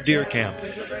second week of deer camp.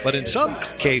 But in some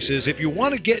cases, if you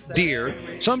want to get deer,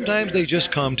 sometimes they just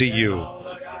come to you.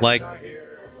 Like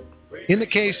in the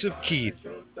case of Keith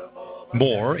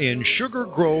Moore in Sugar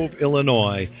Grove,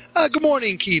 Illinois. Good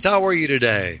morning, Keith. How are you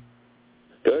today?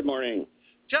 Good morning.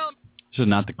 Tell This is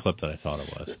not the clip that I thought it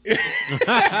was.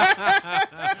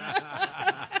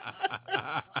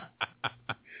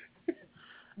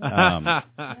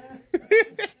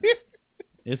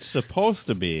 It's supposed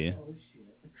to be.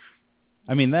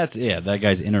 I mean, that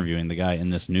guy's interviewing the guy in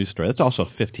this news story. That's also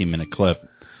a 15-minute clip,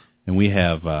 and we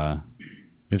have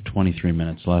 23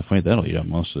 minutes left. Wait, that'll eat up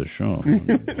most of the show.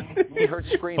 He heard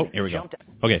screaming. Oh, here we go.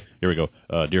 Okay, here we go.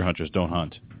 Deer hunters don't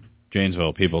hunt.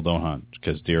 Janesville people don't hunt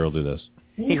because deer will do this.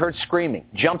 He heard screaming,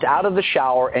 jumped out of the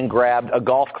shower, and grabbed a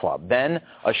golf club. Then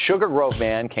a Sugar Grove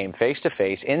man came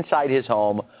face-to-face inside his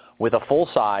home with a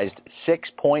full-sized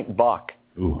 6-point buck.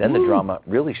 Ooh. Then the drama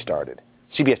really started.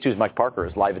 CBS 2's Mike Parker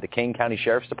is live at the Kane County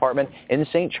Sheriff's Department in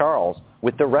St. Charles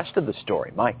with the rest of the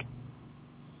story. Mike.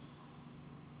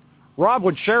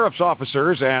 Rodwood Sheriff's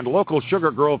officers and local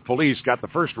Sugar Grove police got the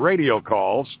first radio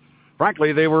calls.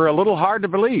 Frankly, they were a little hard to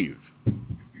believe.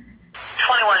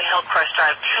 21 Hillcrest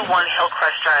Drive, 21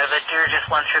 Hillcrest Drive. A deer just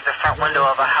went through the front window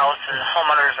of a house, and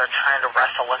homeowners are trying to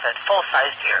wrestle with it.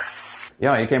 Full-size deer.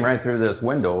 Yeah, he came right through this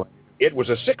window. It was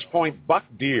a 6-point buck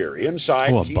deer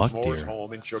inside Keith Moore's deer.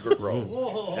 home in Sugar Grove.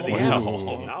 And the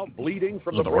animal, now bleeding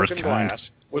from the broken glass,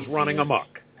 was running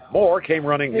amok. Moore came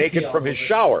running naked from his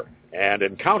shower. and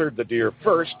encountered the deer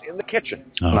first in the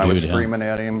kitchen. And I was screaming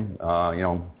at him,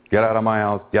 get out of my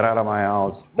house, get out of my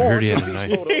house. I heard he had a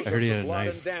knife. I heard he had a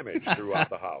knife. And damage throughout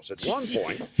the house. At one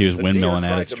point, he was windmilling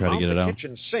at it to try to get it out. The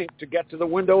kitchen sink to get to the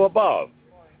window above.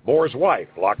 Moore's wife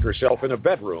locked herself in a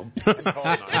bedroom and called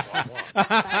 911.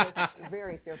 I was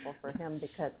very fearful for him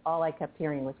because all I kept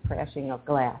hearing was crashing of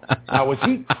glass. Now, was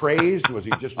he crazed? Was he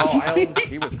just wild?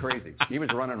 He was crazy. He was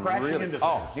running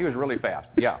he was really fast.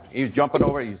 Yeah, he was jumping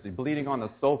over. He was bleeding on the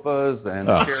sofas and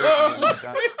chairs.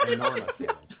 Enormous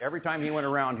damage. Every time he went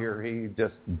around here, he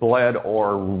just bled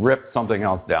or ripped something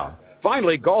else down.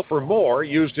 Finally, golfer Moore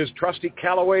used his trusty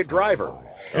Callaway driver.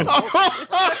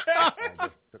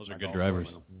 Those are good drivers.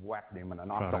 Whacked him and I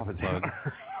knocked off his head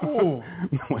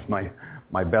with my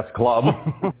best club.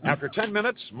 After 10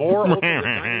 minutes, Moore opened the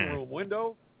dining room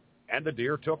window, and the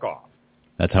deer took off.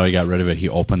 That's how he got rid of it. He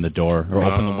opened the door or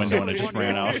opened the window and it just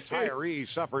ran out. The retiree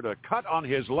suffered a cut on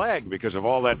his leg because of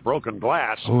all that broken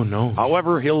glass. Oh, no.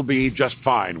 However, he'll be just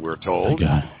fine, we're told.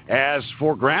 As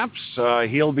for Gramps,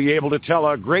 he'll be able to tell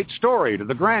a great story to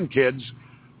the grandkids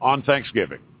on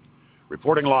Thanksgiving.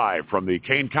 Reporting live from the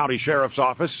Kane County Sheriff's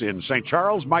Office in St.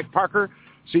 Charles, Mike Parker,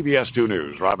 CBS 2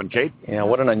 News. Rob and Kate. Yeah,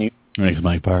 what an unusual... Thanks,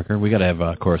 Mike Parker. We got to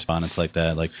have correspondence like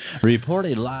that. Like,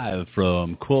 reporting live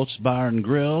from Quotes Bar and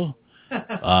Grill.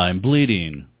 I'm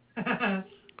bleeding.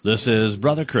 This is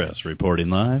Brother Chris reporting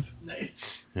live. Nice.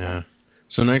 Yeah.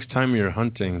 So next time you're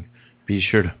hunting, be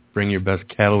sure to bring your best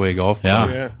Callaway golf ball.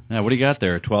 Yeah, what do you got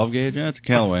there? 12 gauge? Yeah, it's a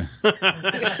Callaway.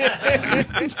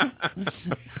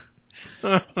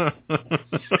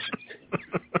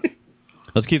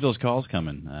 Let's keep those calls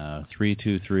coming.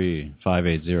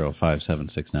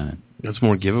 323-580-5769. Got some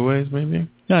more giveaways, maybe?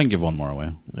 Yeah, I can give one more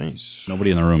away. Nice.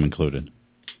 Nobody in the room included.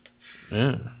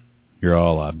 Yeah. You're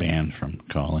all banned from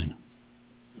calling.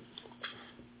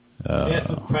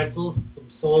 Some pretzels,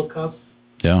 some Solo cups.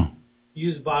 Yeah.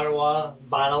 Use bottle of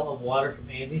water from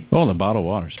Andy. Oh, the bottled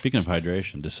water. Speaking of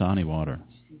hydration, Dasani water.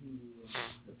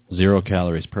 0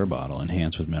 calories per bottle,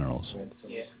 enhanced with minerals.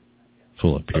 Yeah.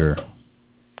 Full of pure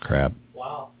crap.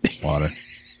 Wow. Water.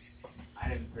 I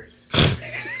didn't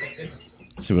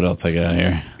See what else I got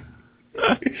here.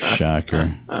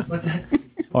 Shocker.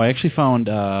 Oh, I actually found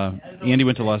Andy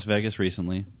went to Las Vegas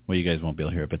recently. Well, you guys won't be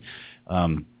able to hear it, but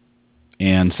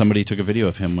and somebody took a video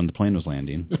of him when the plane was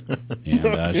landing, and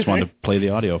I just wanted to play the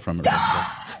audio from it.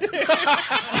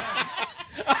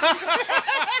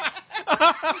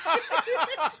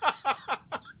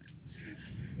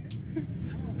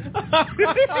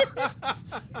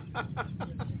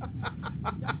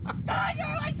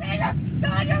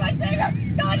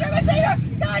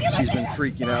 She's been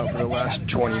freaking out for the last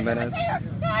 20 minutes.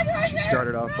 She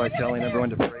started off by telling everyone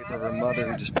to pray for her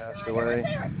mother who just passed away.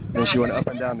 Then she went up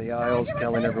and down the aisles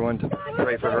telling everyone to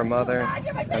pray for her mother.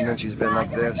 And then she's been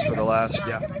like this for the last,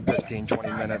 15,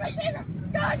 20 minutes.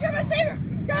 God, you're my savior!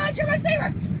 God, you're my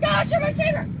savior! God, you're my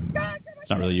savior! God, it's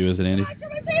not really you, is it, Andy?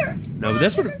 No, but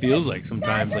that's what it feels like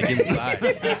sometimes, like inside.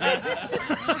 He's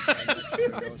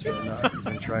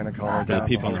been trying to calm her down. The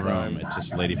people in the room, it's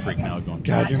just a lady freaking out going,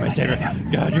 God, you're my savior!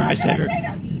 God, you're my savior!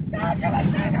 God, you're my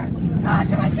savior! God,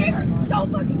 you're my savior!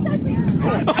 Don't fucking touch me!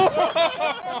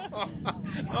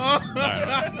 I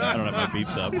don't have my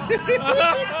beeps up.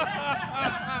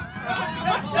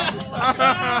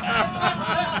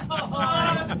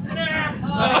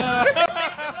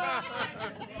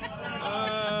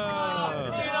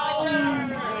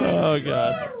 Oh,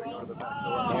 God.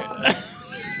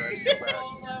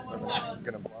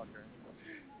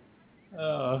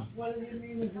 What does it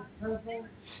mean? Is it purple?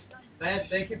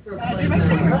 Thank you for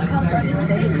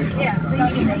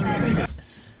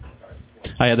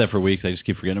I had that for weeks. I just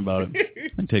keep forgetting about it.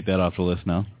 I take that off the list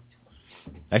now.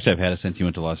 Actually, I've had it since you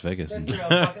went to Las Vegas.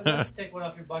 Take one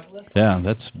off your bucket list? Yeah,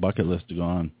 that's bucket list to go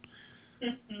on.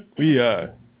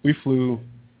 We flew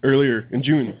earlier in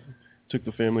June. Took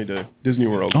the family to Disney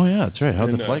World. Oh yeah, that's right.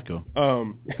 How'd the flight go?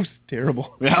 It was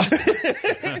terrible. Yeah.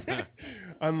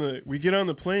 We get on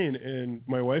the plane and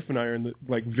my wife and I are in the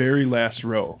very last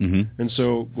row, mm-hmm. and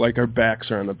so our backs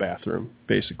are on the bathroom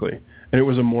basically. And it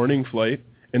was a morning flight,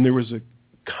 and there was a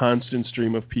constant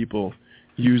stream of people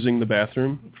using the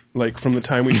bathroom, from the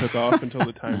time we took off until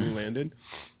the time we landed.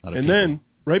 And then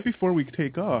right before we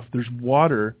take off, there's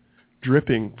water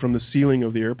dripping from the ceiling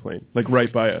of the airplane,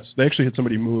 right by us. They actually had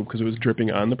somebody move because it was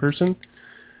dripping on the person.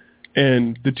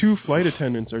 And the two flight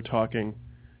attendants are talking,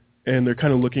 and they're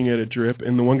kind of looking at it drip.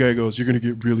 And the one guy goes, "You're going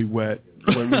to get really wet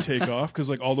when we take off because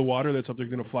all the water that's up there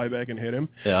is going to fly back and hit him."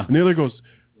 Yeah. And the other goes,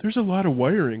 "There's a lot of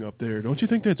wiring up there. Don't you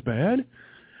think that's bad?"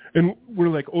 And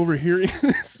we're overhearing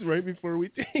this right before we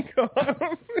take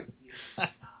off.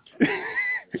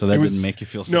 So that didn't make you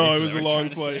feel safe? No, it was a long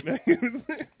flight.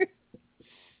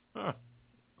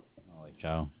 Holy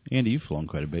cow. Andy, you've flown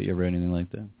quite a bit. You ever had anything like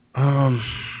that?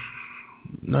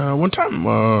 No, one time,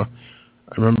 I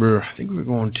remember, I think we were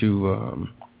going to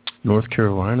North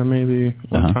Carolina maybe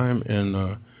one time,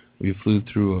 and we flew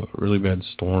through a really bad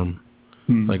storm,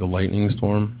 like a lightning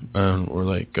storm, and we're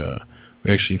like,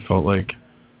 we actually it felt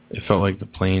like the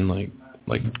plane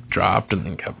like dropped and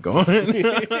then kept going.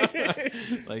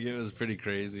 Like it was pretty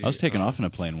crazy. I was taken off in a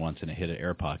plane once and it hit an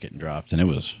air pocket and dropped, and it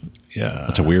was it's a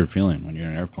Yeah. weird feeling when you're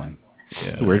in an airplane. Yeah.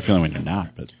 It's a weird feeling when you're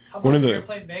not, but How about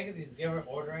airplane magazines? Do you ever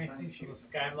order anything? She was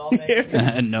SkyMall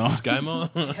magazine. no. SkyMall?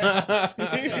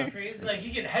 Yeah. Crazy. Like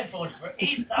you get headphones for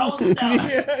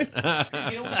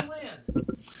 $8,000. You don't land.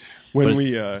 When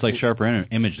we it's like sharper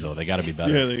image though. They got to be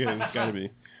better. Yeah, they got to be.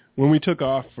 When we took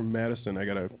off from Madison, I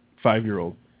got a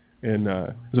 5-year-old, and it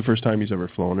was the first time he's ever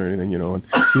flown or anything, And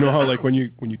you know how like when you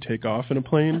take off in a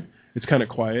plane, it's kind of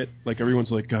quiet. Like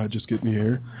everyone's like, God, just get in the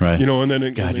air, right? And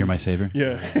then God, you're my savior.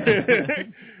 Yeah.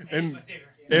 And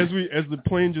as the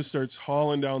plane just starts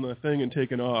hauling down the thing and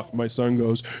taking off, my son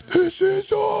goes, "This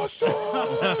is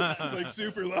awesome!" Like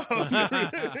super loud.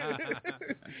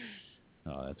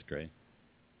 Oh, that's great.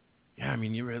 Yeah, I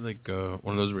mean, you ever had like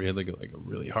one of those where you had like a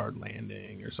really hard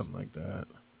landing or something like that?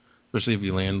 Especially if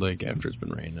you land like after it's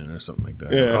been raining or something like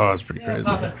that. Yeah. Oh, it's pretty crazy.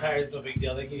 Nothing tires, no big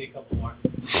deal. They give you a couple more.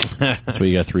 That's what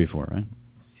you got 3 for, right?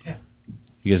 Yeah.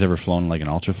 You guys ever flown like an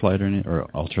ultraflight or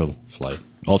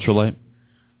ultralight?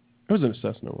 I was in a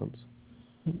Cessna once.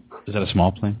 Is that a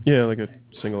small plane? Yeah, like a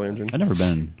single engine. I've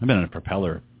been in a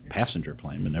propeller passenger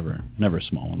plane, but never a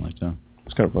small one like that.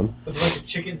 It's kind of fun. With a bunch of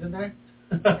chickens in there?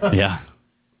 Yeah.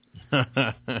 Oh,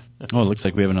 it looks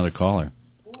like we have another caller.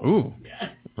 Ooh.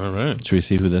 All right. Should we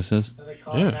see who this is? Another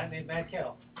caller not named Matt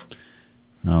Kell.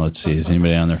 Oh, let's see. Is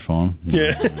anybody on their phone?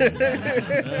 Yeah.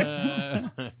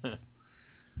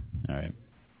 All right.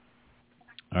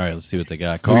 Let's see what they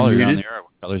got. Caller, you're on the air.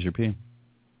 What color's your P?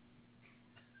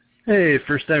 Hey,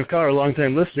 first time caller, long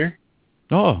time listener.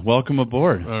 Oh, welcome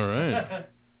aboard. All right.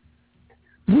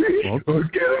 What are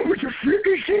doing with your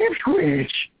freaking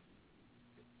Sasquatch?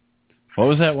 What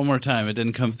was that? One more time. It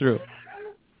didn't come through.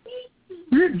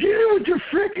 We're dealing with your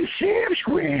freaking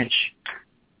Sasquatch.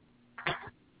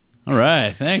 All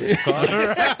right. Thanks,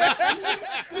 caller.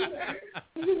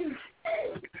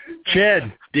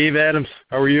 Chad, Dave Adams,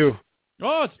 how are you?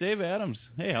 Oh, it's Dave Adams.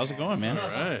 Hey, how's it going, man? All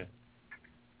right.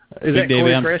 Is that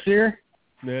Corey Kressner?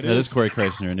 That is Corey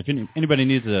Kressner. And if anybody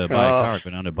needs to buy a car, go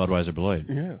down to Budweiser Beloit.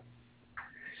 Yeah.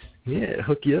 Yeah,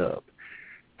 hook you up.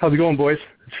 How's it going, boys?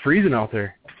 It's freezing out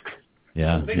there.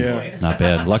 Yeah. Not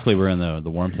bad. Luckily, we're in the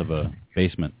warmth of a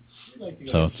basement,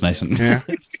 so it's nice and yeah.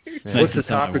 nice. What's the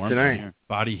topic tonight?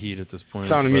 Body heat at this point.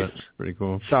 Sound of music. Pretty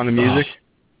cool. Sound of music.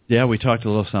 Yeah, we talked a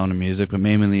little Sound of Music, but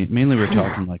mainly we're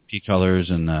talking like P colors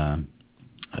and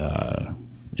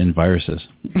viruses.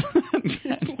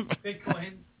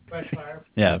 Bitcoin, Brett Favre.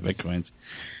 Yeah, Bitcoins.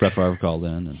 Brett Favre called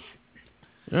in,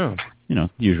 and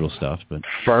usual stuff. But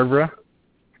Favre.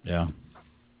 Yeah.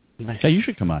 Nice. Yeah, you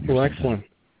should come on here. Well, excellent.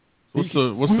 What's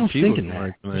the P looking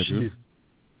like tonight, dude?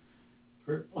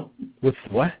 What's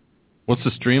what? What's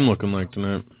the stream looking like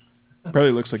tonight?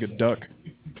 Probably looks like a duck,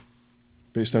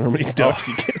 based on how many ducks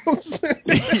he kills.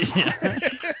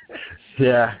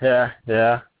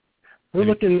 Yeah. We're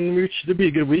looking. Should be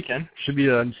a good weekend. Should be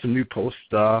some new posts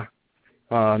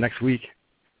next week.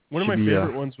 One of my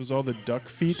favorite ones was all the duck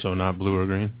feet. So not blue or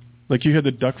green. Like you had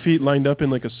the duck feet lined up in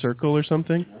like a circle or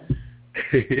something.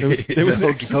 It was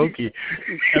hokey pokey.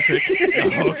 Epic.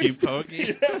 Hokey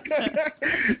pokey.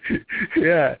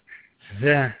 Yeah.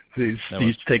 So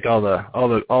you take all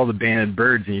the banded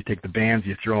birds and you take the bands,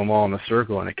 you throw them all in a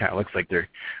circle, and it kind of looks like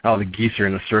all the geese are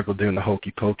in a circle doing the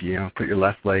hokey pokey. Put your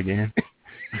left leg in.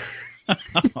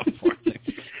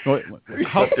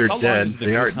 How they're long dead.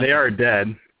 They are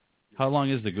dead. How long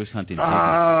is the goose hunting season?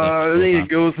 I think it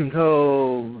goes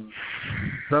until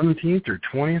 17th or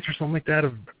 20th or something like that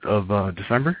of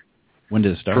December. When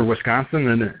did it start? For Wisconsin,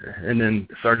 and then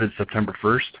it started September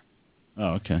 1st.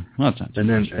 Oh, okay. Well, that's not. And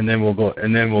then we'll go.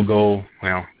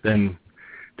 Well, then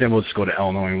we'll just go to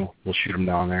Illinois and we'll shoot them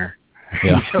down there.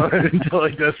 Yeah. until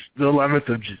like the 11th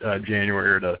of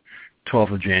January or the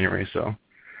 12th of January. So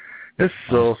it's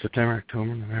September,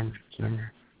 October, November,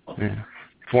 December. Yeah.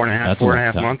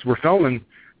 4.5 months. We're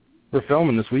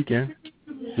filming this weekend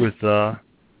with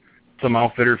some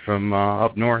outfitter from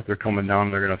up north. They're coming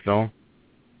down. They're going to film.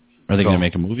 Are they going to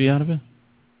make a movie out of it?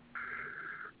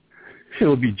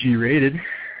 It'll be G-rated.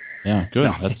 Yeah, good.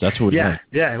 No. That's what. Yeah,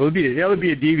 it'll be a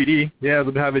DVD. Yeah,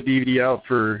 they'll have a DVD out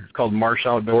it's called Marsh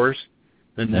Outdoors,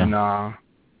 and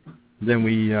then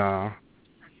we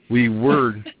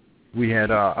we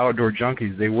had Outdoor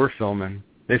Junkies. They were filming.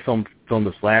 They filmed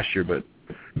us last year, but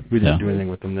we didn't do anything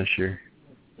with them this year.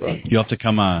 But, you have to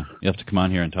come on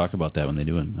here and talk about that when they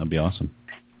do it. That'd be awesome.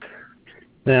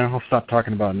 Yeah, I'll stop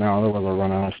talking about it now. Otherwise, I'll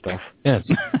run out of stuff. Yes.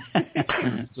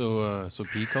 So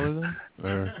pea color then?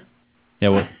 Or?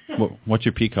 Yeah. What's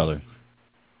your pea color?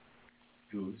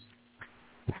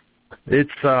 It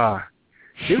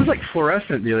was like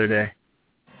fluorescent the other day.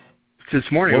 This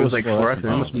morning it was like fluorescent. It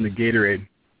must have been the Gatorade.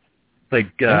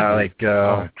 Like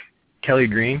Kelly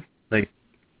green, like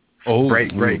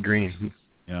bright green.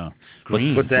 Yeah.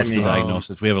 Green. What's that What's mean? the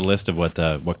diagnosis? We have a list of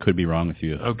what could be wrong with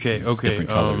you. Okay. Different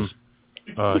colors.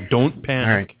 Don't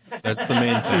panic. Right. That's the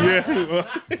main thing.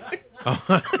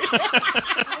 Yeah.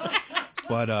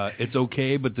 But it's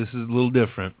okay. But this is a little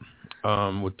different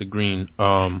with the green.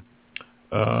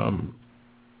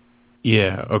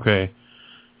 Yeah. Okay.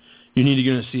 You need to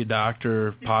go see a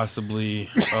doctor, possibly.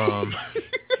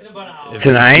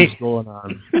 Tonight? Going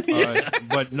on.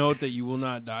 But note that you will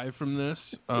not die from this.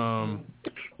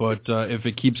 But if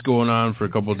it keeps going on for a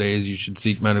couple of days, you should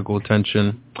seek medical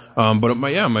attention. But it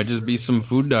might just be some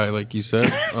food dye, like you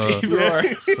said.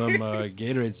 Some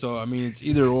Gatorade. So, I mean, it's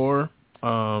either or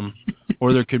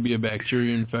there could be a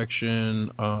bacteria infection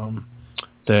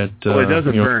that... well, it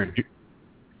doesn't burn.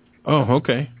 Oh,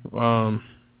 okay.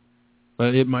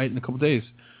 But it might in a couple of days.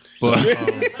 But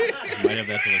might have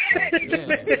that to look forward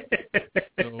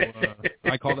to. So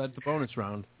I call that the bonus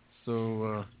round.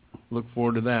 So look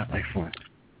forward to that. Excellent.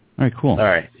 All right, cool. All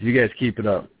right, you guys keep it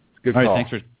up. Good All call.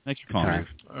 right, thanks for calling.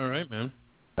 All right, man.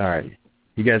 All right,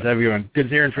 you guys have a good one. Good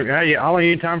hearing from you. How long are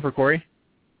you in town for, Corey?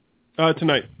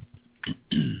 Tonight.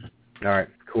 All right,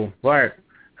 cool. Well, all right.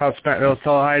 I'll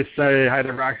tell hi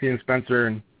to Roxy and Spencer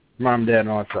and Mom, Dad, and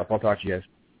all that stuff. I'll talk to you guys.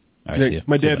 All right,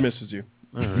 my dad misses you.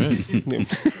 All right.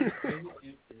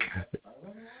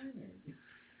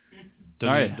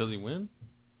 Does he win?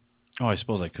 Oh, I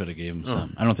suppose I could have gave him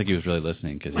some. I don't think he was really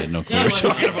listening because he had no clue what we were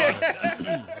talking about.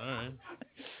 All right.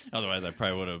 Otherwise, I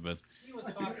probably would have. But he was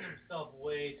talking to himself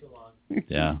way too long.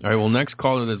 Yeah. All right. Well, next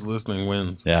caller that's listening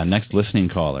wins. Yeah. Next listening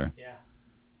caller. Yeah.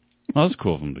 Well, that's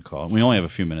cool of him to call. We only have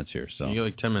a few minutes here, so you got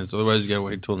like 10 minutes. Otherwise, you got to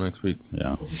wait till next week.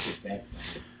 Yeah.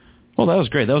 Well, that was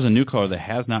great. That was a new caller that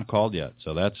has not called yet,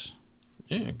 so that's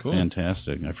cool.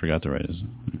 Fantastic. I forgot to write his.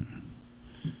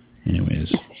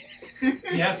 Anyways.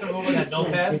 You have someone with that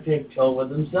notepad? They take control with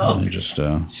themselves. I'm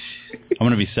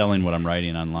going to be selling what I'm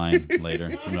writing online later.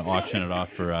 I'm going to auction it off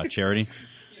for charity,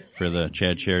 for the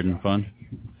Chad Sheridan Fund.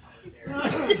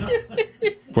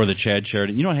 For the Chad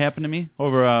Sheridan. You know what happened to me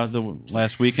over the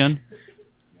last weekend?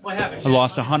 What happened? I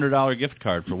lost a $100 gift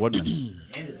card for Woodman.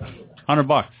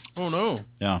 $100. Oh no.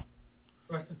 Yeah.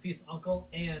 Rest in peace, Uncle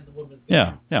and the Woodman's.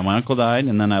 Yeah. My uncle died,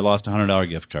 and then I lost a $100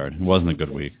 gift card. It wasn't a good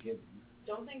week.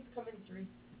 Don't things come in three?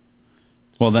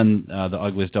 Well, then the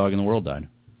ugliest dog in the world died.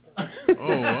 Oh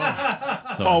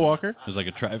wow. So Paul Walker? It was like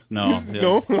a tribe. No.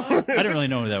 No. I didn't really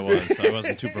know who that was, so I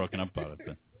wasn't too broken up about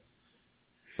it.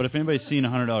 But if anybody's seen a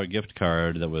 $100 gift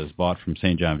card that was bought from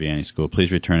St. John Vianney School,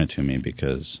 please return it to me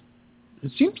because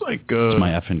it seems like it's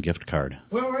my effing gift card.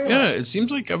 Yeah, it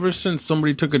seems like ever since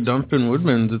somebody took a dump in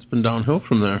Woodman's, it's been downhill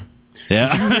from there.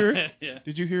 Yeah.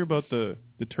 Did you hear about the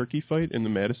turkey fight in the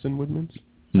Madison Woodman's?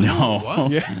 No.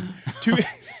 What? Yeah.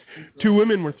 Two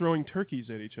women were throwing turkeys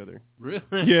at each other. Really?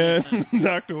 Yeah,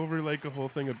 knocked over like a whole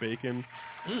thing of bacon,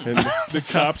 and the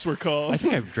cops were called. I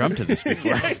think I've dreamt of this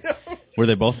before. Yeah, were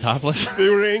they both topless? They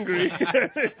were angry.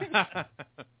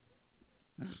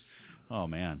 Oh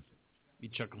man. Be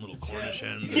chucking little Cornish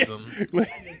hens at them.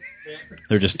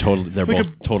 They're just they're both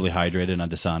totally hydrated on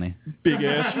Dasani. Big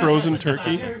ass frozen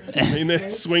turkey. And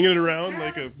then swinging it around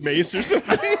like a mace or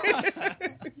something.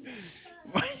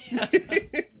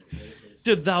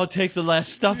 Did thou take the last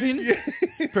stuffing?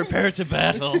 Prepare to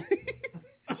battle.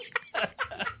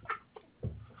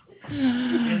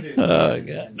 Oh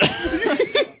God.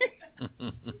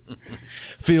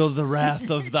 Feel the wrath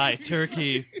of thy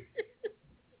turkey.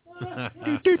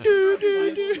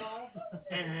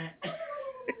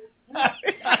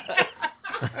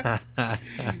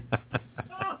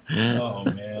 Oh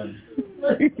man.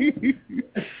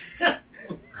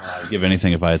 I'd give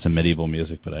anything if I had some medieval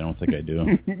music, but I don't think I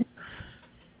do.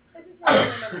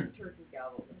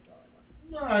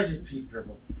 No, I just peed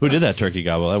dribble. Who did that turkey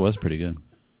gobble? That was pretty good.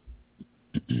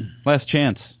 Last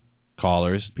chance,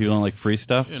 callers. People don't like free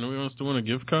stuff. Yeah, nobody wants to win a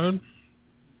gift card?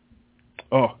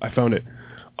 Oh, I found it.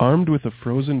 Armed with a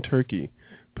frozen turkey,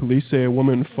 police say a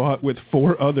woman fought with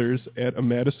 4 others at a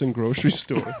Madison grocery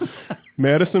store.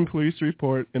 Madison police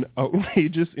report an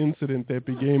outrageous incident that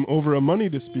began over a money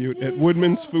dispute at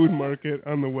Woodman's Food Market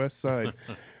on the west side.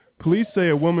 Police say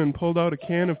a woman pulled out a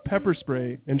can of pepper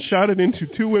spray and shot it into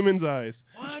 2 women's eyes.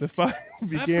 The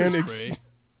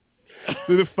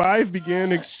 5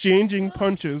 began exchanging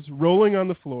punches, rolling on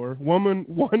the floor. One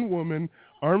woman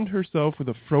armed herself with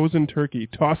a frozen turkey,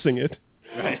 tossing it.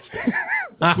 Right.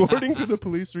 According to the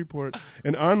police report,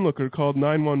 an onlooker called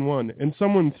 911, and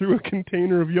someone threw a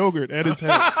container of yogurt at his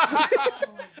head.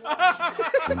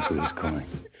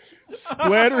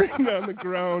 Splattering on the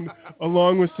ground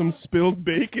along with some spilled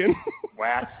bacon.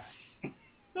 What?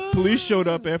 Police showed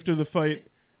up after the fight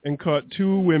and caught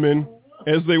 2 women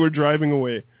as they were driving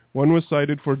away. One was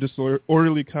cited for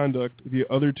disorderly conduct. The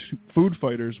other 2 food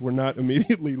fighters were not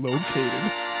immediately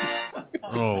located.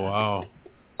 Oh, wow.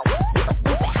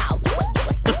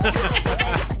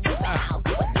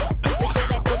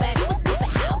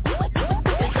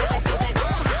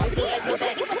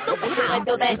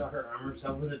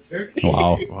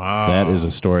 Wow. That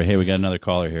is a story. Hey, we got another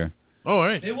caller here. Oh, all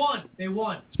right. They won.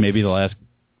 It's maybe the last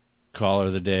caller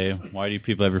of the day. Why do you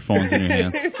people have your phones in your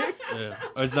hands? Yeah.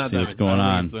 Oh, it's not See that. what's going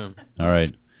on. All right.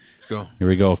 Let's go. Here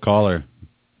we go. Caller,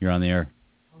 you're on the air.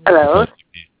 Hello.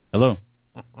 Hello.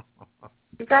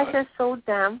 You guys are so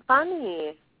damn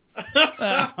funny.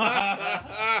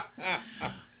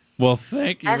 Well,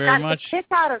 thank you very much. I got the kick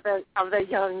out of the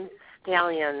young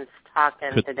stallions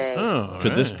talking today.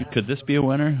 Could this be a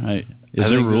winner? Is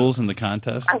there rules in the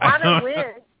contest? I want to win.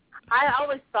 I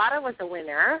always thought I was a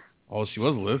winner. Oh, she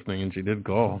was listening, and she did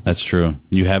call. That's true.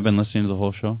 You have been listening to the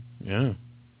whole show? Yeah.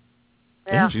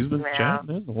 Yeah, she's been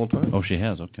chatting the whole time. Oh, she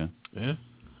has? Okay. Yeah.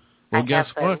 Well, guess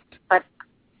what? But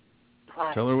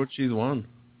tell her what she's won.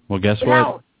 Well, guess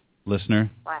what,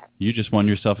 listener? What? You just won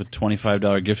yourself a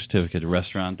 $25 gift certificate to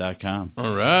restaurant.com.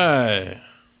 All right.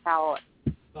 How?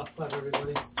 All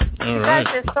You right.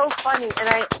 guys are so funny, and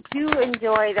I do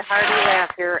enjoy the hearty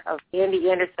laughter of Andy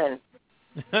Anderson.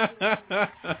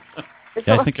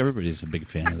 Yeah, I think everybody's a big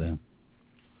fan of that.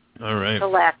 All right. The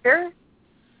laughter?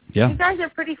 Yeah. You guys are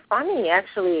pretty funny,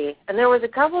 actually. And there was a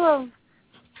couple of,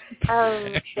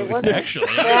 it wasn't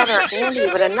Chad or Andy,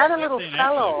 but another little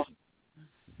fellow.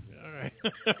 All right.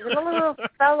 Another little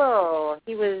fellow.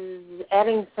 He was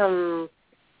adding some,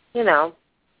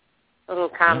 little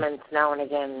comments now and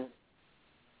again.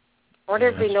 I wonder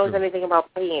if he knows anything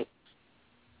about paint.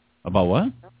 About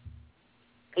what?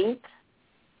 Paint?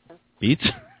 Beats?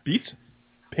 Beats?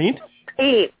 Paint?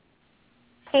 Paint.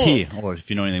 P. Or if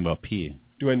you know anything about P.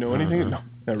 Do I know anything? No,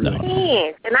 not really.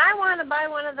 Paint. And I want to buy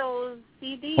one of those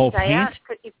CDs. Oh, I paint? asked,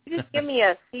 if you just give me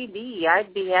a CD,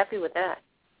 I'd be happy with that.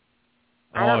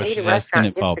 I Oh, don't need she's a asking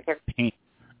restaurant about gift certificate. paint.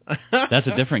 That's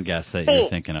a different guess that Paint. you're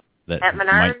thinking of. That At might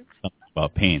Menards? something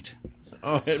about paint.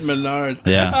 Oh, at Menards.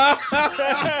 Yeah. Is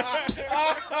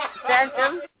that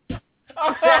him? Is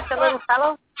that the little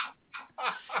fellow?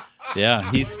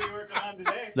 Yeah,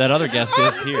 that other guest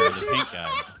is here, the paint guy.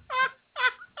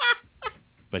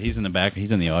 But he's in the back.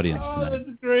 He's in the audience tonight.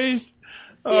 That's great.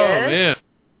 Oh, Yes? man.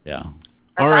 Yeah.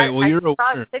 All right, well, you're a I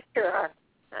saw winner. his picture.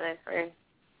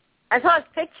 I saw his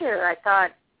picture. I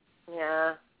thought,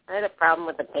 I had a problem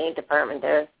with the paint department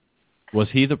there. Was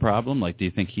he the problem? Like, do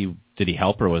you think did he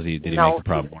help, or did he No, make the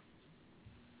problem worse?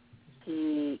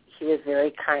 He was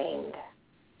very kind.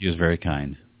 He was very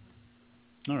kind.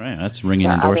 All right, that's ringing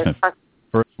endorsement.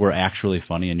 First, we're actually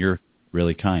funny, and you're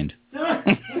really kind. All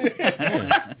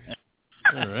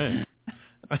right.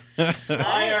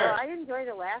 I enjoy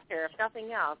the laughter, if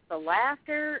nothing else. The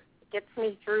laughter gets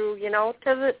me through,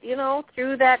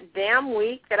 through that damn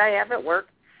week that I have at work,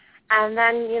 and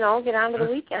then, get on to the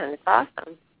weekend. It's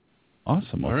awesome.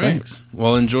 Awesome. Well, All right. thanks.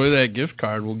 Well, enjoy that gift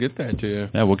card. We'll get that to you.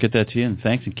 Yeah, we'll get that to you, and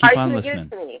thanks, and keep Are you on gonna give listening.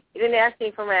 it to me? You didn't ask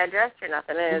me for my address or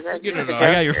nothing. I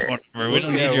got your phone number. We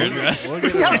don't need your address. We'll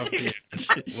get it off to you.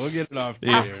 We'll get it off to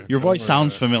you. Your voice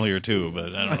sounds familiar, too,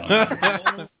 but I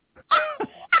don't know.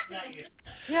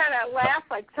 You had to laugh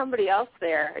like somebody else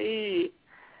there. Eee.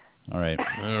 All right.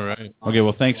 All right. Okay,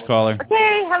 well, thanks, caller.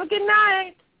 Okay, have a good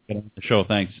night. Get on the show.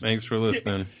 Thanks. Thanks for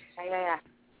listening.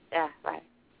 Yeah, bye.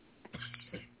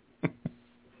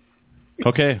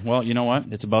 Okay, well, you know what?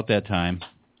 It's about that time,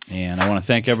 and I want to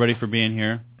thank everybody for being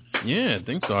here. Yeah,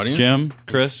 thanks, audience. Jim,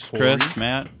 Chris, Corey.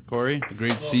 Matt, Corey. The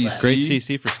great CC. Great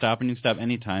CC for stopping. You can stop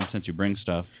anytime since you bring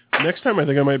stuff. Next time I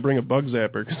think I might bring a bug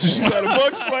zapper, because there's not a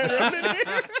bug spider on it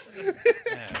here.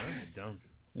 Dumb.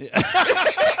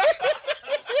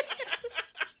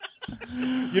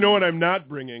 You know what I'm not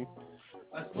bringing?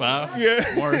 Wow.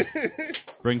 Yeah.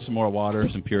 Bring some more water,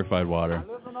 some purified water.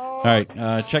 All right,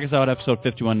 check us out, episode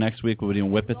 51 next week. We'll be doing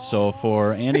Whippets. So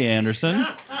for Andy Anderson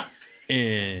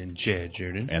and Chad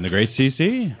Jordan and the great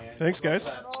CC. Thanks, guys.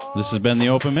 This has been the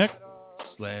Open Mic.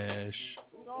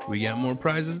 / we got more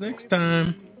prizes next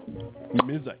time.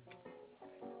 Ms. Ike.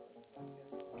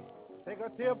 Take a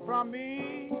tip from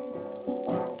me,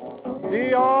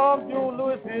 the old Joe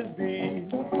Louis's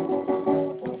beat.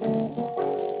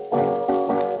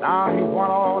 Now he's won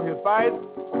all his fights,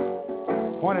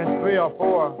 23 or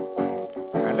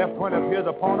 4, and left 20 of his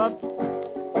opponents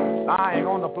lying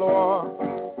on the floor.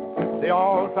 They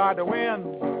all tried to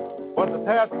win, but the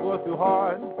task was too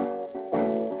hard.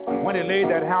 When he laid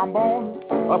that ham bone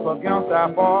up against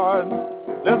that board,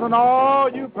 listen, all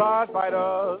you prize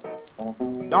fighters,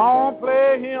 don't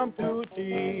play him too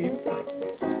cheap.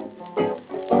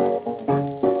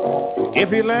 If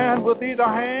he lands with either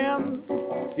hand,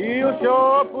 he'll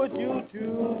sure put you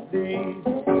to sleep.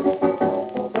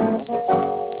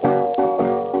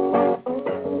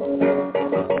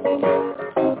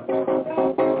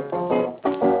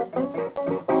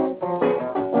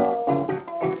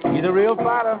 He's a real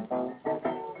fighter.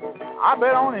 I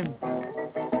bet on him.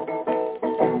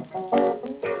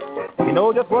 He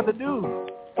knows just what to do.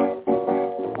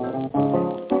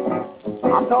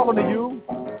 I'm talking to you.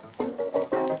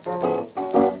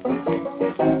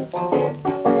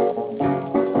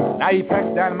 Now he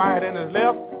packs dynamite in his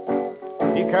left.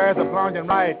 He carries a plunging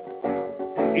right.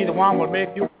 Either one will make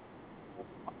you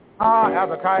as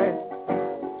a kite.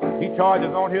 He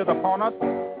charges on his opponent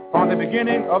from the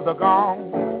beginning of the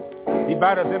gong. He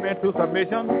batters him into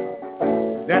submission.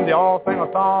 Then they all sing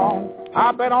a song.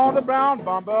 I bet on the brown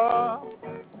bomber,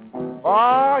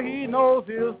 for he knows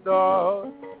his stuff.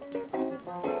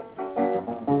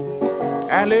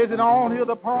 And lays it on his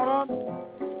opponent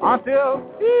until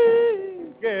he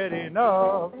get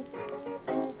enough.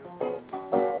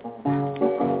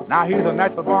 Now he's a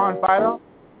natural born fighter.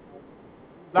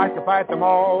 Likes to fight them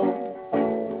all.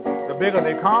 The bigger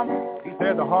they come, he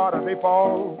said, the harder they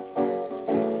fall.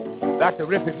 That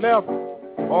terrific left,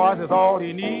 boys, is all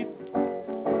he needs.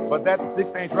 But that 6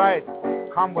 ain't right.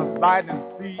 Come with lightning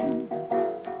speed.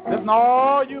 Listen,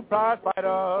 all you prize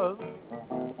fighters,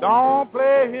 don't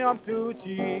play him too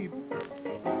cheap.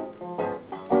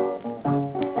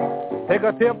 Take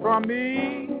a tip from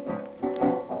me,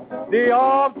 the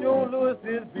old Joe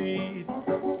Louis's beat.